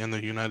city in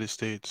the United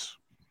States?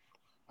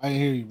 I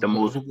hear you. The Bro.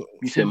 most,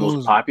 you said who most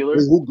goes? popular?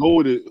 Who go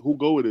with it? Who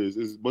go with it?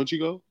 Is Bunchy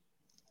go?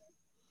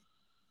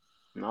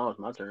 No, it's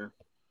my turn.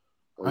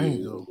 Oh, I yeah, ain't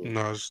yeah, go. okay.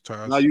 No, it's No,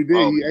 Taz. you did.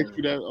 Oh, He yeah. asked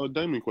you that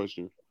diamond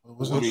question.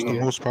 What's I up, What's mean, the he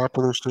Sean? most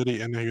popular city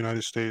in the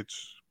United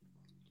States?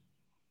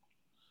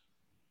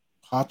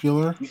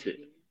 Popular? You said,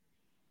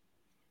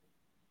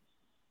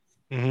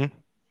 Mm-hmm.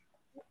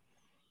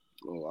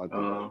 Oh, I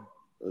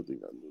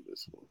think I knew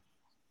this one.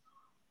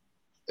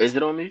 is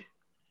it on me?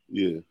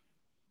 Yeah.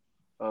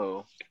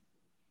 Oh,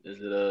 is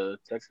it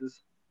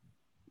Texas?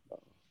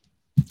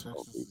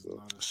 Texas think is so.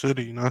 not a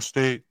City, not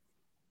state.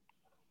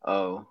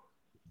 Oh,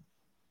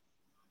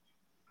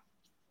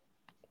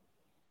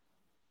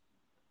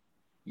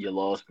 you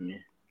lost me.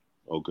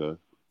 Okay.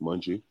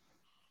 Munchie.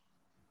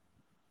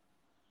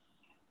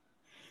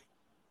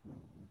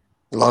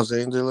 Los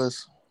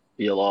Angeles.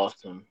 You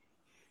lost him.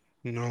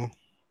 No.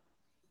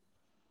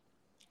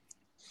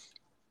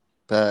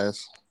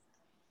 Pass.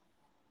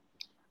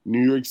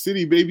 New York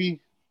City, baby.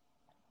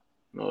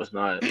 No, it's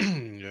not.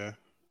 Yeah,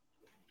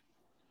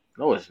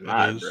 No, it's it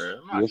not, is. bro.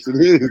 I'm not Yes, trying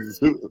it is.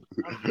 I'm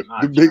The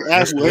not Big trying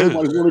Yes, Apple. it to.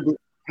 Everybody is. want to go.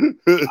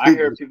 I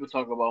hear people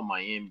talk about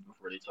Miami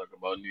before they talk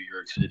about New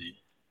York City.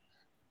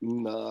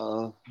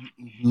 Nah.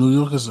 New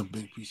York is a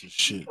big piece of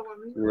shit.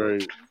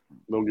 Right.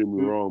 Don't get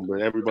me wrong,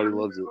 but everybody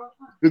loves it.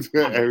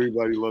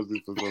 Everybody loves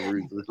it for some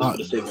reason. For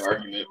the sake of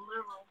argument.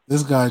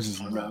 This guy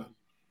just I'm mad. not.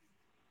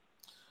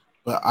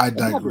 But I I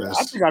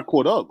digress. think I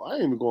caught up. I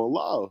ain't even gonna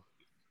lie.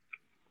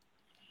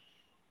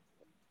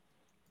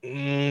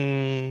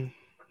 Mm,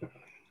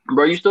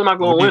 Bro, you still not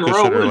what gonna do you win round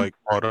consider one. like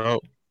caught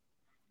up?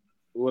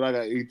 What I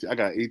got? 18, I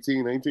got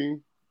 18,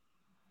 19.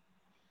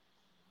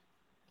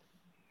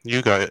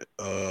 You got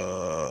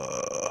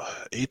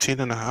 18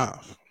 and a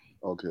half.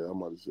 Okay,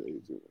 I'm about to say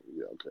 18.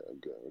 Yeah, okay, I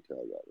got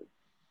it.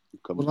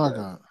 What Coming I back.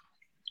 got?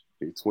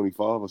 25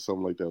 or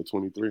something like that, or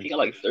 23. He got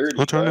like 30.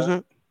 What turn bro. is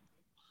it?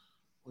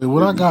 Wait,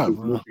 what I got,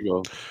 bro?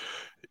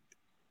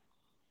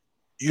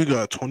 You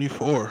got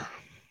 24.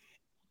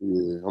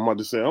 Yeah, I'm about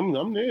to say I'm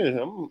there.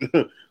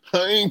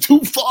 I ain't too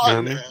far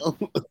You know now.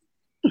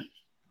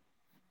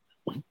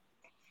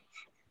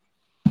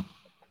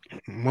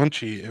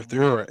 Munchie, if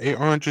there are 8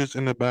 oranges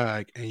in the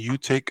bag and you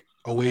take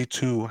away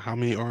 2, how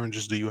many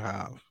oranges do you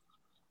have?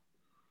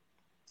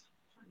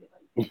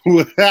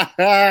 Wait,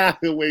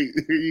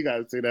 you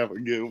gotta say that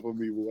again for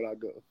me when I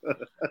go.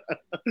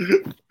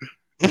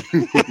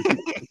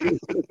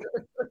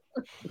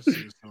 This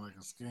shit sound like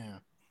a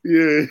scam.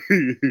 Yeah.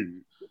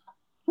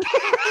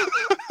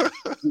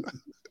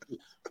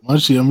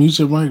 Munchie, unmute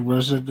your mic,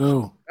 bro. Should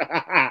go.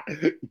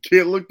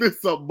 Can't look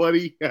this up,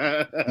 buddy.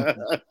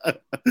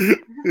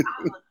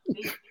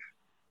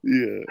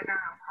 Yeah.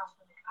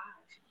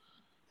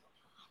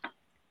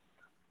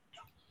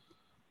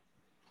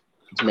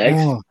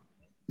 Next. Oh,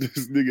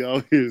 This nigga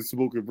out here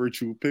smoking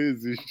virtual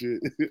pens and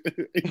shit.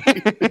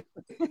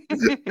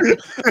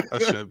 I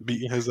should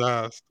beat his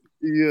ass.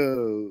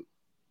 Yo.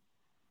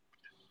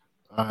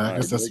 I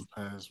guess that's a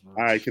pass, bro.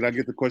 All right, can I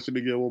get the question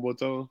again one more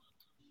time?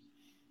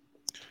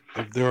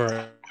 If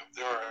there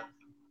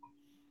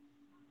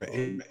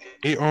are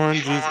 8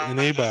 oranges in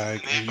a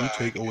bag and you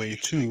take away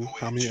 2,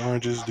 how many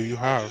oranges do you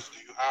have?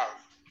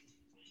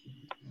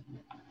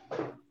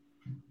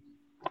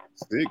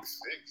 6.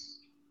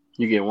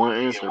 You get one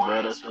answer,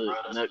 bro. That's it.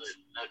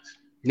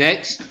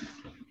 Next.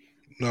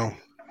 No.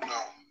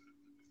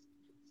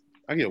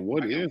 I get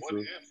one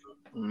answer.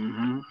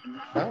 Mm-hmm.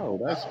 How?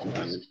 That's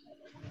stupid.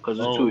 Because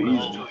it's too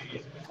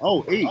easy.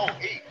 Oh, 8.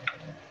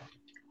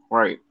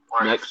 Right.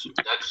 Next. He's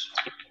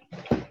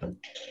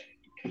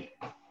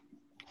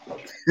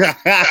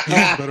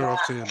better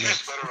off saying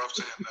next.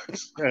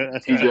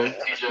 TJ,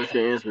 what's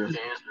your answer?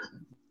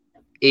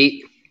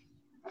 8.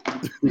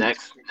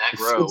 Next.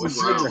 Bro,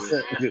 what's wrong with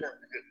you?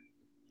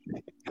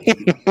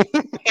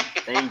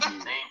 Thank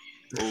you.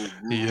 Oh,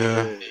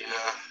 Yeah.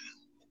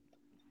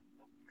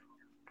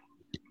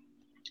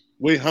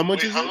 Wait, how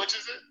much is it?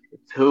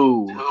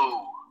 2.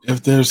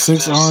 If there's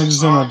 6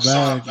 oranges in a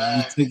bag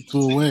and you take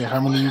 2 away, how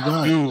many you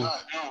got? 2. You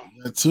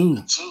got 2.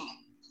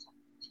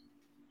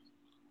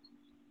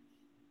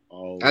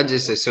 Oh, I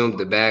just assumed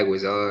the bag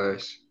was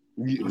ours.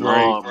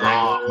 No,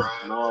 bro.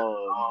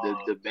 No,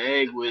 the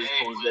bag was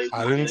Jose.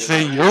 I didn't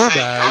say your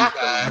bag.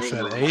 I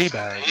said a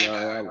bag. Nah,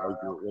 I like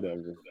it.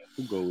 Whatever.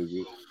 Who go is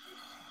it?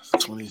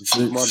 26.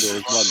 It's my go.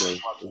 It's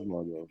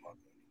my go.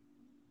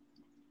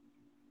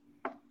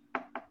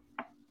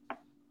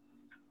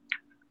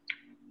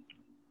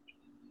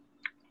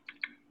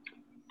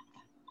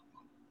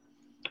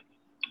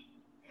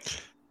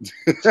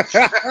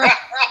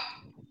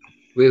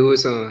 Wait,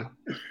 who's on?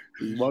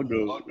 It's my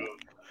go.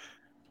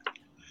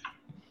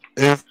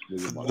 If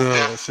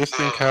the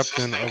assistant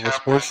captain of a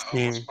sports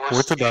team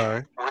were to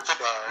die,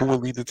 who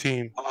would lead the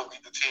team?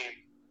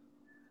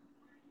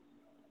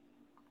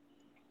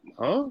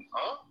 Huh?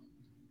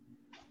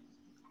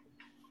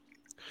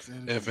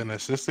 If an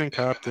assistant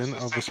captain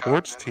of a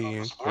sports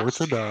team were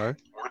to die,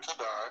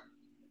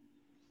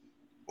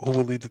 who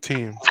would lead the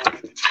team?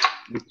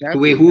 The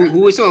captain. Wait,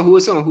 who is on? Who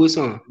is on? Who is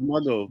on?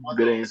 My go.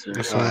 Good answer.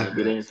 Yes, sir.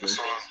 Good answer.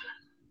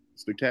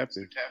 It's the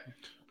captain.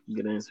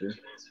 Good answer.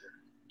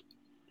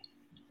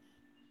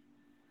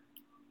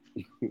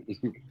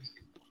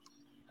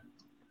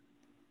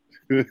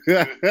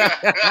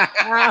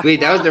 Wait,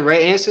 that was the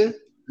right answer?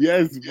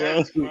 Yes,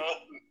 bro.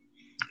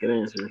 Good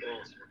answer.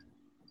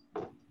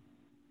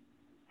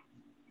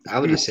 I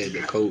would have said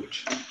the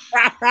coach.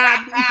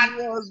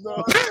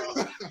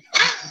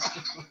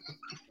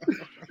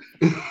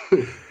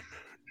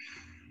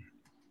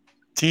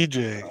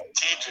 TJ.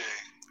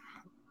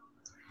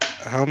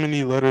 How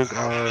many letters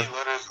are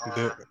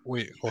there?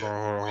 Wait, hold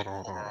on.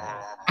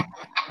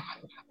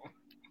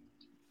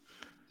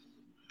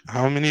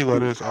 How many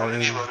letters are in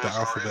the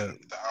alphabet?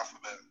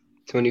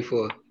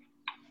 24.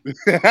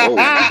 How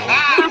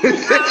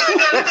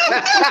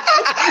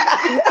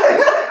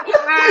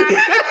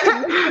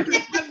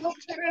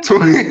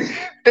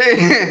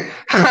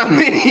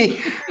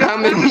many? All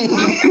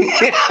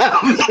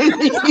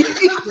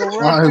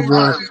right,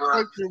 bro.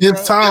 Hit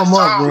time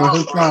up, bro.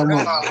 Hit time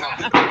up.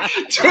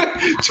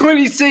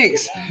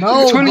 26.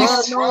 No, 20,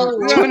 bro,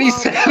 no.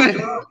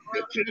 27.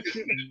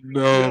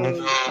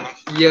 No.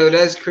 Yo,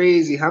 that's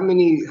crazy. How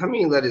many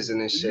letters in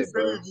this shit,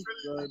 bro?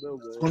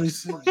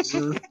 26,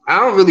 bro. I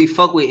don't really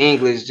fuck with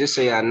English, just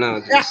so y'all know.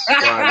 Just so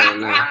I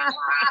don't know.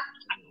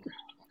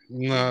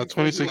 Nah,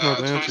 26 not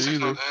the answer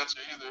either.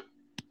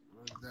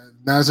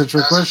 That's a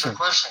trick question.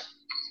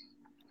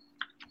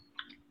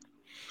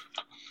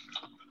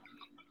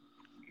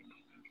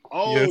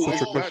 Oh, Yeah, it's a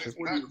trick question.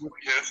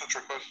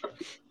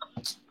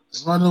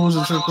 If I knew it was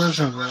a trick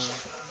question, bro.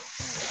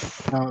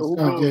 No, it's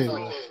kind of gay,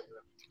 bro.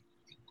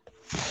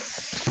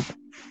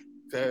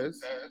 Taz.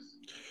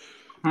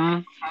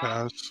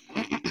 Pass.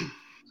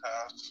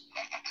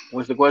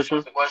 What's the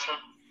question?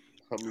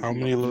 How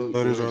many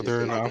letters are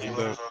there in the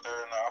alphabet?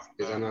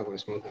 Because I'm not going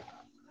to smoke it.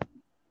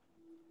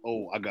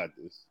 Oh, I got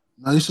this.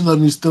 No, you should let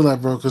me steal that,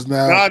 bro. Because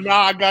now, I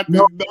got this.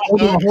 no,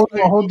 hold on,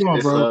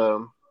 It's,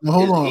 bro. No,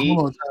 hold it's 8.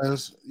 on,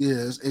 Taz.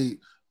 Yeah, it's 8.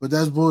 But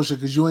that's bullshit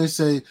because you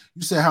say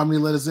how many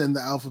letters in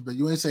the alphabet.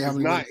 You ain't say how It's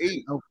many. not letters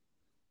 8.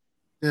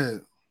 Yeah,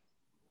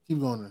 keep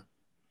going there.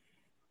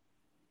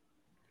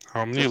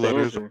 How many What's the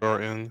letters answer?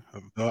 are in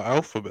the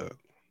alphabet?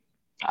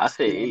 I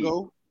say 8.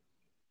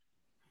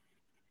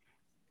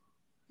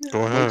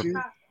 Go ahead.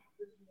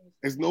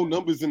 There's no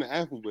numbers in the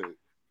alphabet.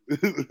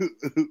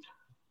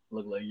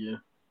 Look like you.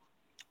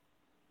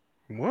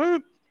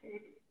 What?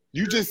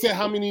 You just said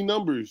how many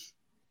numbers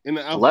in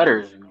the alphabet?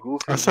 Letters.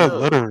 Goofy I said hell.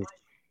 letters.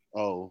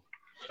 Oh,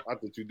 I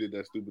thought you did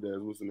that stupid ass.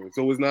 What's the name?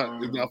 So it's not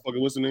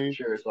fucking what's the name?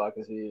 Sure, so I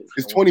can see it.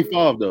 It's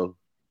 25 though.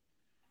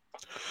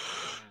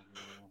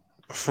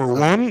 For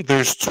one,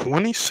 there's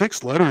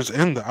 26 letters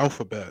in the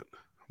alphabet.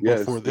 Yes,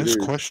 but for it this is.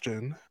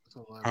 question,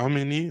 how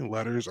many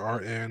letters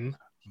are in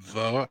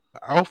the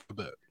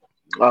alphabet?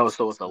 Oh,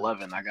 so it's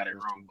 11. I got it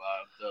wrong,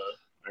 Bob.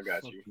 I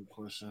got you.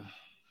 Question.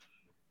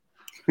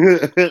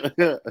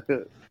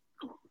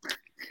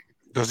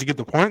 Does he get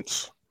the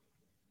points?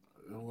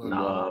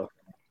 Nah.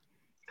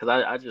 Because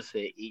I just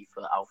said 8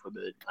 for the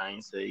alphabet. I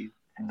ain't say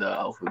the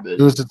alphabet.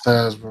 It was the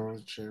Taz, bro.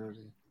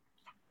 Charity.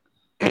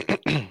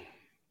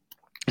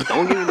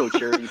 Don't give me no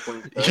charity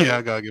points. Yeah,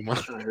 I gotta get mine.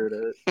 I heard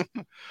that.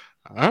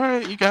 All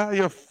right, you got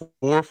your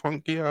 4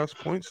 funky ass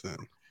points then.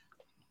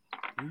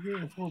 You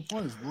getting 4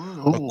 points,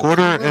 bro. A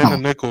quarter and a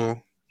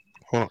nickel.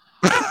 Hold on.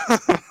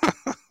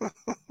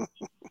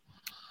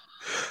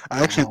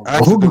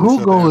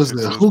 Who goal is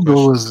it? Who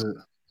goal is it?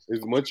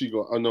 It's Munchie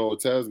go. Oh no,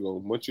 Taz go.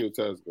 Munchie or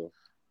Taz go.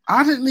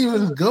 I didn't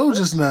even go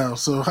just now,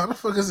 so how the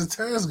fuck is it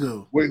Taz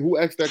go? Wait, who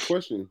asked that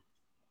question?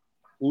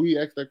 Who he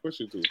asked that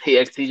question to? He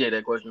asked TJ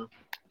that question.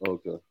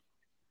 Okay.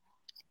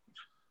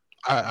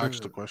 I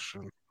asked the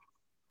question.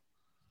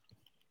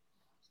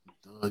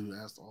 You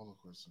asked all the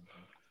questions.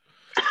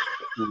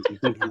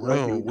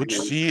 Bro, which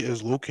sea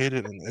is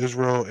located in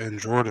Israel and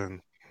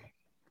Jordan?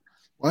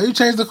 Why you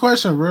change the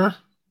question, bro?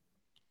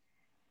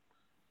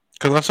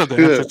 Because I said the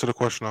answer to the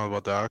question I was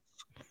about to ask.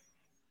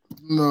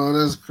 No,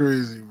 that's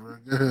crazy, bro.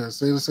 Go ahead.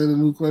 Say the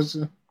new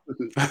question.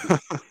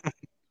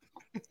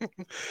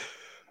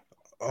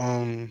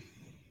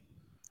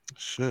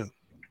 Shit.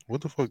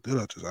 What the fuck did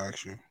I just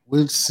ask you?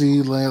 Which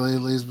sea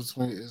lays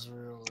between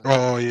Israel and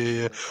Oh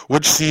yeah.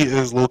 Which sea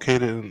is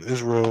located in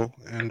Israel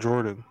and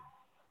Jordan?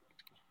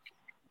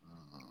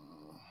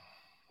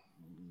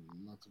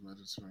 not the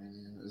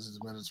Mediterranean. Is it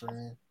the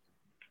Mediterranean?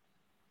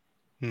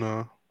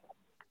 No.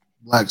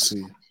 Black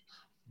Sea,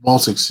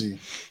 Baltic Sea,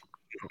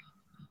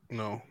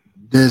 No.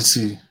 Dead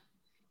Sea.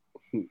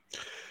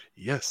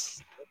 Yes.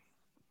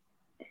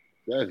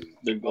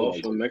 The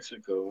Gulf of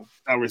Mexico.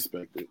 I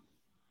respect it.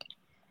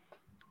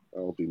 I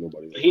don't think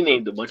nobody. He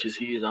named a bunch of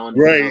seas. I don't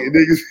Right,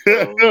 even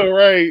know.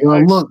 right.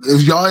 Well, look,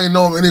 if y'all ain't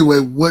know him anyway,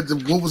 what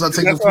was I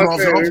taking foot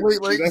off y'all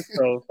plate? Like, that's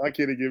tough. I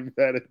can't get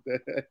mad at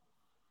that.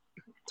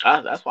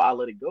 That's why I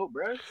let it go,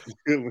 bro.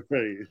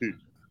 Right.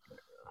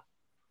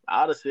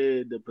 I'd have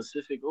said the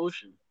Pacific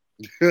Ocean.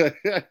 And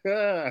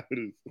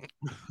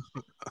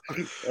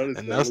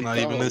that's not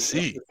even a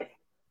sea.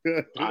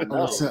 I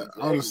would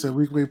have said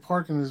Weekway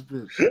Park in this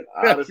bitch.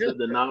 I'd have said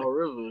the Nile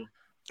River.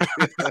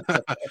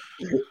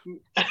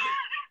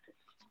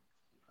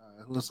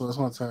 Who's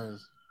on Taz?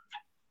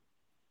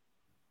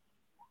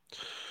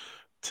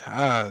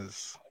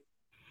 Taz.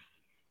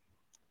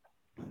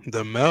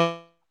 The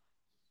male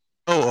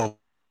of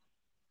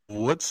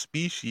what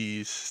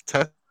species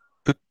tested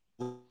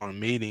on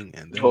mating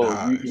and then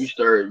dies? You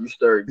start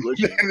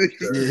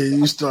glitching.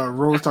 You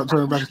start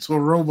turning back into a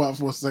robot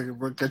for a second,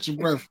 bro. Catch your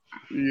breath.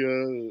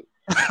 Yeah.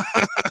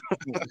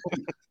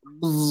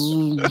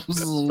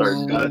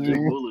 Start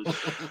dodging bullets.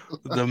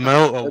 The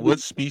male of what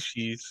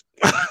species?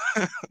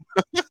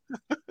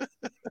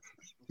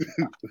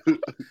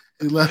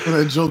 He left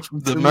that joke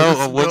from the 10 male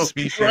minutes of what ago.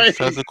 species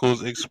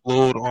testicles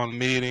explode on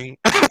mating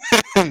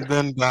and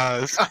then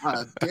dies?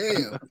 God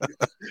damn.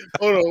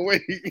 Hold on,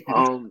 wait.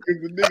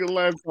 The nigga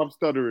laptop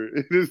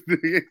stuttering. This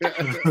nigga.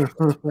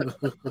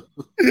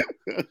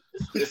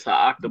 It's an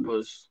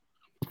octopus.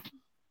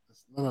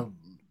 It's not a...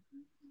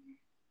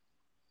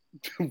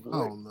 I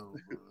don't know,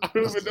 bro. I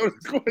don't even know the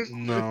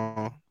question.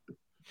 No.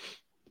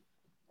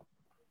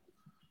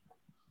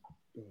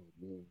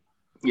 Oh,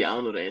 yeah, I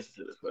don't know the answer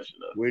to this question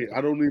though. Wait,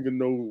 I don't even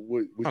know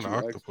what Not you an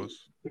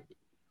octopus.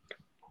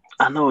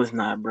 I know it's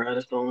not, bro.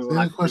 That's the only one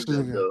I can think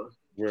of, though.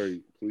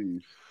 Right,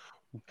 please.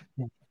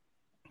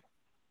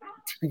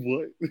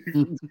 What?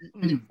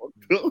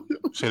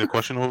 Say the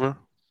question over.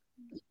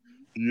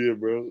 Yeah,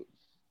 bro.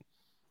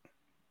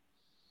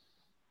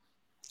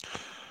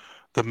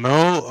 The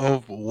male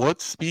of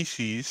what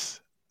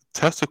species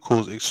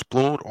testicles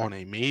explode on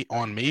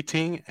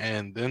mating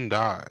and then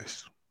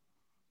dies?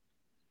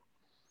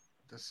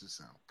 That just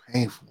sounds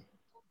painful.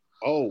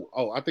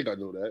 Oh, I think I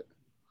know that.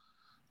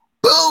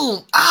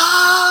 Boom!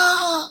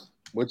 Ah!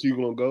 What you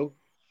gonna go?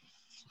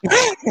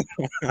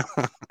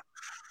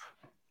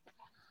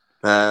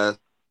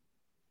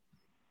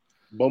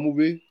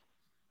 Bumblebee?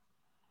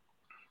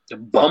 The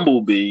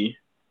bumblebee?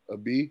 A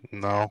bee?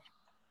 No.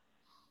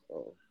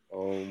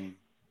 Oh,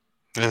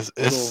 It's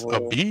a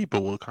bee,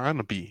 but what kind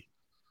of bee?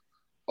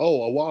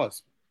 Oh, a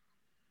wasp.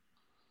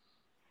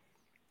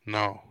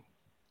 No.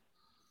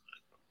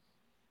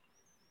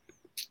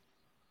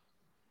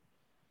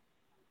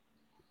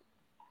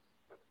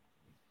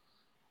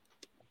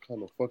 What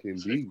kind of fucking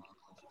bee?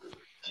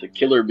 It's a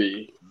killer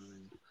bee.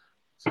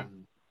 Oh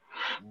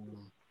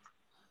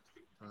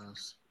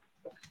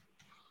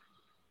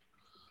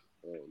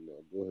no,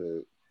 go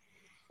ahead.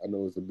 I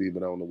know it's a bee,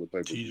 but I don't know what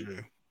type of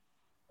bee.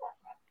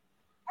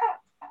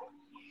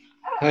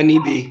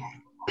 Honeybee.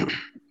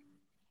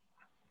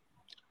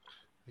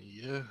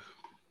 Yeah.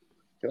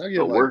 Can I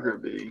get like worker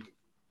bee?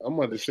 I'm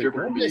about to say, can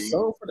I get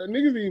something for that?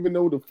 Niggas didn't even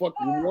know what the fuck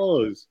it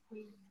was.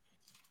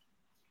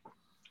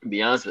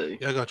 Beyonce.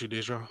 Yeah, I got you,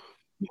 Deja.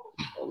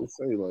 I would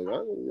say like I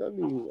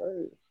need.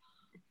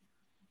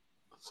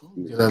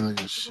 Get that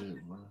nigga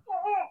shit, bro.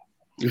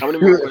 How many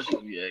more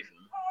questions we asking?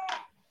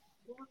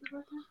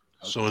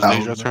 So is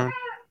Deja's turn?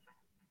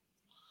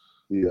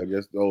 Yeah, I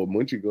guess. Oh,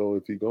 Munchie go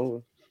if he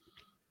going.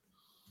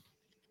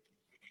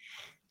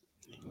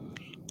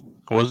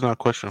 Wasn't that a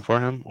question for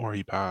him, or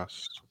he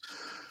passed?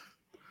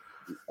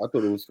 I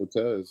thought it was for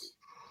Taz,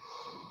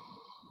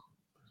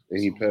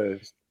 and he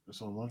passed.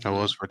 It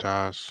was for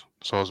Taz.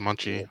 So it was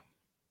Munchie. Yeah.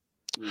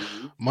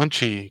 Mm-hmm.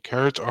 Munchie,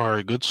 carrots are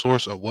a good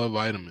source of what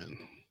vitamin?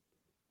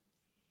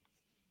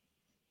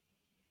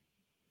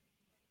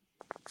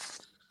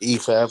 E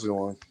for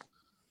everyone.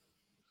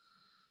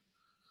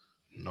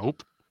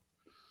 Nope.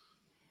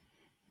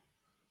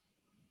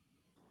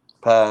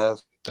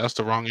 Pass. That's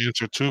the wrong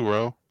answer too,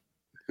 bro.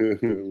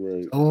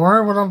 Right. Don't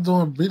worry what I'm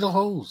doing. Be the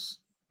host.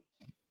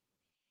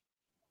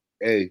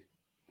 Hey.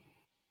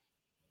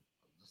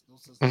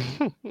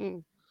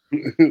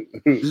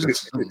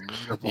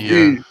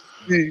 Yeah.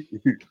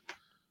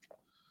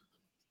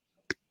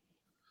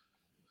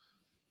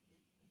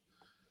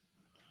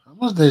 How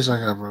much days I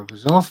got, bro?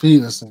 Because y'all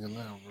feeding this nigga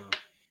now,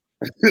 bro.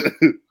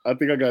 I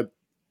think I got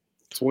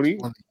 20.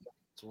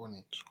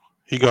 20.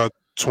 He got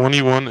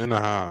 21 and a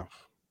half.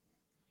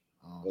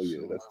 Oh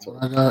yeah, that's tough.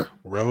 I got.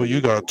 Rel,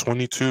 you got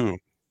 22.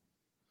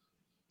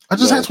 I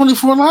just had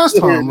 24 last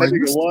time. Like, that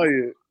nigga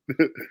Wyatt.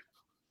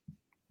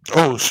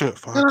 Oh shit,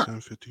 5,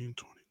 10, 15,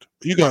 22.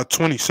 You got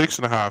 26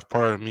 and a half,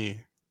 pardon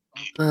me.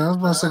 Okay, I was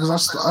about to say,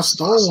 because I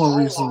stole one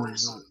recently.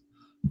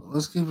 But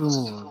let's keep it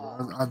moving,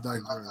 bro. I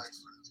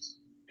digress.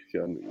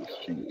 Y'all niggas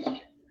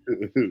cheating.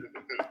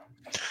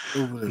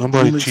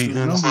 Nobody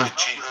cheating.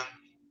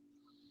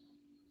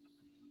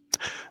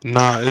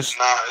 Nah, it's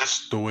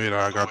the way that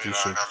I got this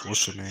shit.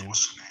 What's the name?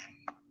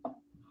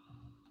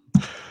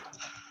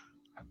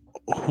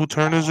 Who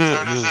turn is it?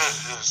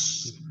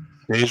 Is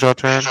Deja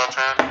turn?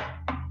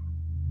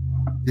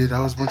 Yeah, that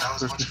was much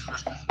question.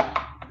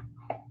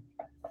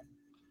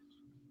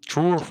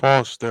 True or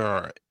false? There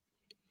are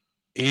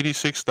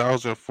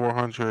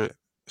 86,400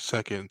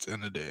 seconds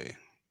in a day.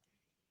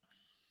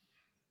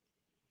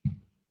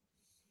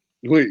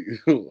 Wait,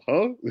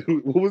 huh?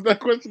 What was that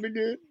question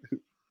again?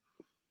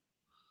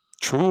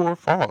 True or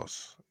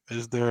false?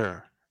 Is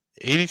there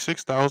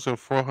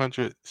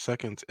 86,400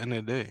 seconds in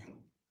a day?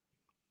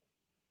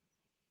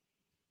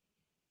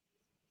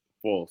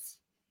 False.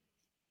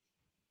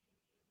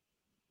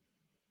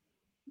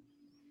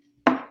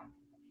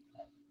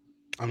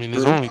 I mean,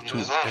 there's only two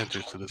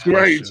answers to this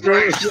Right,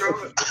 question.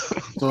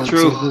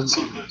 True.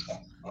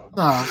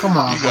 Nah, come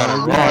on, you got it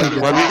wrong,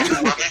 buddy.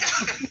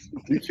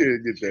 You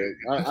can't get that.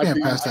 I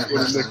can't pass that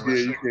question. Yeah,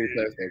 you can't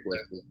pass that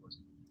question.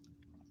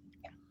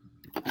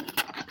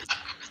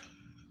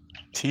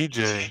 TJ.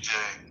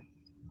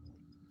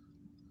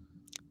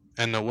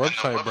 And the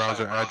website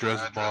browser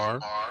address bar.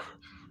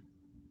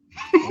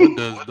 What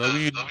does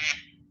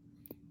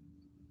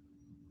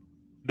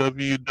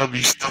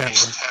www stand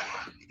for?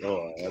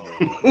 Oh, I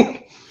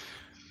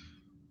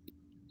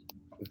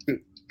know.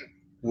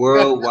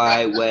 World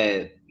Wide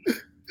Web.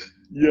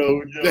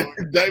 Yo,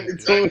 Diamond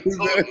told his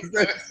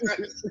ass.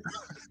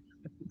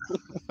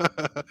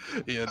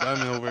 Yeah,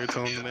 Diamond over here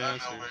telling him the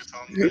answer.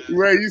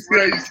 Right, you see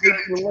how you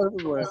switch the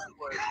left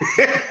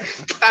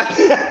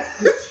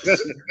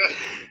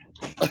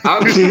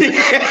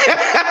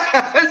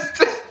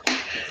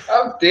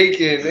I'm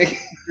thinking.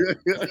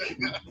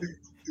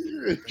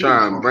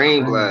 Trying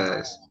brain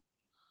blast.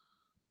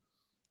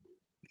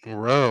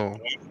 Bro.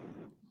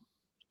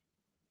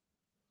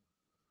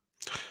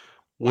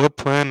 What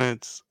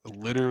planets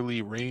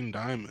literally rain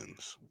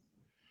diamonds?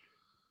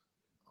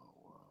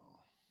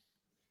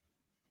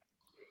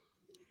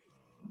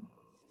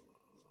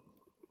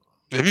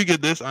 If you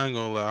get this, I ain't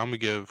gonna lie. I'm gonna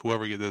give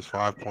whoever get this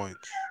 5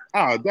 points.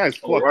 Ah, that's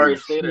fucking. I already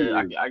say that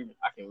I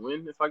can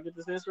win if I get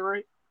this answer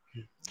right.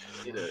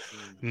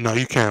 No,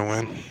 you can't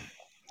win.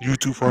 You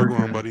too far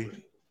gone, buddy.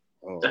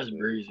 Oh, that's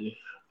crazy.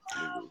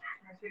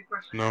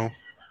 No.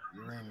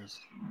 Uranus.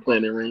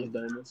 Planet range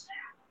diamonds.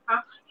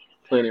 Huh?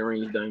 Planet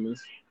range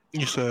diamonds.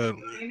 You said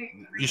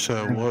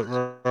what,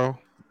 bro?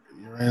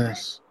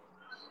 Uranus.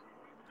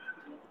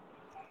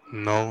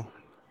 No.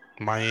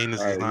 My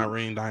anus does not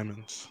rain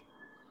diamonds.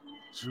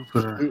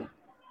 Jupiter.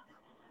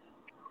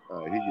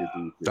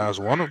 That's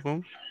one of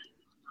them.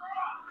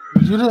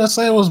 You didn't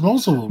say it was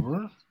multiple,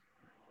 bro.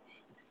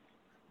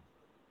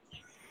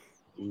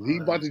 He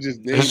about to just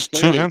name There's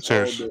two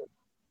answers.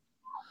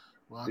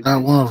 Well, I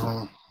got one of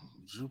them.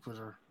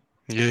 Jupiter.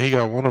 Yeah, he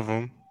got one of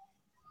them.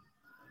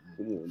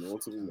 Come on, on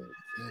to the next.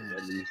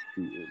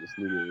 This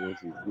nigga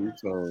answers 3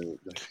 times.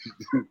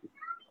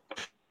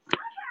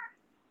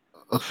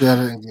 Okay, I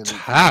didn't get it.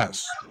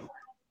 Task.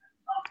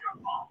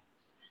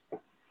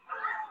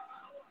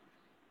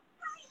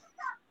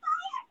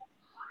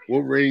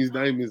 What rains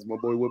diamonds, my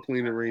boy? What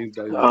planet rains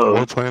diamonds?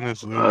 What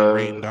planets literally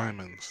rain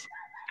diamonds?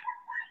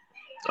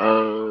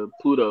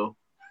 Pluto.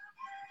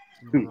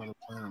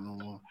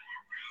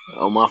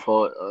 Oh, my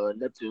fault.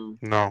 Neptune.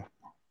 No.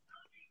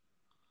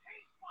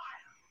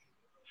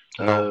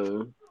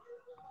 No.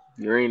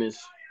 Uranus.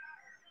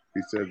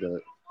 He said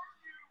that.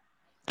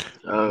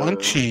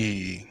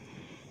 Munchie.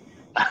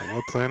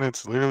 What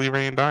planets literally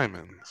rain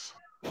diamonds?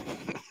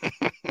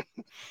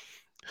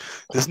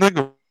 This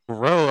nigga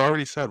Rel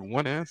already said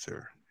one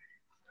answer.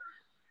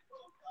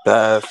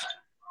 Beth.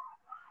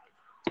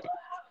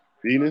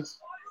 Venus.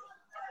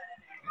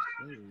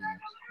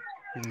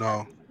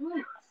 No.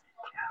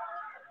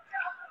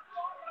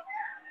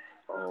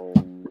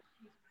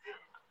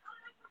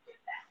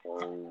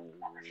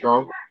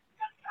 Strong.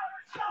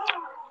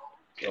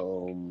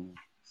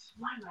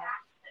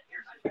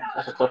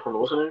 That's a tough one.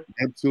 What's her name?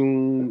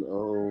 Neptune.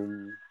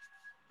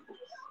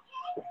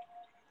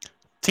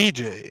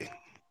 TJ.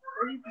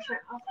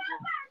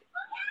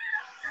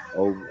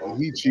 Oh,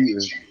 he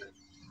cheating.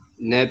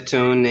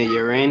 Neptune and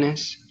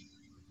Uranus.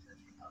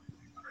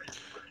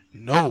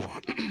 No.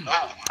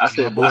 I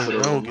said both of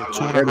them. them. Get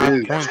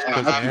 2.5 points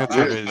because the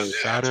answer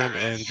is Saturn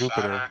and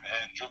Jupiter.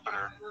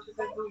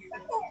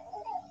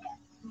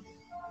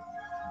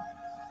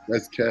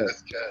 That's cat.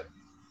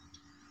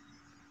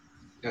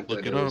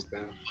 Look it up.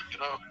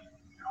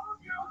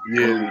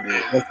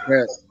 Yeah, that's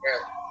cat.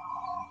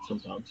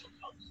 Sometimes.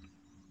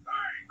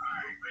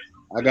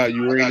 I got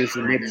Uranus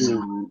and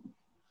Neptune.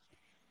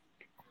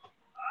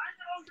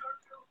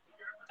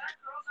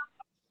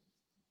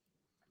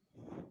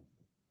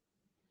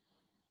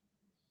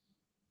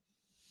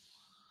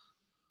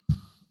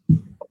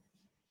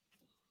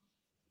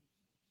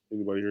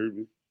 Anybody heard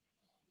me?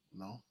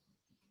 No.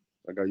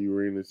 I got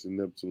Uranus and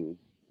Neptune.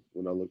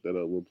 When I looked that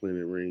up, what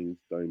planet reigns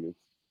diamonds?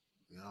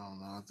 Yeah, I don't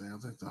know. I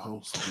think the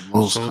host.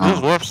 So this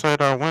website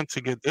I went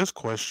to get this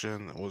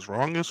question was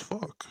wrong as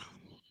fuck.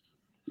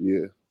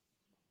 Yeah.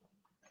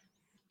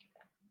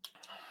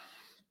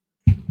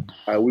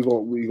 All right,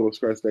 we gonna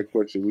scratch that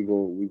question. We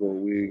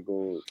ain't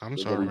gonna. I'm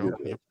sorry,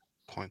 your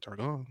points are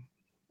gone.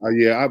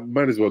 Yeah, I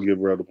might as well give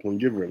her the point.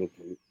 Give her the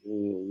point.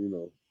 You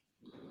know,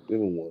 give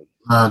him one.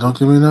 Nah, don't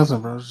give me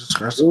nothing, bro. Just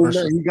scratch the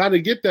question. No, he got to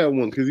get that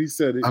one because he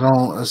said it. I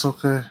don't. It's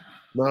okay.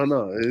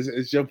 No,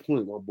 it's your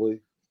point, my boy.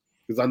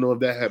 Because I know if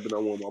that happened, I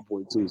want my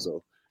point too.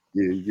 So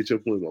yeah, you get your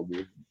point, my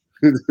boy.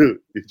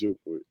 Get your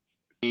point.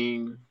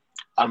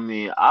 I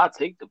mean, I'll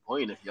take the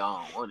point if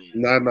y'all don't want it.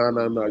 Nah.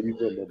 You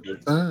good, my boy.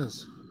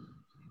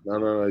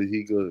 No.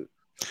 He good.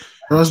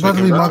 Bro, it's about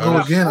to be my go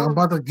again. I'm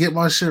about to get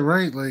my shit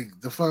right. Like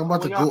the fuck, I'm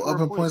about to go up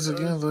in points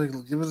again. Like,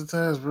 give it a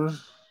task, bro.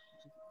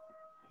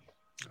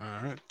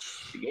 All right.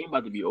 The game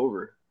about to be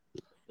over.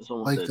 It's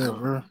almost like that,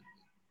 bro.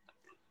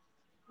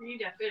 You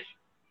need that fish.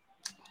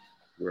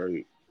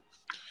 Right.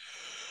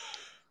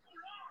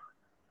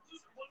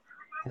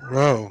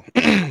 Bro,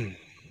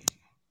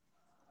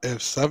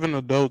 if 7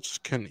 adults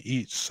can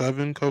eat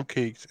 7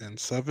 cupcakes in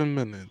 7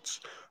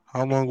 minutes,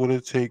 how long would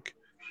it take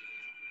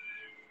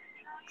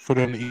for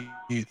them to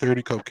eat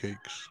 30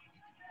 cupcakes?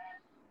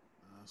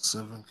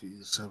 7 can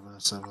eat 7 in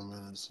 7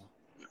 minutes.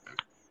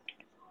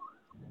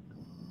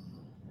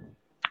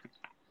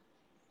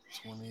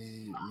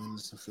 20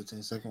 minutes and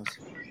 15 seconds.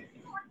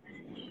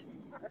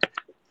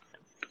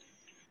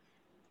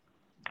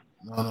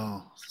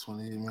 No,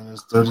 20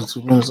 minutes,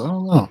 32 minutes. I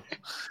don't know.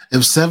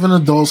 If 7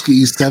 adults can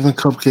eat 7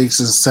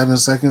 cupcakes in 7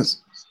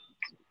 seconds,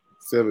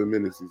 7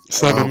 minutes.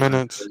 7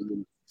 minutes.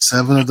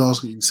 7 adults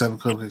can eat 7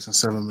 cupcakes in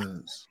 7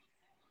 minutes.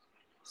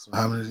 So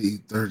how many to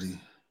eat 30?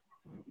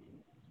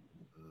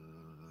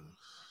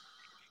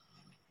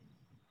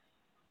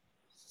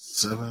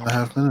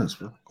 7.5 minutes,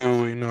 bro.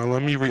 Oh, wait, now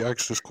let me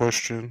re-ask this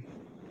question.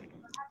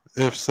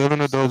 If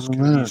 7 adults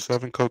can eat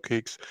 7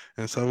 cupcakes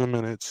in 7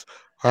 minutes,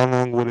 how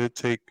long would it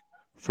take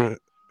for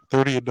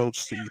 30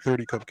 adults to eat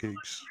 30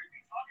 cupcakes?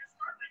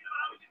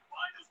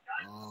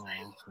 Oh,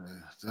 okay.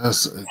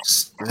 That's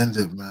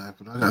extended, man.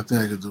 But I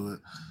think I could do it.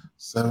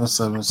 7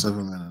 minutes,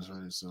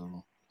 right?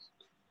 So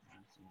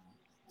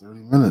 30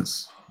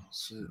 minutes.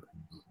 Shit.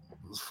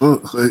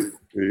 Like,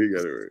 yeah, you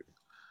got it right.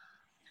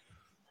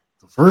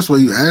 The first way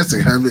you asked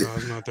it, have it. No,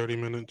 it's not 30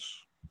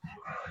 minutes.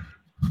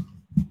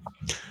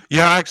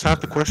 Yeah, I asked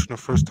half the question the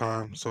first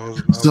time. So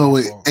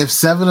wait, if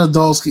 7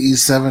 adults can eat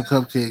 7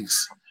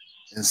 cupcakes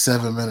in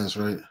 7 minutes,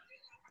 right?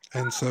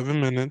 In 7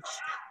 minutes,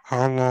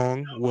 how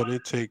long would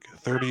it take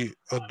 30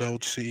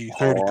 adults to eat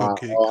 30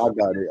 cupcakes? I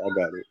got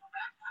it.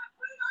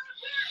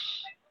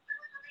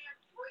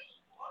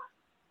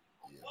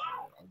 Yeah,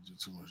 I do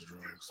too much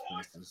drugs.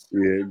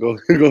 Yeah, go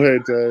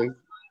ahead, Ty.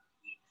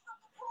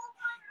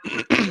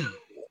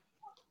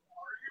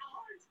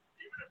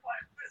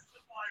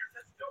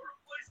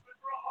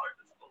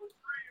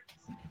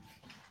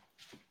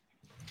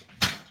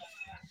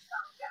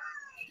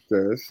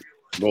 Test.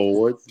 Go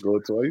once, go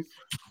twice.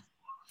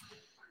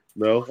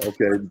 No?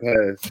 Okay,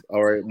 pass.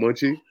 All right,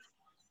 Munchie.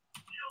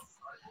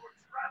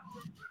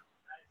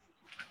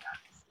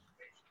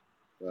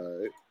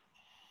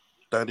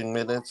 30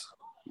 minutes.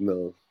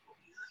 No.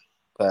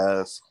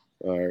 Pass.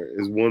 All right,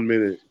 it's 1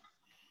 minute.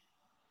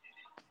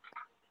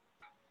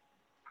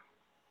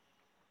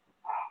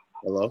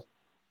 Hello?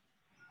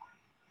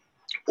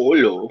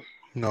 Olo.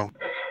 No.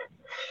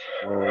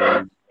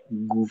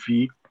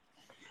 Goofy.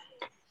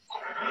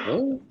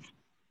 Oh.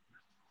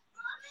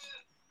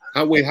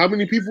 Wait, how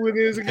many people it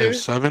is again? If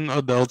 7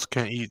 adults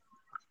can eat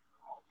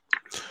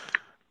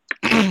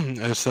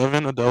if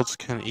 7 adults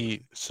can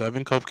eat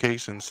 7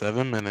 cupcakes in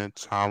 7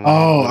 minutes, how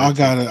long would it I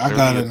got take it. I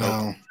got it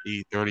now. To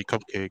eat 30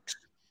 cupcakes?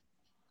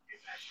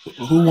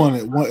 Who won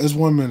it? It's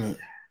 1 minute.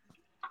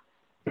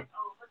 I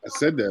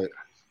said that.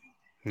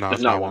 No,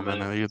 it's not 1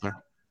 minute either.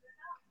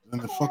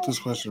 And fuck this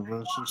question,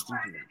 bro. It's so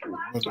stupid.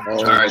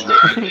 All right, the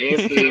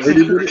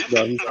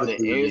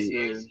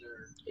answer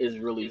is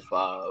really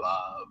 5.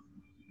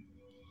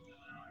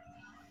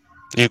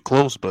 You're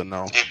close, but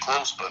no.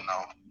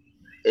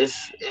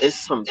 It's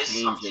some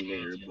change in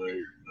there, but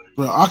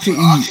bro, I can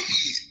eat.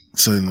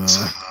 Say no.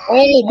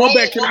 Oh, my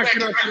bad. Can I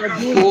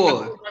do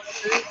Four.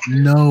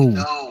 No.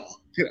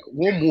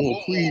 One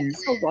more,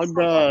 please. Oh my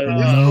god.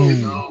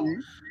 No.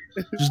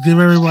 Just give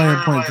everybody a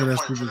point for that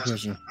stupid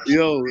question.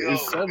 Yo,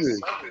 it's 7.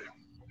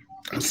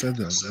 I said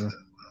that,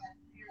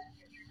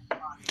 bro.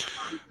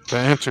 The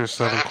answer is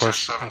 7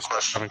 questions.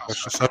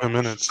 7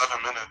 minutes.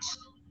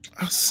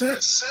 I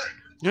said.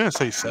 You didn't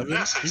say 7.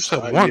 You said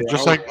 1. Yeah,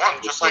 just like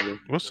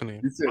what's the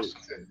name? You said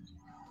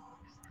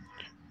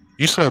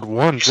You said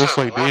 1, just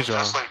like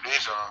Deja.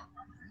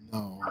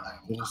 No,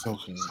 but it's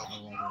okay.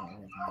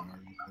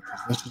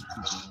 Let's just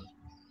keep going.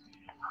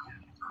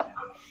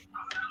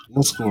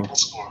 What score?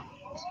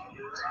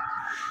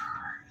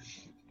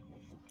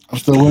 I'm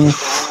still winning.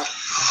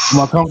 Am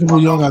I comfortable?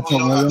 You don't got to tell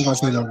me. You don't got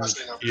to say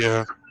nothing.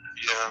 Yeah.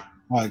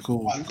 All right,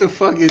 cool. What the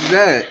fuck is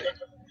that?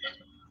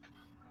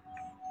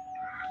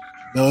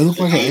 No, it looks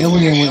like an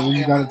alien when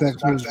you got it that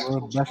close,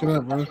 bro. Back it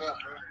up, bro.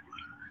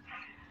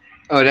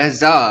 Oh, that's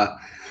Zah.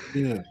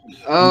 Yeah.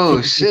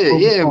 Oh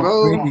shit, yeah,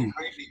 bro.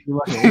 You're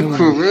like an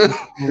For alien.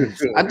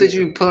 real? I thought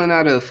you were pulling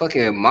out a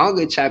fucking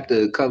manga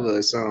chapter cover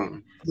or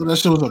something. Dude, that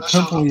shit was a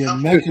pimple on your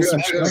neck and some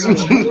shit. What is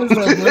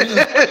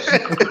that,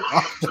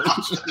 bro?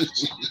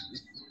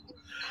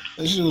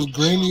 That shit was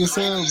grainy as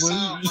hell, bro.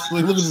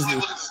 Like, look at this.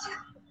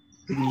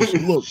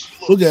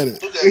 Look at it.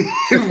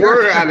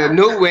 Word out of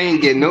nowhere,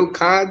 ain't get no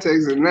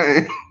context or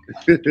nothing.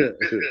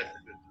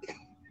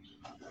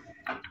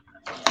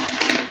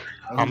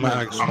 I'm gonna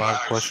ask 5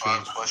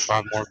 questions.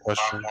 5 more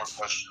questions.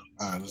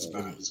 All right, let's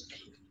get it.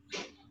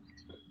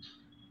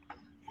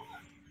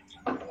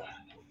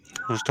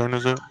 Whose turn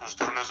is it?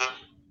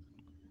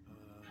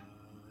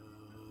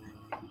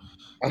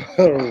 I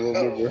don't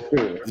remember.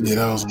 Yeah,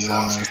 that was a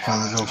long ass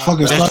time ago. Fuck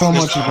it, start on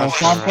much, bro.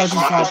 5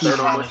 questions, 5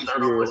 people.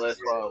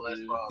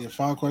 Yeah,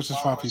 5 questions,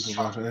 5 people,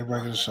 bro.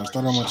 Everybody get a shot.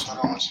 Start on much.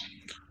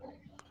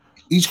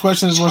 Each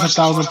question is worth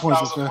 1,000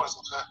 points, okay?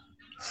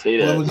 Say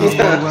that. Whoever gets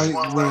more right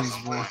wins,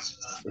 bro.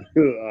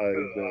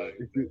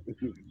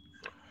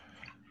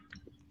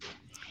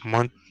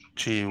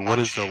 Munchie, what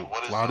is the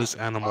loudest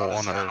animal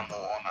on earth?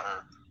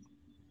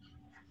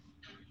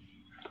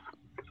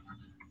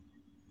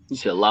 You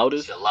said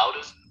loudest?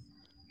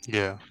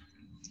 Yeah.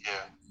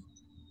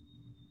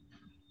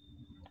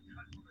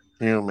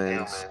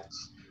 Humans.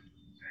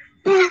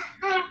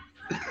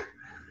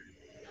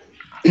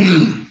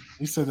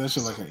 He said that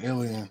shit like an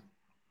alien.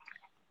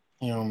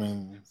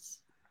 Humans.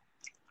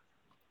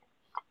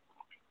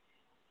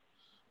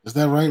 Is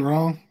that right,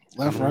 wrong?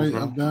 Left, right,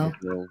 up, down?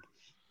 All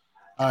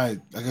right,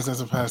 I guess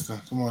that's a pass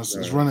then. Come on,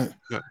 let's run it.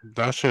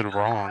 That shit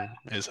wrong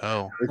as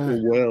hell. It's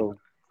a well.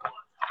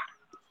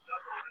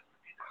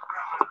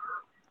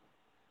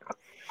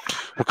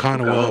 What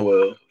kind of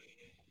well?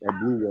 A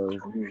blue well.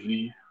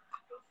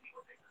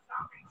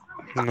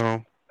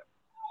 No.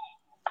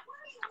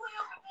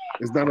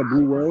 It's not a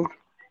blue well?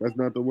 That's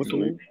not the what's the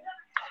name?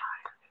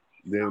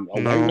 Then a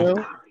No. white well?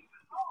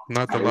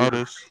 Not the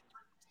loudest.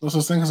 What's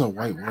this thing is a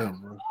white whale,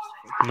 bro?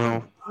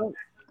 No.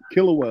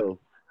 Killer whale.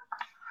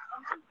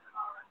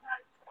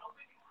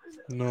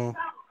 No.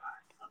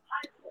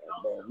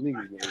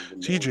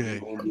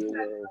 TJ.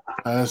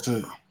 That's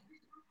it.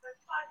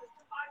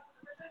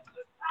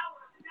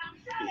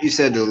 You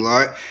said the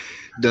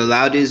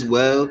loudest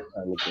well.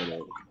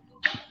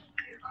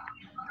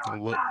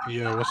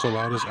 Yeah, what's the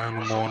loudest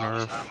animal on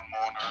earth?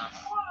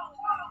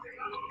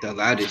 The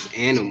loudest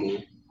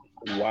animal.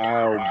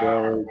 Wow,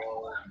 bro.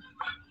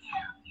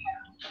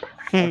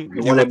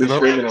 The one that be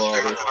screaming all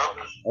this.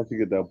 I should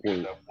get that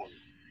point.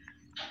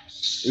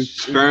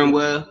 Sperm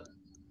whale.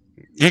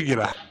 You get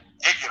a.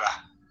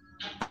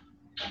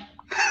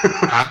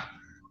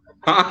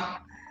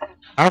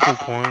 Half a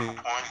point.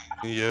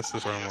 Yes,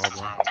 it's sperm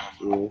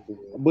whale.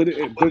 But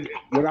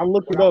when I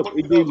looked it up,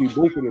 it gave me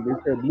both of them. It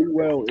said blue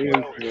whale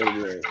and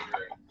sperm whale.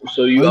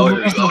 So you out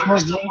here.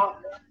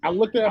 I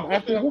looked at him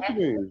after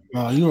listening.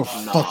 Oh, you a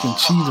fucking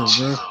cheater,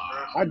 bro.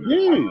 I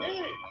did.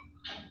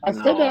 I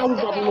said that I was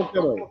about to look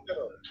that up.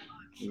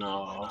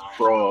 No,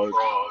 fraud.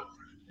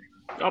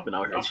 Y'all been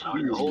out here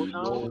cheating the whole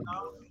time.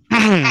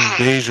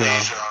 Deja.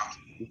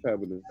 What's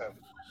happening?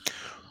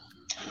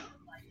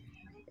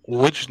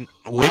 Which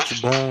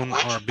bone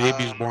are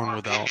babies born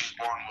without?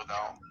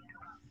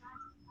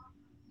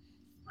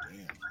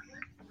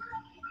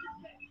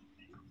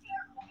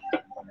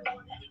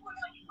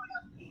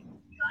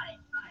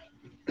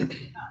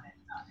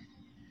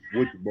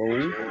 Which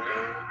bone?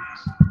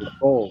 The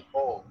skull.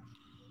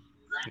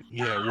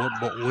 Yeah,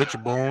 which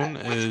bone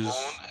is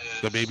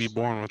the baby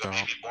born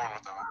without?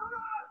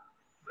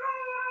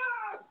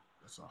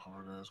 That's a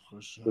hard ass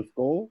question. The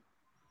skull?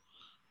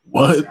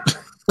 What?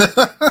 The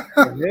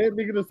head,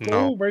 nigga, the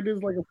skull? No. Right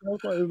there's like a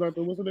false line. Is not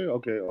the what's it name?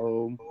 Okay,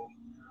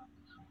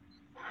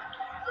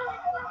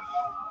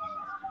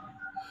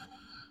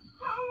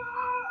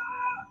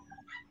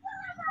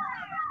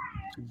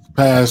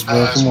 Pass,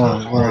 bro. Come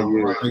on.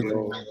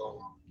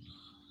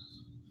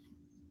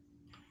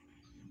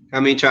 How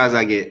many tries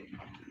I get?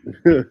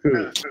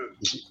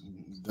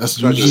 That's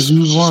you just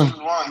use one.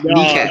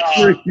 Kneecap.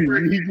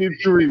 He did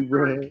 3,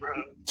 bro.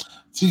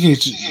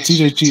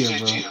 TJ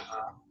cheating,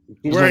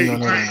 bro. Right.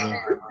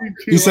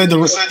 He said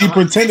he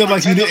pretended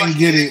like he didn't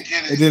get it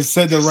and then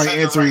said the right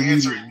answer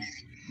immediately.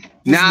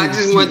 I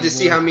just wanted to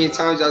see how many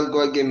times y'all was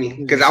going to give me.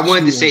 Because I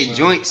wanted to say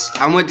joints.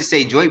 I wanted to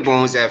say joint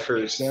bones at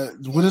first.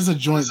 What is a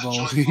joint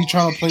bone? He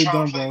trying to play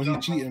dumb, bro. He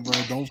cheating, bro.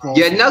 Don't fall.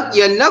 Your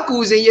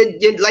knuckles and your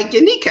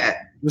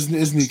kneecap. It's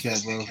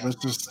kneecap, bro. Let's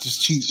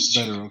just cheat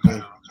better,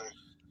 okay?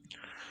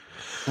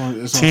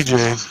 TJ,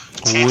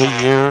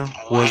 what year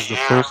was the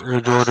first Air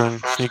Jordan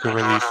sneaker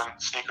release?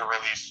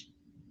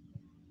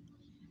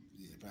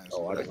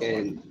 I didn't know.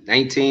 Fucking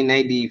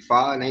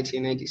 1995,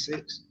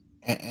 1996.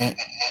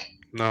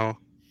 No,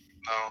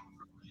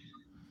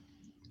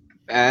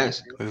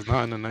 Pass. it's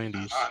not in the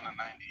 90s.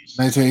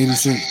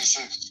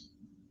 1986.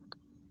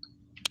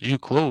 You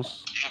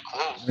close.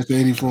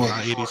 1984.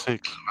 Not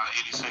 86.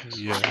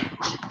 Yeah.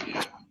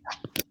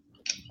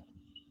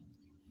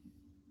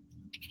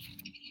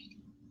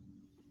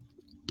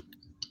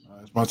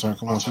 It's my turn.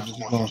 Come on, keep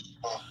going.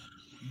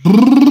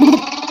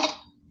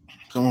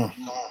 Come on.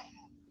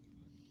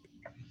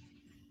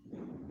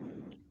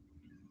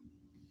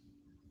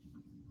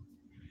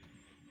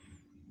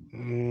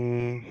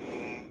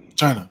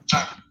 China.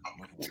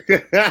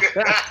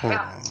 Hold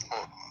on.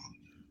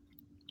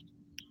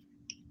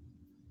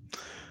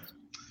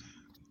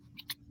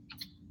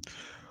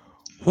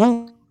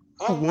 Who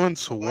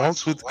once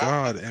walked with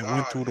God and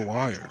went through the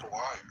wire?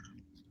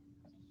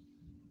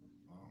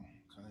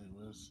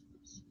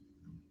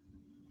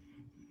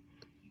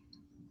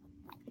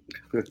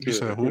 You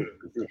said who?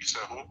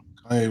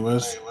 Kanye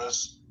West.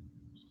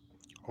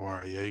 All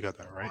right, yeah, you got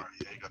that right.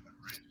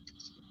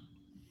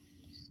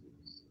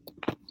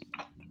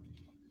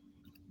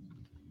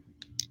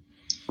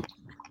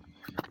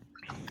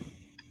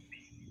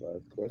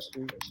 Last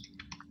question.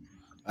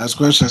 Last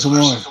question. Come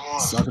on.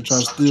 So I can try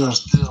to steal.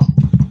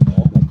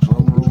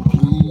 Drum roll,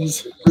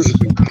 please.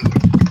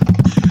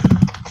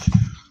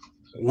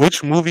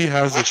 Which movie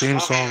has the theme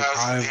song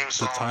 "I'm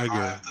the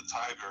Tiger"?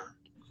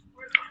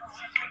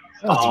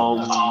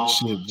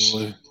 Shit,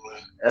 boy.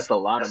 That's a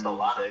lot of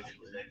movies,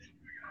 actually.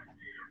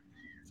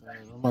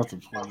 I'm about to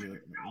pull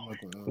it.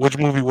 Which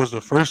movie was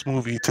the first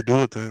movie to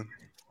do it then?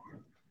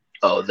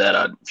 Oh, that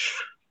I.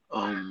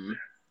 Um.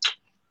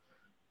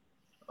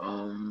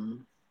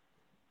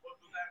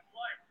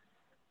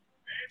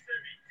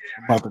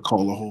 I'm about to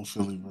call the whole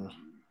Philly, bro.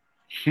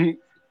 Yeah.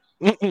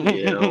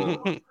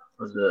 The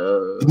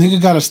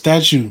nigga got a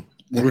statue.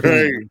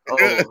 Right. Oh,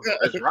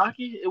 it's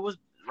Rocky. It was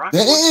Rocky.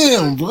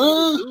 Damn,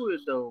 bro. Do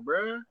it though,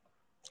 bro.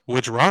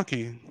 Which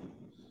Rocky?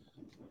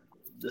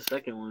 The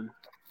second one.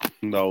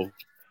 No.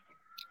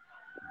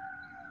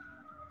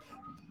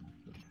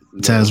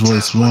 Taz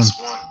voice one.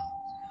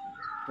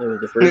 It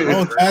was the first one.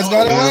 Oh, Taz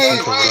got it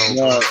right.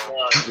 No,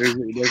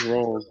 that's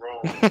wrong.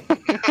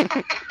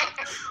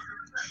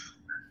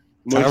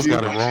 Taz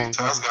got it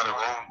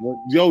wrong.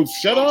 Yo,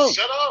 shut up.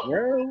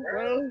 Bro.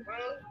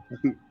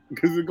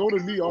 Because it go to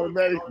me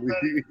automatically.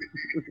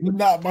 You're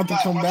not about to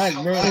come back,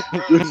 bro. It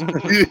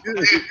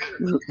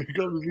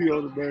comes to me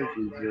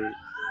automatically, bro.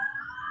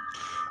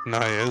 Nah,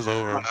 yeah, it's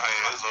over. All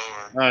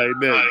right,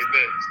 next.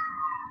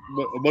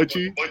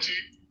 Mochi?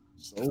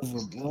 It's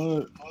over,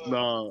 blood.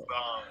 Nah.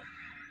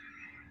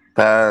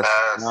 Pass.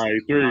 All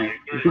right, 3.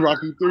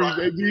 Rocky 3,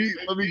 baby.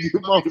 Let me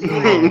get my points.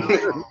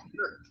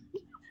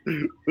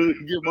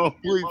 Get my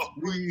points,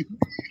 please.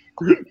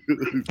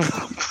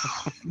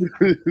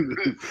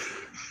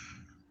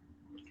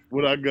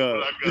 What I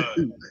got?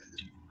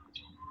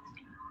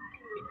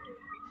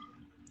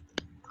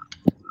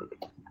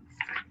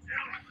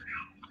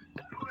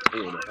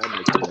 All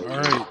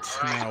right,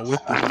 now with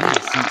the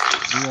East,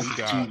 we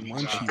got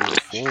Munchie with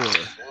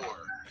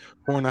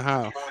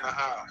 4.5.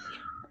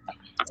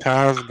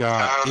 Taz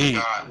got 8.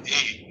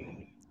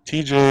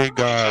 TJ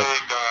got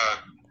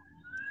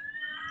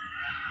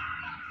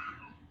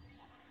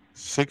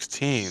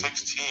 16.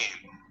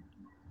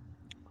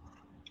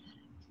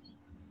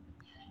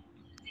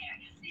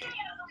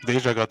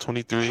 Deja got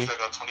 23.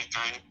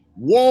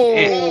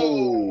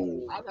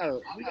 Whoa!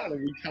 We gotta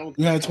recount.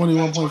 You had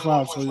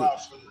 21.5 so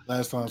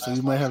last time, so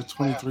you might have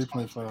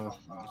 23.5.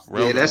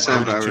 Yeah, that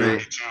sounds about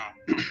right.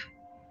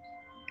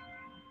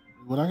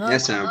 What I got?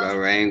 That sounds about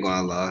right. I ain't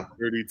gonna lie.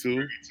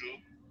 32.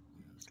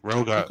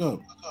 Rel got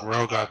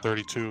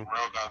 32.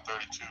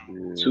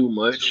 Too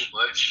much.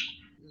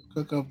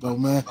 Cook up though,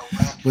 man.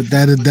 But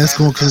that's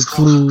gonna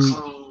conclude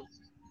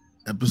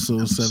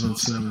episode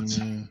 17,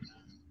 man.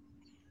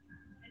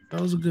 That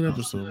was a good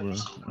episode, bro.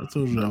 I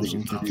told you I was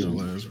gonna kick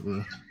your ass,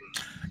 bro.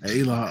 Hey,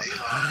 Elon,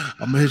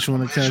 I'm gonna hit you on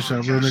the cash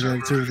out, real nigga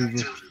activity,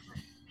 bro.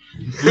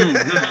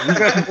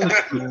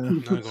 Not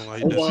gonna lie, I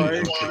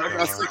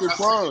got second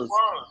prize. I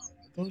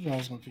told you I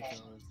was gonna kick your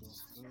ass,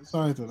 though. It's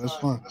all right, though. That's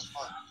fun.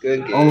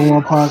 Good game. All in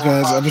One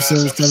Podcast,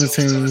 episode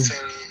 17.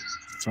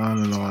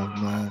 Signing off,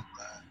 man.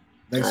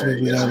 Next week,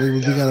 we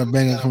got a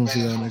banger coming for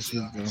y'all next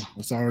week, though.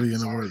 It's already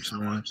in the works,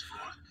 man.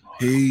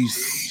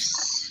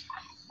 Peace.